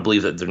I want to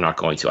believe that they're not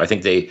going to. I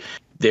think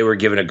they were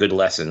given a good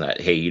lesson that,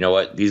 hey, you know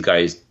what? These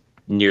guys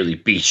nearly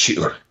beat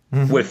you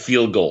with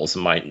field goals,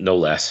 no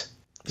less.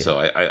 Yeah. So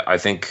I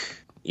think,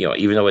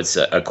 even though it's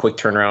a quick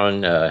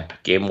turnaround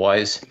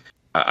game-wise,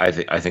 I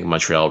think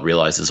Montreal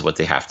realizes what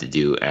they have to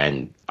do,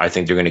 and I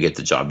think they're going to get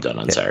the job done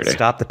on Saturday.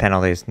 Stop the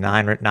penalties.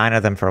 Nine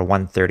of them for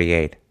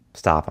 138.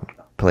 Stop them.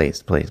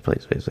 Please.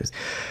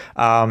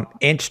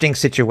 Interesting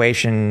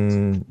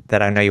situation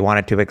that I know you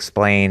wanted to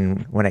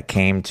explain when it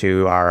came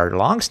to our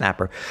long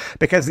snapper,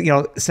 because,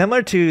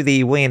 similar to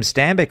the William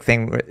Stanback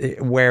thing,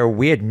 where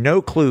we had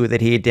no clue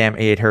that he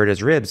had hurt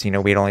his ribs. We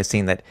had only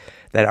seen that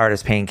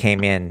Artis Payne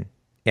came in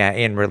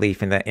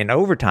relief in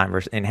overtime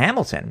versus in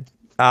Hamilton.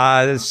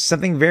 There's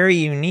something very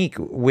unique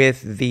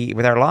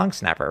with our long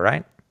snapper,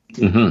 right?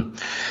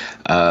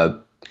 Mm-hmm.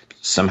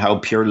 Somehow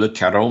Pierre-Luc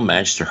Caron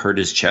managed to hurt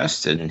his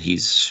chest, and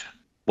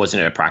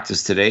wasn't at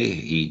practice today.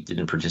 He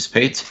didn't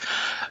participate.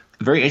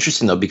 Very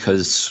interesting though,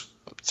 because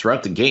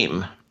throughout the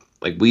game,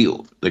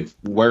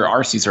 where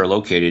our seats are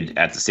located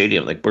at the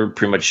stadium, we're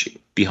pretty much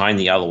behind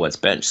the Alouettes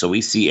bench, so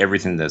we see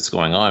everything that's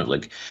going on.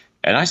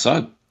 And I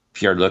saw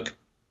Pierre-Luc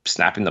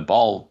snapping the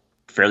ball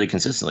fairly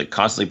consistently,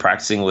 constantly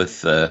practicing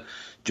with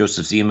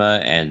Joseph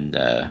Zima and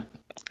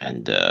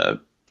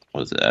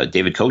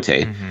David Cote.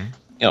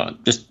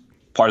 Mm-hmm. Just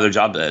part of their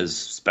job as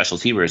special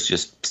teamers,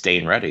 just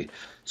staying ready.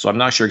 So I'm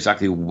not sure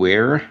exactly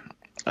where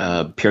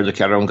Pierre-Luc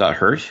Caron got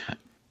hurt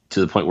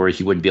to the point where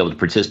he wouldn't be able to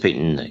participate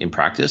in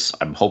practice.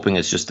 I'm hoping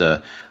it's just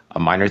a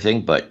minor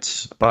thing,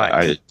 but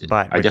I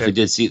definitely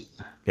did see.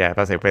 Yeah, I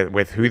was about to say,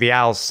 with who the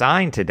Owls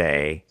signed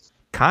today,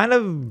 kind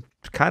of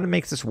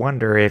makes us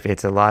wonder if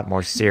it's a lot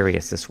more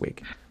serious this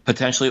week.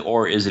 Potentially,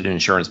 or is it an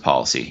insurance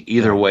policy?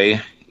 Either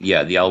way,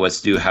 yeah, the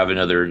Alouettes do have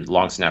another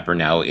long snapper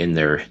now in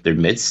their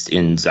midst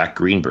in Zach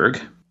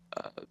Greenberg.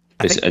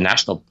 It's a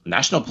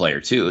national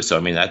player too, so I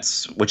mean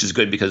which is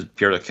good, because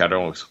Pierre-Luc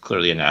Caron was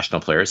clearly a national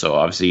player. So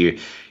obviously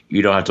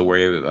you don't have to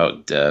worry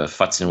about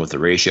futzing with the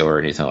ratio or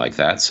anything like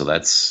that. So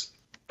that's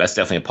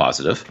definitely a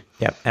positive.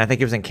 Yeah, and I think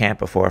he was in camp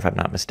before, if I'm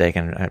not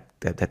mistaken. I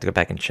have to go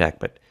back and check,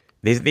 but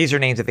these are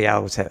names that the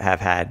Owls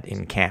have had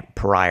in camp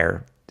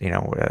prior.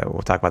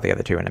 We'll talk about the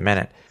other two in a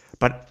minute.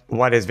 But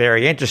what is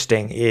very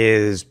interesting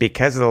is,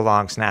 because of the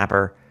long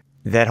snapper,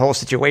 that whole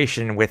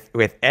situation with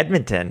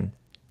Edmonton.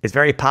 It's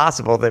very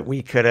possible that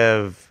we could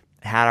have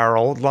had our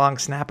old long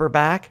snapper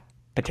back,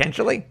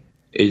 potentially.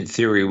 In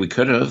theory, we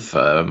could have.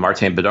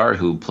 Martin Bedard,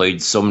 who played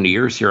so many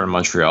years here in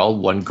Montreal,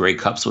 won Grey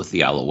Cups with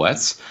the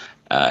Alouettes.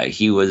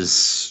 He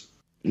was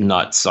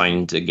not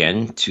signed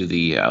again to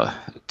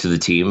the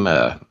team.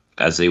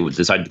 as they would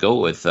decide to go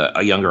with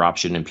a younger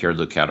option in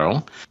Pierre-Luc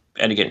Caron.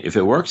 And again, if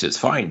it works, it's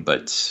fine.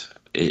 But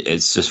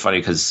it's just funny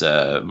because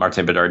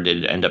Martin Bedard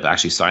did end up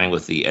actually signing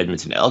with the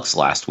Edmonton Elks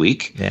last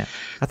week. Yeah,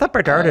 I thought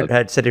Bedard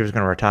had said he was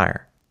going to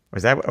retire.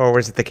 Was that, or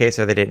was it the case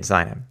that they didn't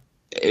sign him?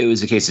 It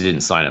was the case they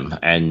didn't sign him,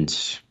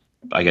 and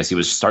I guess he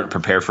was starting to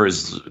prepare for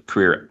his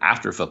career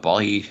after football.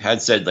 He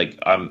had said, like,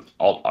 I'm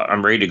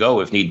ready to go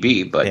if need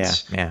be,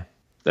 but yeah.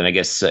 Then I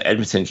guess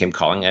Edmonton came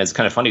calling, and it's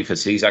kind of funny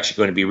because he's actually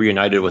going to be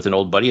reunited with an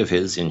old buddy of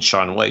his in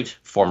Sean White,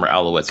 former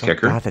Alouettes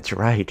kicker. God, that's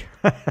right.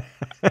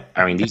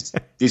 I mean,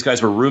 these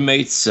guys were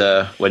roommates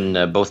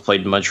when both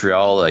played in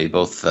Montreal. They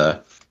both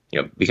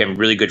became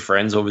really good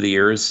friends over the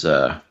years.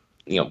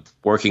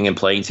 Working and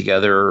playing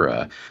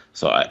together.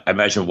 So I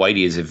imagine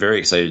Whitey is very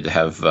excited to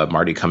have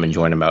Marty come and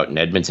join him out in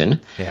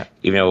Edmonton. Yeah.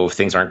 Even though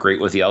things aren't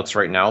great with the Elks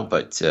right now,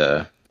 but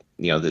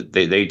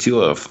they too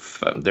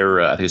have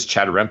their his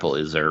Chad Rempel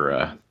is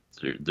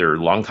their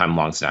longtime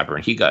long snapper,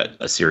 and he got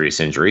a serious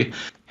injury.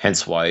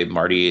 Hence why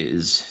Marty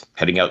is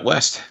heading out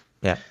west.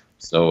 Yeah.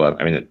 So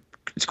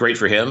it's great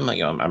for him.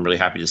 I'm really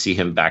happy to see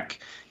him back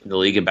in the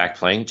league and back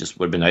playing. Just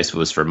would have been nice if it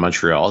was for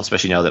Montreal,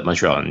 especially now that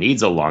Montreal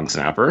needs a long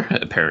snapper,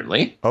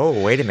 apparently.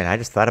 Oh, wait a minute. I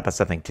just thought about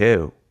something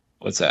too.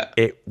 What's that?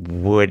 It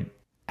would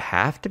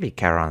have to be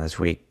Caron this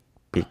week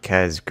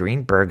because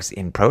Greenberg's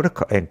in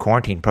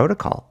quarantine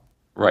protocol.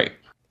 Right.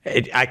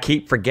 I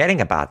keep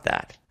forgetting about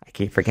that.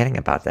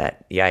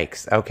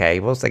 Yikes. Okay.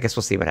 Well, I guess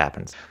we'll see what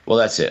happens. Well,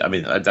 that's it. I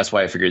mean, that's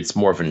why I figured it's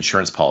more of an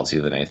insurance policy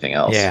than anything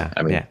else. Yeah.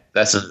 I mean,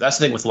 that's the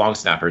thing with long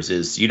snappers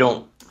is you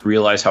don't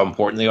realize how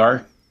important they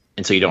are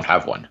until you don't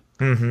have one.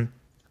 Mm-hmm.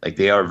 Like,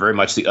 they are very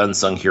much the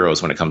unsung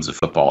heroes when it comes to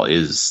football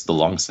is the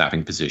long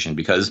snapping position,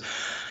 because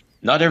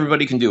not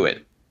everybody can do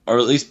it, or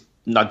at least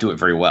not do it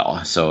very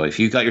well. So if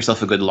you got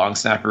yourself a good long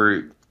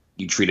snapper,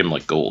 you treat him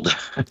like gold.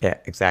 Yeah,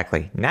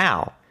 exactly.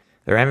 Now,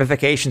 the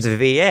ramifications of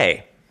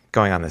VA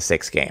going on the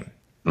 6th game.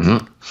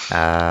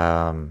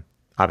 Mm-hmm.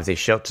 Obviously,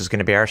 Schultz is going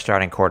to be our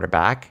starting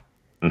quarterback.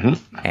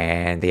 Mm-hmm.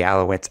 And the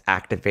Alouettes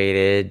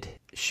activated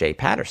Shea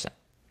Patterson.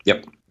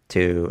 Yep.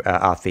 To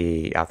off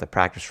the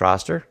practice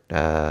roster,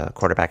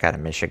 quarterback out of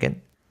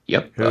Michigan.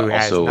 Yep. Who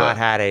has not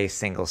had a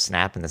single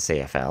snap in the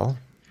CFL,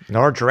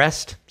 nor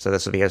dressed. So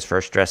this will be his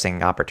first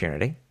dressing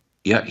opportunity.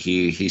 Yeah,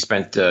 he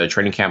spent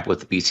training camp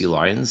with the BC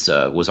Lions,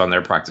 was on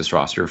their practice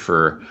roster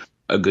for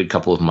a good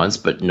couple of months,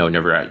 but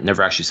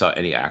never actually saw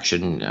any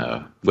action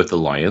with the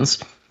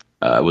Lions.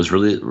 Was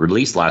really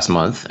released last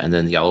month, and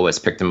then the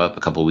Alouettes picked him up a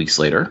couple of weeks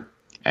later.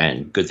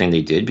 And good thing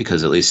they did,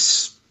 because at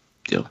least,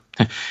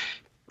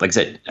 like I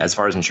said, as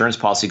far as insurance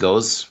policy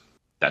goes,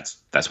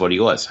 that's what he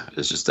was.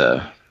 It's just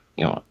an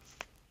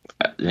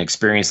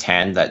experienced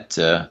hand that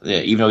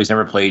even though he's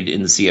never played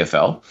in the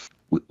CFL,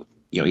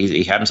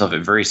 he had himself a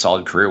very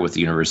solid career with the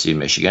University of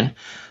Michigan.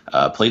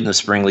 Played in the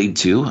spring league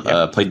too.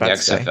 Played in the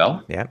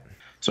XFL. Yeah.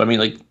 So I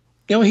mean,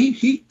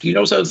 he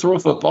knows how to throw a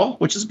football,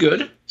 which is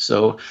good.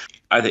 So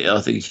I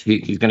think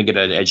he's going to get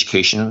an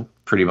education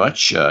pretty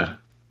much.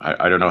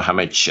 I don't know how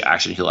much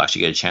action he'll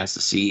actually get a chance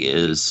to see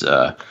is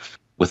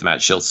with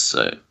Matt Schultz,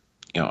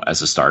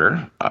 as a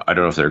starter. I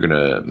don't know if they're going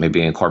to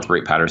maybe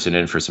incorporate Patterson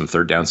in for some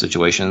third down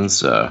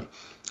situations,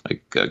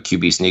 like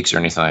QB sneaks or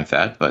anything like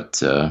that.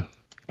 But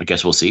I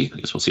guess we'll see.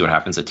 What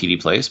happens at TD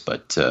Place.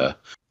 But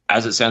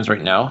as it stands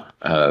right now,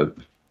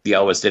 the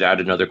Alouettes did add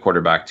another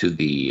quarterback to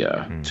the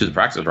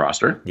practice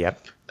roster.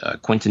 Yep.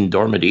 Quentin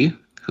Dormady,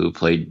 who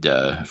played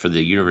for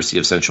the University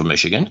of Central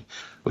Michigan,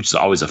 which is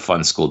always a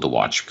fun school to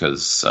watch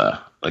because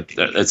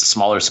it's a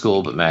smaller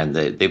school, but man,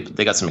 they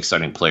got some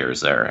exciting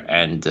players there.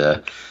 And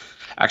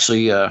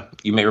actually,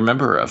 you may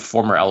remember a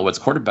former Alouettes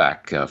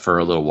quarterback for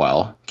a little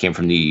while came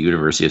from the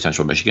University of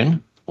Central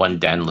Michigan, one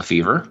Dan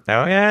Lefevre.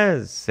 Oh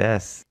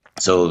yes.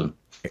 So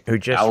who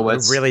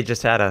really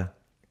just had a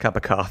cup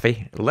of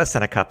coffee, less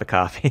than a cup of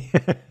coffee.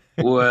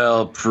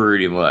 Well,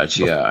 pretty much,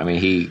 yeah. I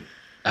mean,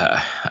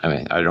 I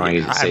don't want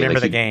to say. I remember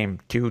the game.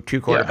 Two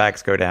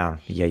quarterbacks go down.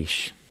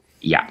 Yeesh.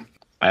 Yeah.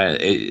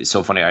 It's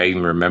so funny. I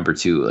even remember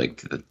too,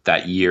 like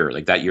that year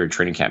in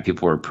training camp,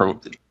 people were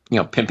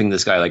pimping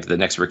this guy like the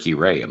next Ricky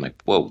Ray. I'm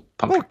like, whoa,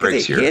 pump your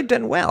brakes here. He had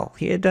done well.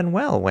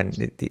 when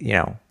he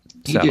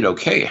did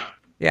okay.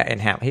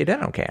 Yeah, he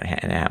did okay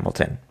in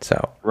Hamilton.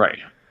 So right,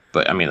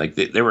 but I mean, like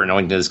they were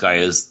anointing this guy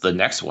as the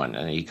next one,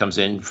 and he comes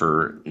in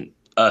for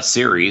a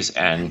series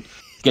and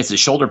gets his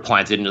shoulder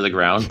planted into the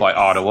ground by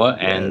Ottawa,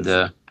 and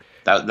that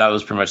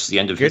was pretty much the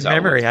end of his. Good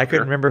memory. I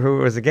couldn't remember who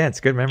it was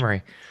against. Good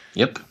memory.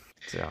 Yep.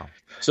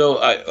 So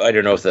I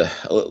don't know if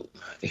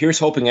here's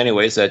hoping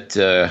anyways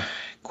that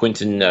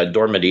Quentin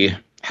Dormady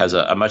has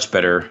a much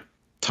better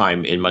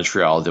time in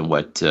Montreal than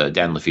what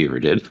Dan Lefevre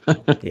did.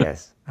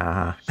 Yes.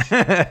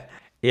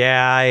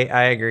 Yeah,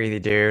 I agree with you,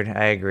 dude.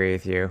 I agree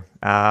with you.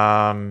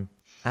 I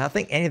don't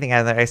think anything.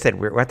 I said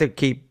we have to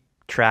keep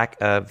track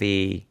of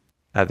the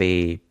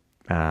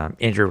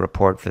injury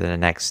report for the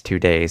next 2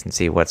 days and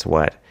see what's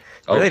what.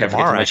 Really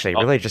tomorrow, actually.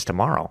 Really just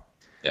tomorrow.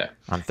 Yeah.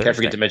 On Thursday. Can't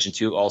forget to mention,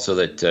 too, also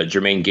that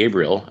Jermaine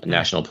Gabriel, a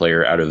national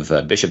player out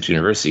of Bishop's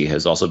University,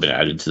 has also been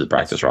added to the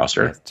practice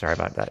roster. Yeah, sorry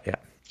about that, yeah.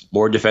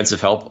 more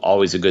defensive help,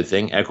 always a good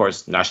thing. And of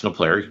course, national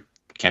player,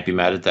 can't be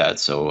mad at that.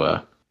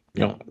 So,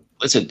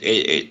 listen,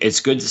 it's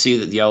good to see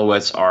that the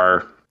Alouettes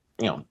are,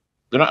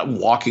 they're not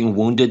walking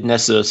wounded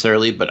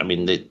necessarily, but I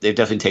mean, they've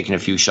definitely taken a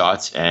few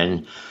shots,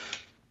 and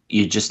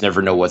you just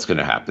never know what's going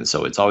to happen.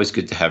 So it's always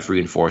good to have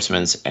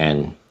reinforcements,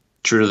 and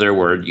true to their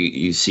word,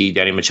 you see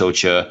Danny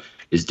Machocha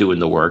is doing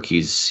the work.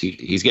 He's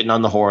getting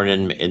on the horn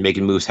and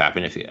making moves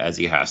happen as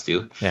he has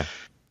to. Yeah.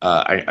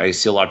 I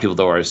see a lot of people,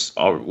 though,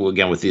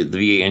 again, with the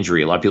VA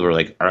injury, a lot of people are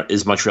like,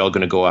 is Montreal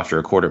going to go after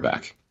a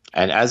quarterback?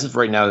 And as of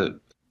right now,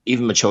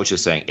 even Machocha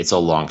is saying it's a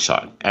long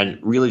shot. And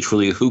really,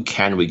 truly, who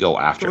can we go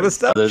after? Well,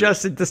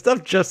 the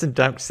stuff Justin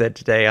Dunk said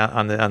today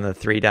on the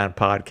 3 Down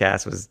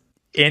podcast was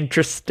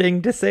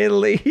interesting, to say the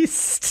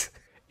least.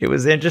 It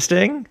was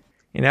interesting.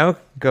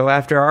 Go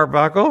after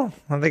Arbuckle.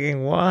 I'm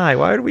thinking, why?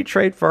 Why would we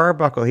trade for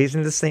Arbuckle? He's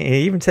in the same.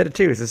 He even said it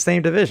too. It's the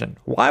same division.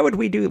 Why would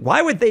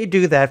they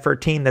do that for a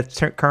team that's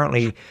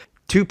currently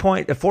 4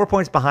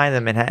 points behind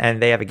them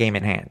and they have a game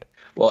in hand?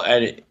 Well,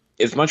 and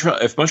if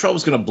Montreal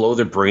was going to blow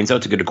their brains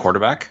out to get a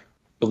quarterback,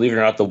 believe it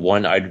or not, the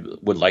one I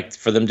would like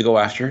for them to go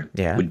after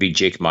would be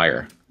Jake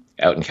Meyer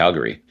out in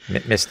Calgary.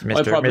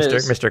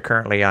 Mr.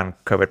 Currently on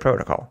COVID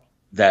protocol.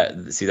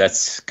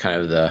 That's kind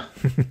of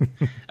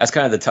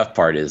the tough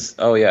part is,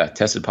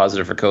 tested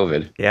positive for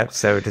COVID. Yeah.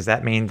 So does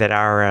that mean that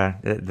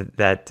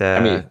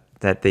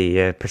that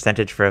the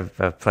percentage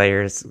of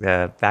players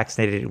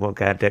vaccinated will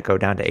go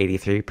down to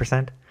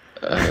 83%?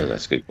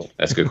 That's good.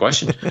 That's a good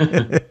question.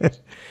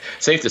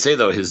 Safe to say,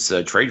 though, his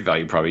trade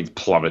value probably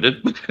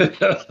plummeted.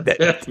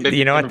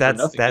 You know what?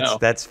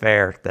 That's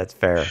fair. That's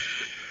fair.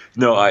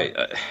 No,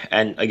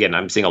 and again,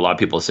 I'm seeing a lot of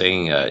people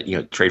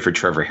saying, trade for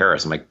Trevor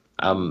Harris. I'm like,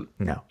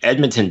 no.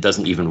 Edmonton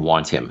doesn't even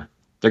want him.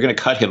 They're going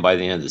to cut him by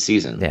the end of the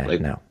season. Yeah,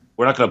 no.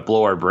 We're not going to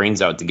blow our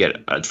brains out to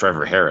get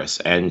Trevor Harris.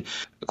 And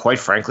quite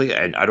frankly,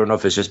 and I don't know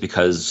if it's just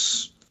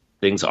because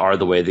things are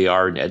the way they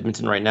are in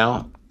Edmonton right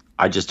now,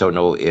 I just don't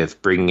know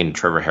if bringing in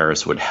Trevor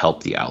Harris would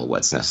help the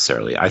Alouettes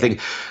necessarily. I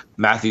think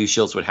Matthew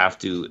Schultz would have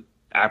to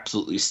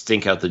absolutely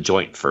stink out the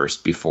joint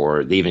first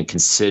before they even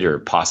consider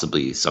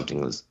possibly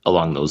something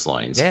along those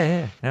lines.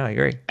 Yeah. No, I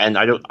agree. And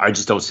I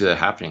just don't see that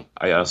happening.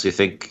 I honestly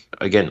think,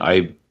 again,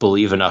 I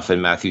believe enough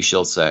in Matthew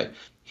Schultz that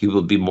he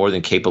will be more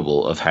than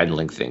capable of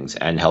handling things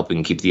and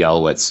helping keep the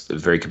Alouettes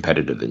very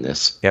competitive in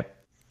this. Yep.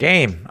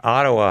 Game,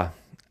 Ottawa.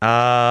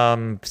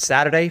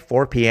 Saturday,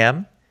 4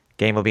 p.m.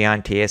 Game will be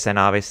on TSN,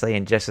 obviously.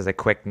 And just as a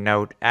quick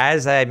note,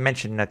 as I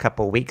mentioned a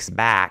couple weeks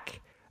back,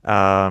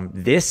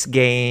 this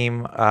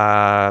game,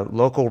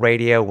 local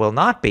radio will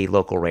not be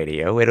local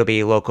radio. It'll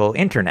be local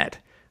internet.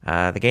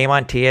 The game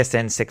on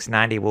TSN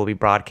 690 will be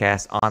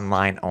broadcast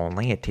online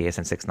only at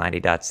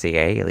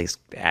tsn690.ca, at least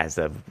as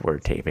of we're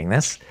taping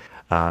this.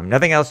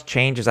 Nothing else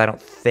changes, I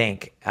don't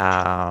think.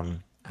 I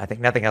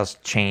think nothing else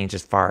changed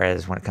as far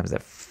as when it comes to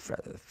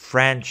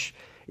French.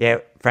 Yeah,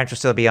 French will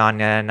still be on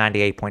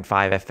 98.5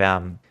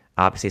 FM.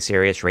 Obviously,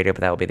 Sirius Radio,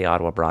 but that will be the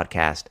Ottawa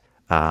broadcast.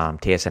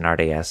 TSN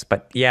RDS.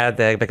 But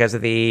yeah, because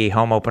of the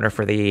home opener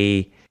for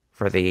the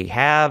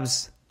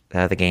Habs,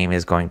 the game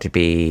is going to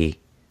be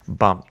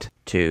bumped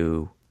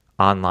to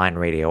online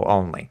radio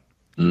only.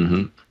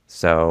 Mm-hmm.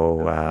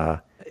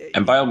 So,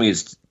 and by all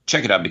means,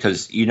 check it out,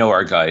 because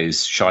our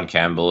guys, Sean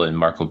Campbell and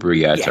Marco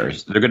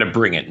Bruyette, they're going to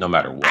bring it no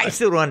matter what. I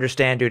still don't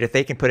understand, dude, if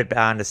they can put it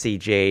on to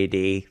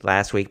CJAD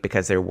last week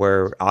because there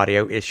were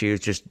audio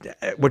issues,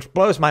 which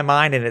blows my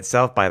mind in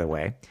itself, by the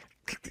way.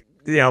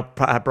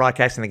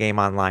 Broadcasting the game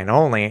online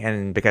only,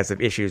 and because of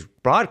issues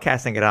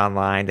broadcasting it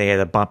online, they had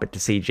to bump it to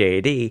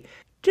CJAD.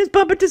 Just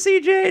bump it to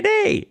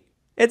CJAD.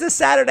 It's a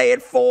Saturday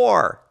at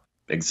 4.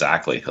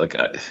 Exactly. Like,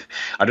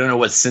 I don't know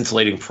what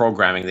scintillating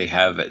programming they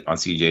have on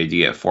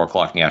CJAD at 4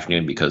 o'clock in the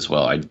afternoon because,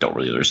 well, I don't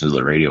really listen to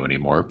the radio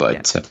anymore.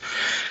 But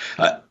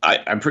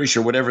I'm pretty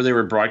sure whatever they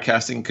were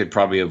broadcasting could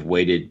probably have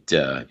waited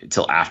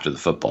until after the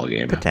football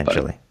game.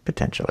 Potentially,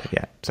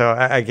 yeah. So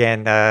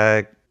again,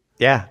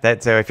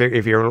 so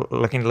if you're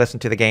looking to listen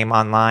to the game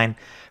online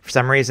for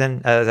some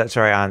reason,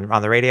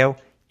 on the radio,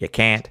 you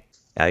can't.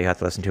 You have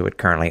to listen to it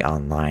currently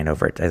online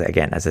over at,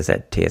 again, as I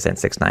said,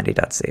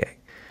 tsn690.ca.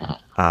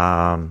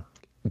 Uh-huh.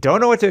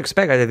 Don't know what to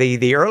expect.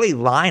 The early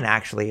line,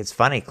 actually, it's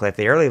funny, Cliff.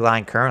 The early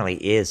line currently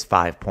is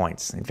 5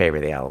 points in favor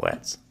of the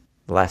Alouettes.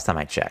 The last time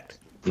I checked,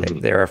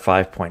 they're a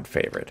 5-point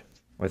favorite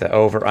with an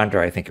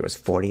over/under. I think it was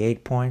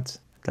 48 points.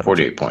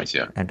 48 points,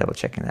 yeah. I'm double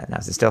checking that now.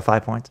 Is it still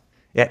 5 points?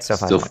 Yeah, it's still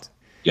 5 points.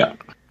 Yeah.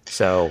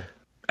 So,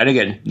 and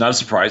again, not a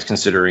surprise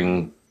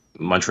considering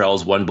Montreal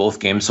has won both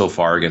games so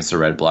far against the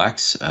Red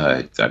Blacks.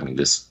 I mean,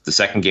 the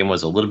second game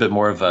was a little bit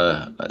more of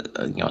a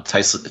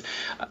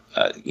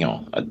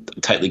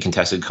tightly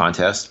contested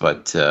contest,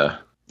 but I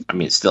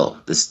mean, this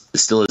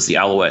still is the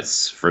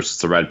Alouettes versus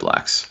the Red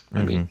Blacks. Mm-hmm.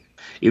 I mean,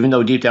 even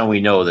though deep down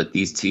we know that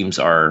these teams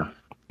are,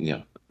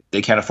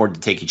 they can't afford to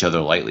take each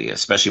other lightly,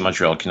 especially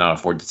Montreal cannot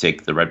afford to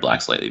take the Red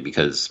Blacks lightly,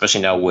 because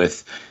especially now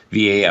with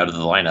VA out of the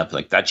lineup,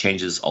 like that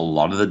changes a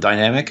lot of the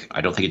dynamic.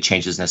 I don't think it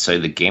changes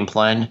necessarily the game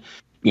plan,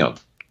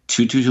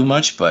 too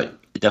much, but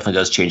it definitely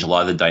does change a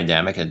lot of the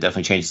dynamic, and it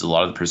definitely changes a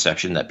lot of the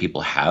perception that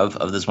people have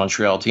of this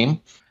Montreal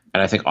team.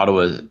 And I think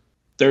Ottawa,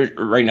 they're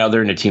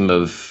in a team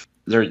of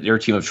they're a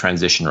team of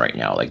transition right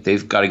now. Like,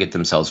 they've got to get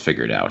themselves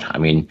figured out. I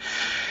mean,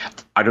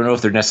 I don't know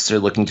if they're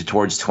necessarily looking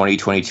towards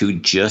 2022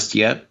 just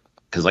yet,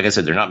 because like I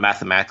said, they're not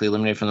mathematically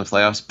eliminated from the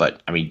playoffs,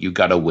 but I mean, you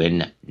got to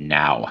win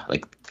now.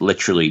 Like,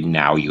 literally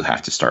now you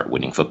have to start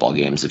winning football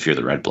games if you're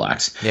the Red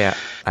Blacks. Yeah,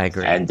 I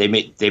agree. And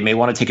they may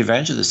want to take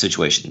advantage of the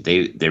situation.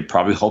 They're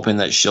probably hoping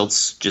that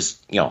Schultz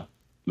just,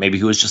 maybe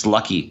he was just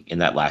lucky in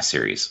that last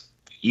series.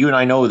 You and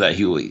I know that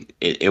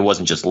it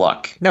wasn't just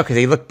luck. No, because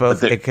he looked both.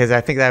 Because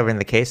I think that would have been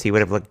the case. He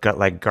would have looked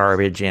like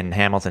garbage in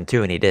Hamilton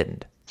too, and he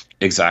didn't.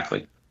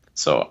 Exactly.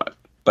 So,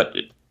 but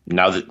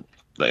now that,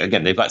 like,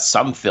 again, they've got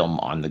some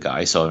film on the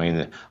guy. So I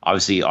mean,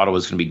 obviously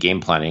Ottawa's going to be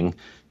game planning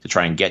to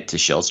try and get to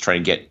Schultz, try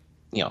and get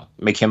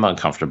make him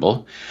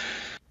uncomfortable.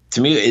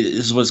 To me,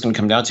 this is what it's going to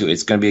come down to.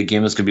 It's going to be a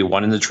game that's going to be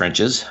won in the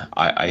trenches.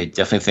 I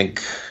definitely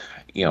think.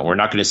 We're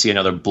not going to see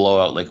another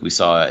blowout like we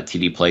saw at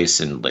TD Place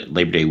in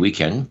Labor Day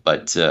weekend,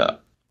 but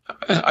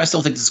I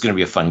still think this is going to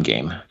be a fun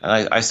game.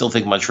 And I still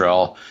think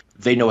Montreal,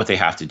 they know what they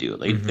have to do.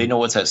 They know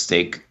what's at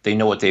stake. They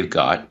know what they've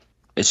got.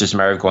 It's just a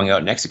matter of going out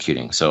and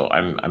executing. So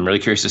I'm really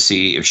curious to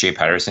see if Shea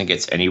Patterson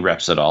gets any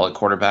reps at all at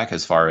quarterback,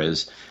 as far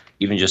as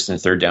even just in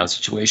third down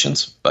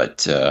situations.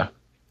 But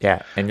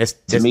yeah, and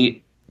just to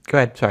me, go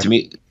ahead.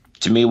 Sorry.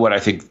 To me, what I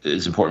think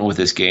is important with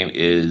this game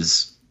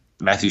is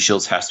Matthew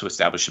Schultz has to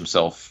establish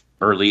himself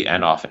early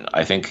and often.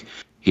 I think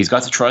he's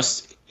got the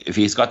trust. If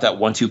he's got that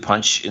 1-2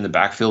 punch in the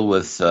backfield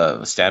with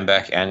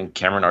Stanback and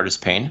Cameron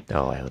Artis-Payne,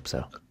 I hope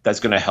so. That's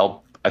going to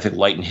help, I think,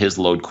 lighten his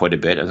load quite a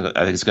bit. I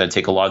think it's going to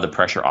take a lot of the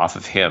pressure off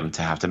of him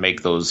to have to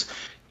make those,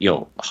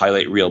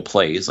 highlight reel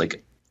plays.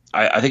 Like,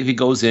 I think if he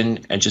goes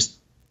in and just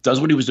does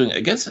what he was doing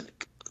against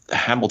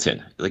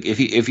Hamilton, like if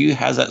he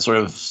has that sort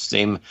of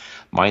same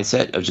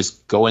mindset of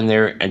just go in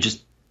there and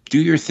just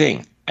do your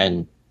thing,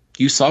 and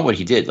you saw what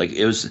he did. Like,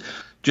 it was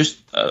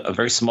just a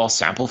very small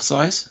sample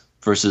size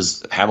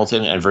versus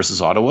Hamilton and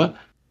versus Ottawa,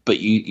 but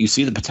you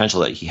see the potential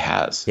that he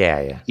has.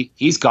 Yeah.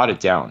 He's got it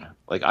down.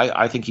 Like,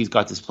 I think he's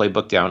got this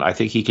playbook down. I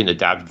think he can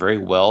adapt very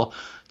well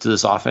to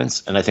this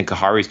offense, and I think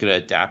Kahari's going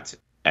to adapt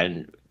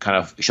and kind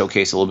of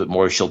showcase a little bit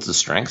more of Schultz's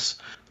strengths.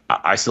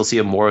 I still see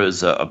him more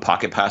as a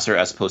pocket passer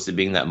as opposed to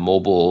being that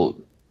mobile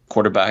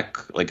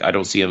quarterback. Like, I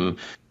don't see him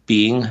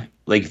being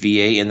like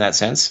VA in that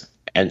sense,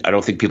 and I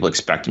don't think people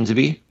expect him to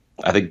be.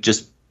 I think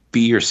just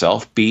be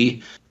yourself,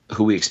 be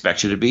who we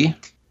expect you to be,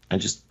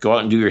 and just go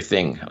out and do your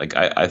thing. Like,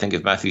 I think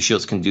if Matthew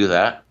Schultz can do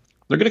that,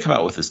 they're going to come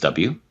out with this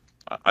W.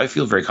 I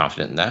feel very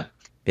confident in that.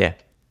 Yeah.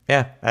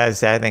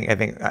 As I said,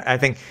 I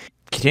think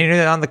continuing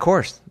on the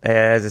course.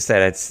 As I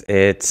said,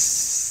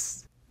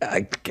 it's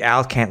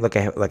Al can't look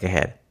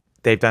ahead.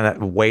 They've done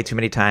that way too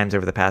many times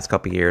over the past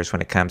couple of years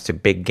when it comes to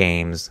big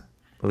games,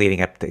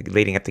 leading up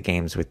to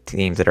games with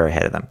teams that are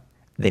ahead of them.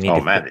 They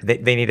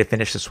need to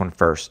finish this one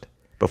first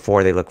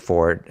before they look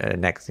forward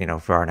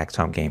for our next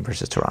home game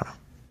versus Toronto.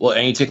 Well,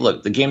 and you take a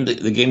look, the game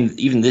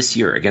even this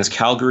year against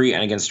Calgary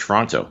and against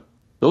Toronto,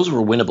 those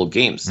were winnable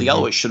games. The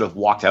Alouettes should have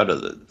walked out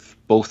of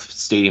both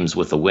stadiums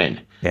with a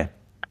win. Yeah.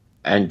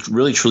 And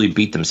really truly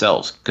beat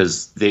themselves,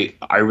 because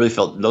I really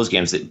felt in those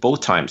games that both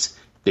times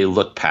they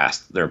looked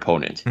past their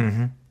opponent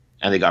and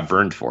they got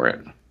burned for it.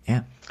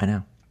 Yeah, I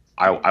know.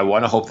 I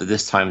want to hope that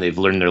this time they've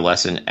learned their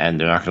lesson and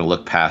they're not going to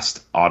look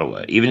past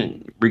Ottawa.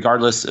 Even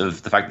regardless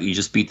of the fact that you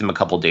just beat them a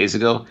couple of days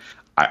ago,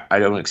 I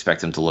don't expect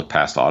them to look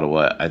past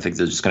Ottawa. I think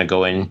they're just going to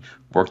go in,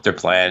 work their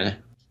plan,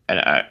 and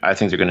I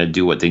think they're going to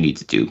do what they need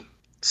to do.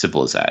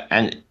 Simple as that.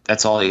 And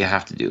that's all you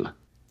have to do.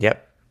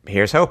 Yep.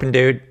 Here's hoping,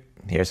 dude.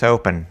 Here's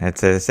hoping.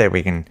 As I said,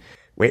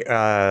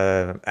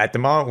 at the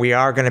moment, we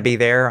are going to be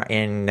there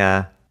in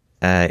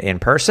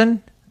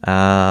person.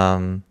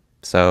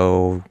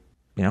 So,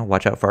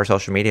 watch out for our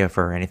social media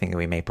for anything that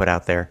we may put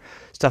out there.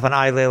 Stuff on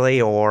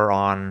iLily or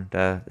on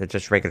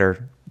just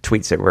regular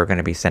tweets that we're going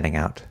to be sending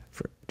out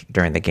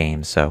during the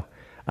game. So,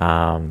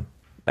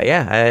 but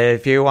yeah,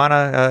 if you want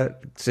to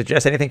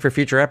suggest anything for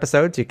future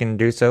episodes, you can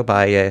do so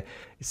by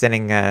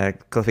sending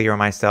Cliffy or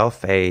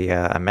myself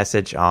a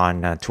message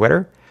on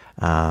Twitter.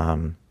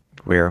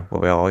 We'll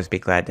always be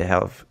glad to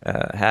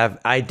have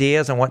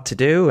ideas on what to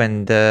do,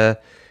 and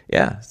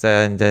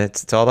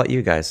it's all about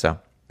you guys. So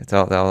it's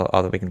all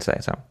that we can say.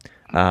 So,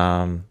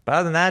 but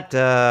other than that,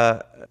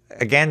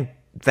 again,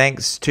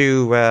 thanks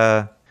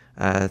to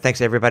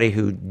everybody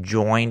who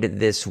joined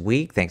this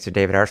week. Thanks to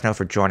David Arsenault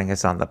for joining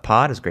us on the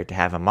pod. It's great to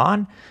have him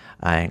on.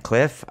 And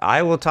Cliff,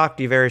 I will talk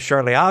to you very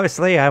shortly.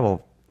 Obviously, I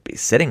will be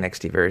sitting next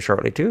to you very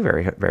shortly too,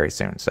 very, very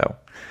soon. So,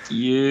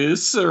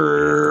 yes,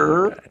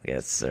 sir.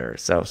 Yes, sir.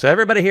 So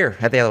everybody here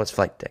at the Alouettes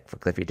Flight Deck, for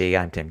Cliffy D,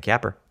 I'm Tim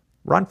Capper.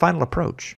 We're on final approach.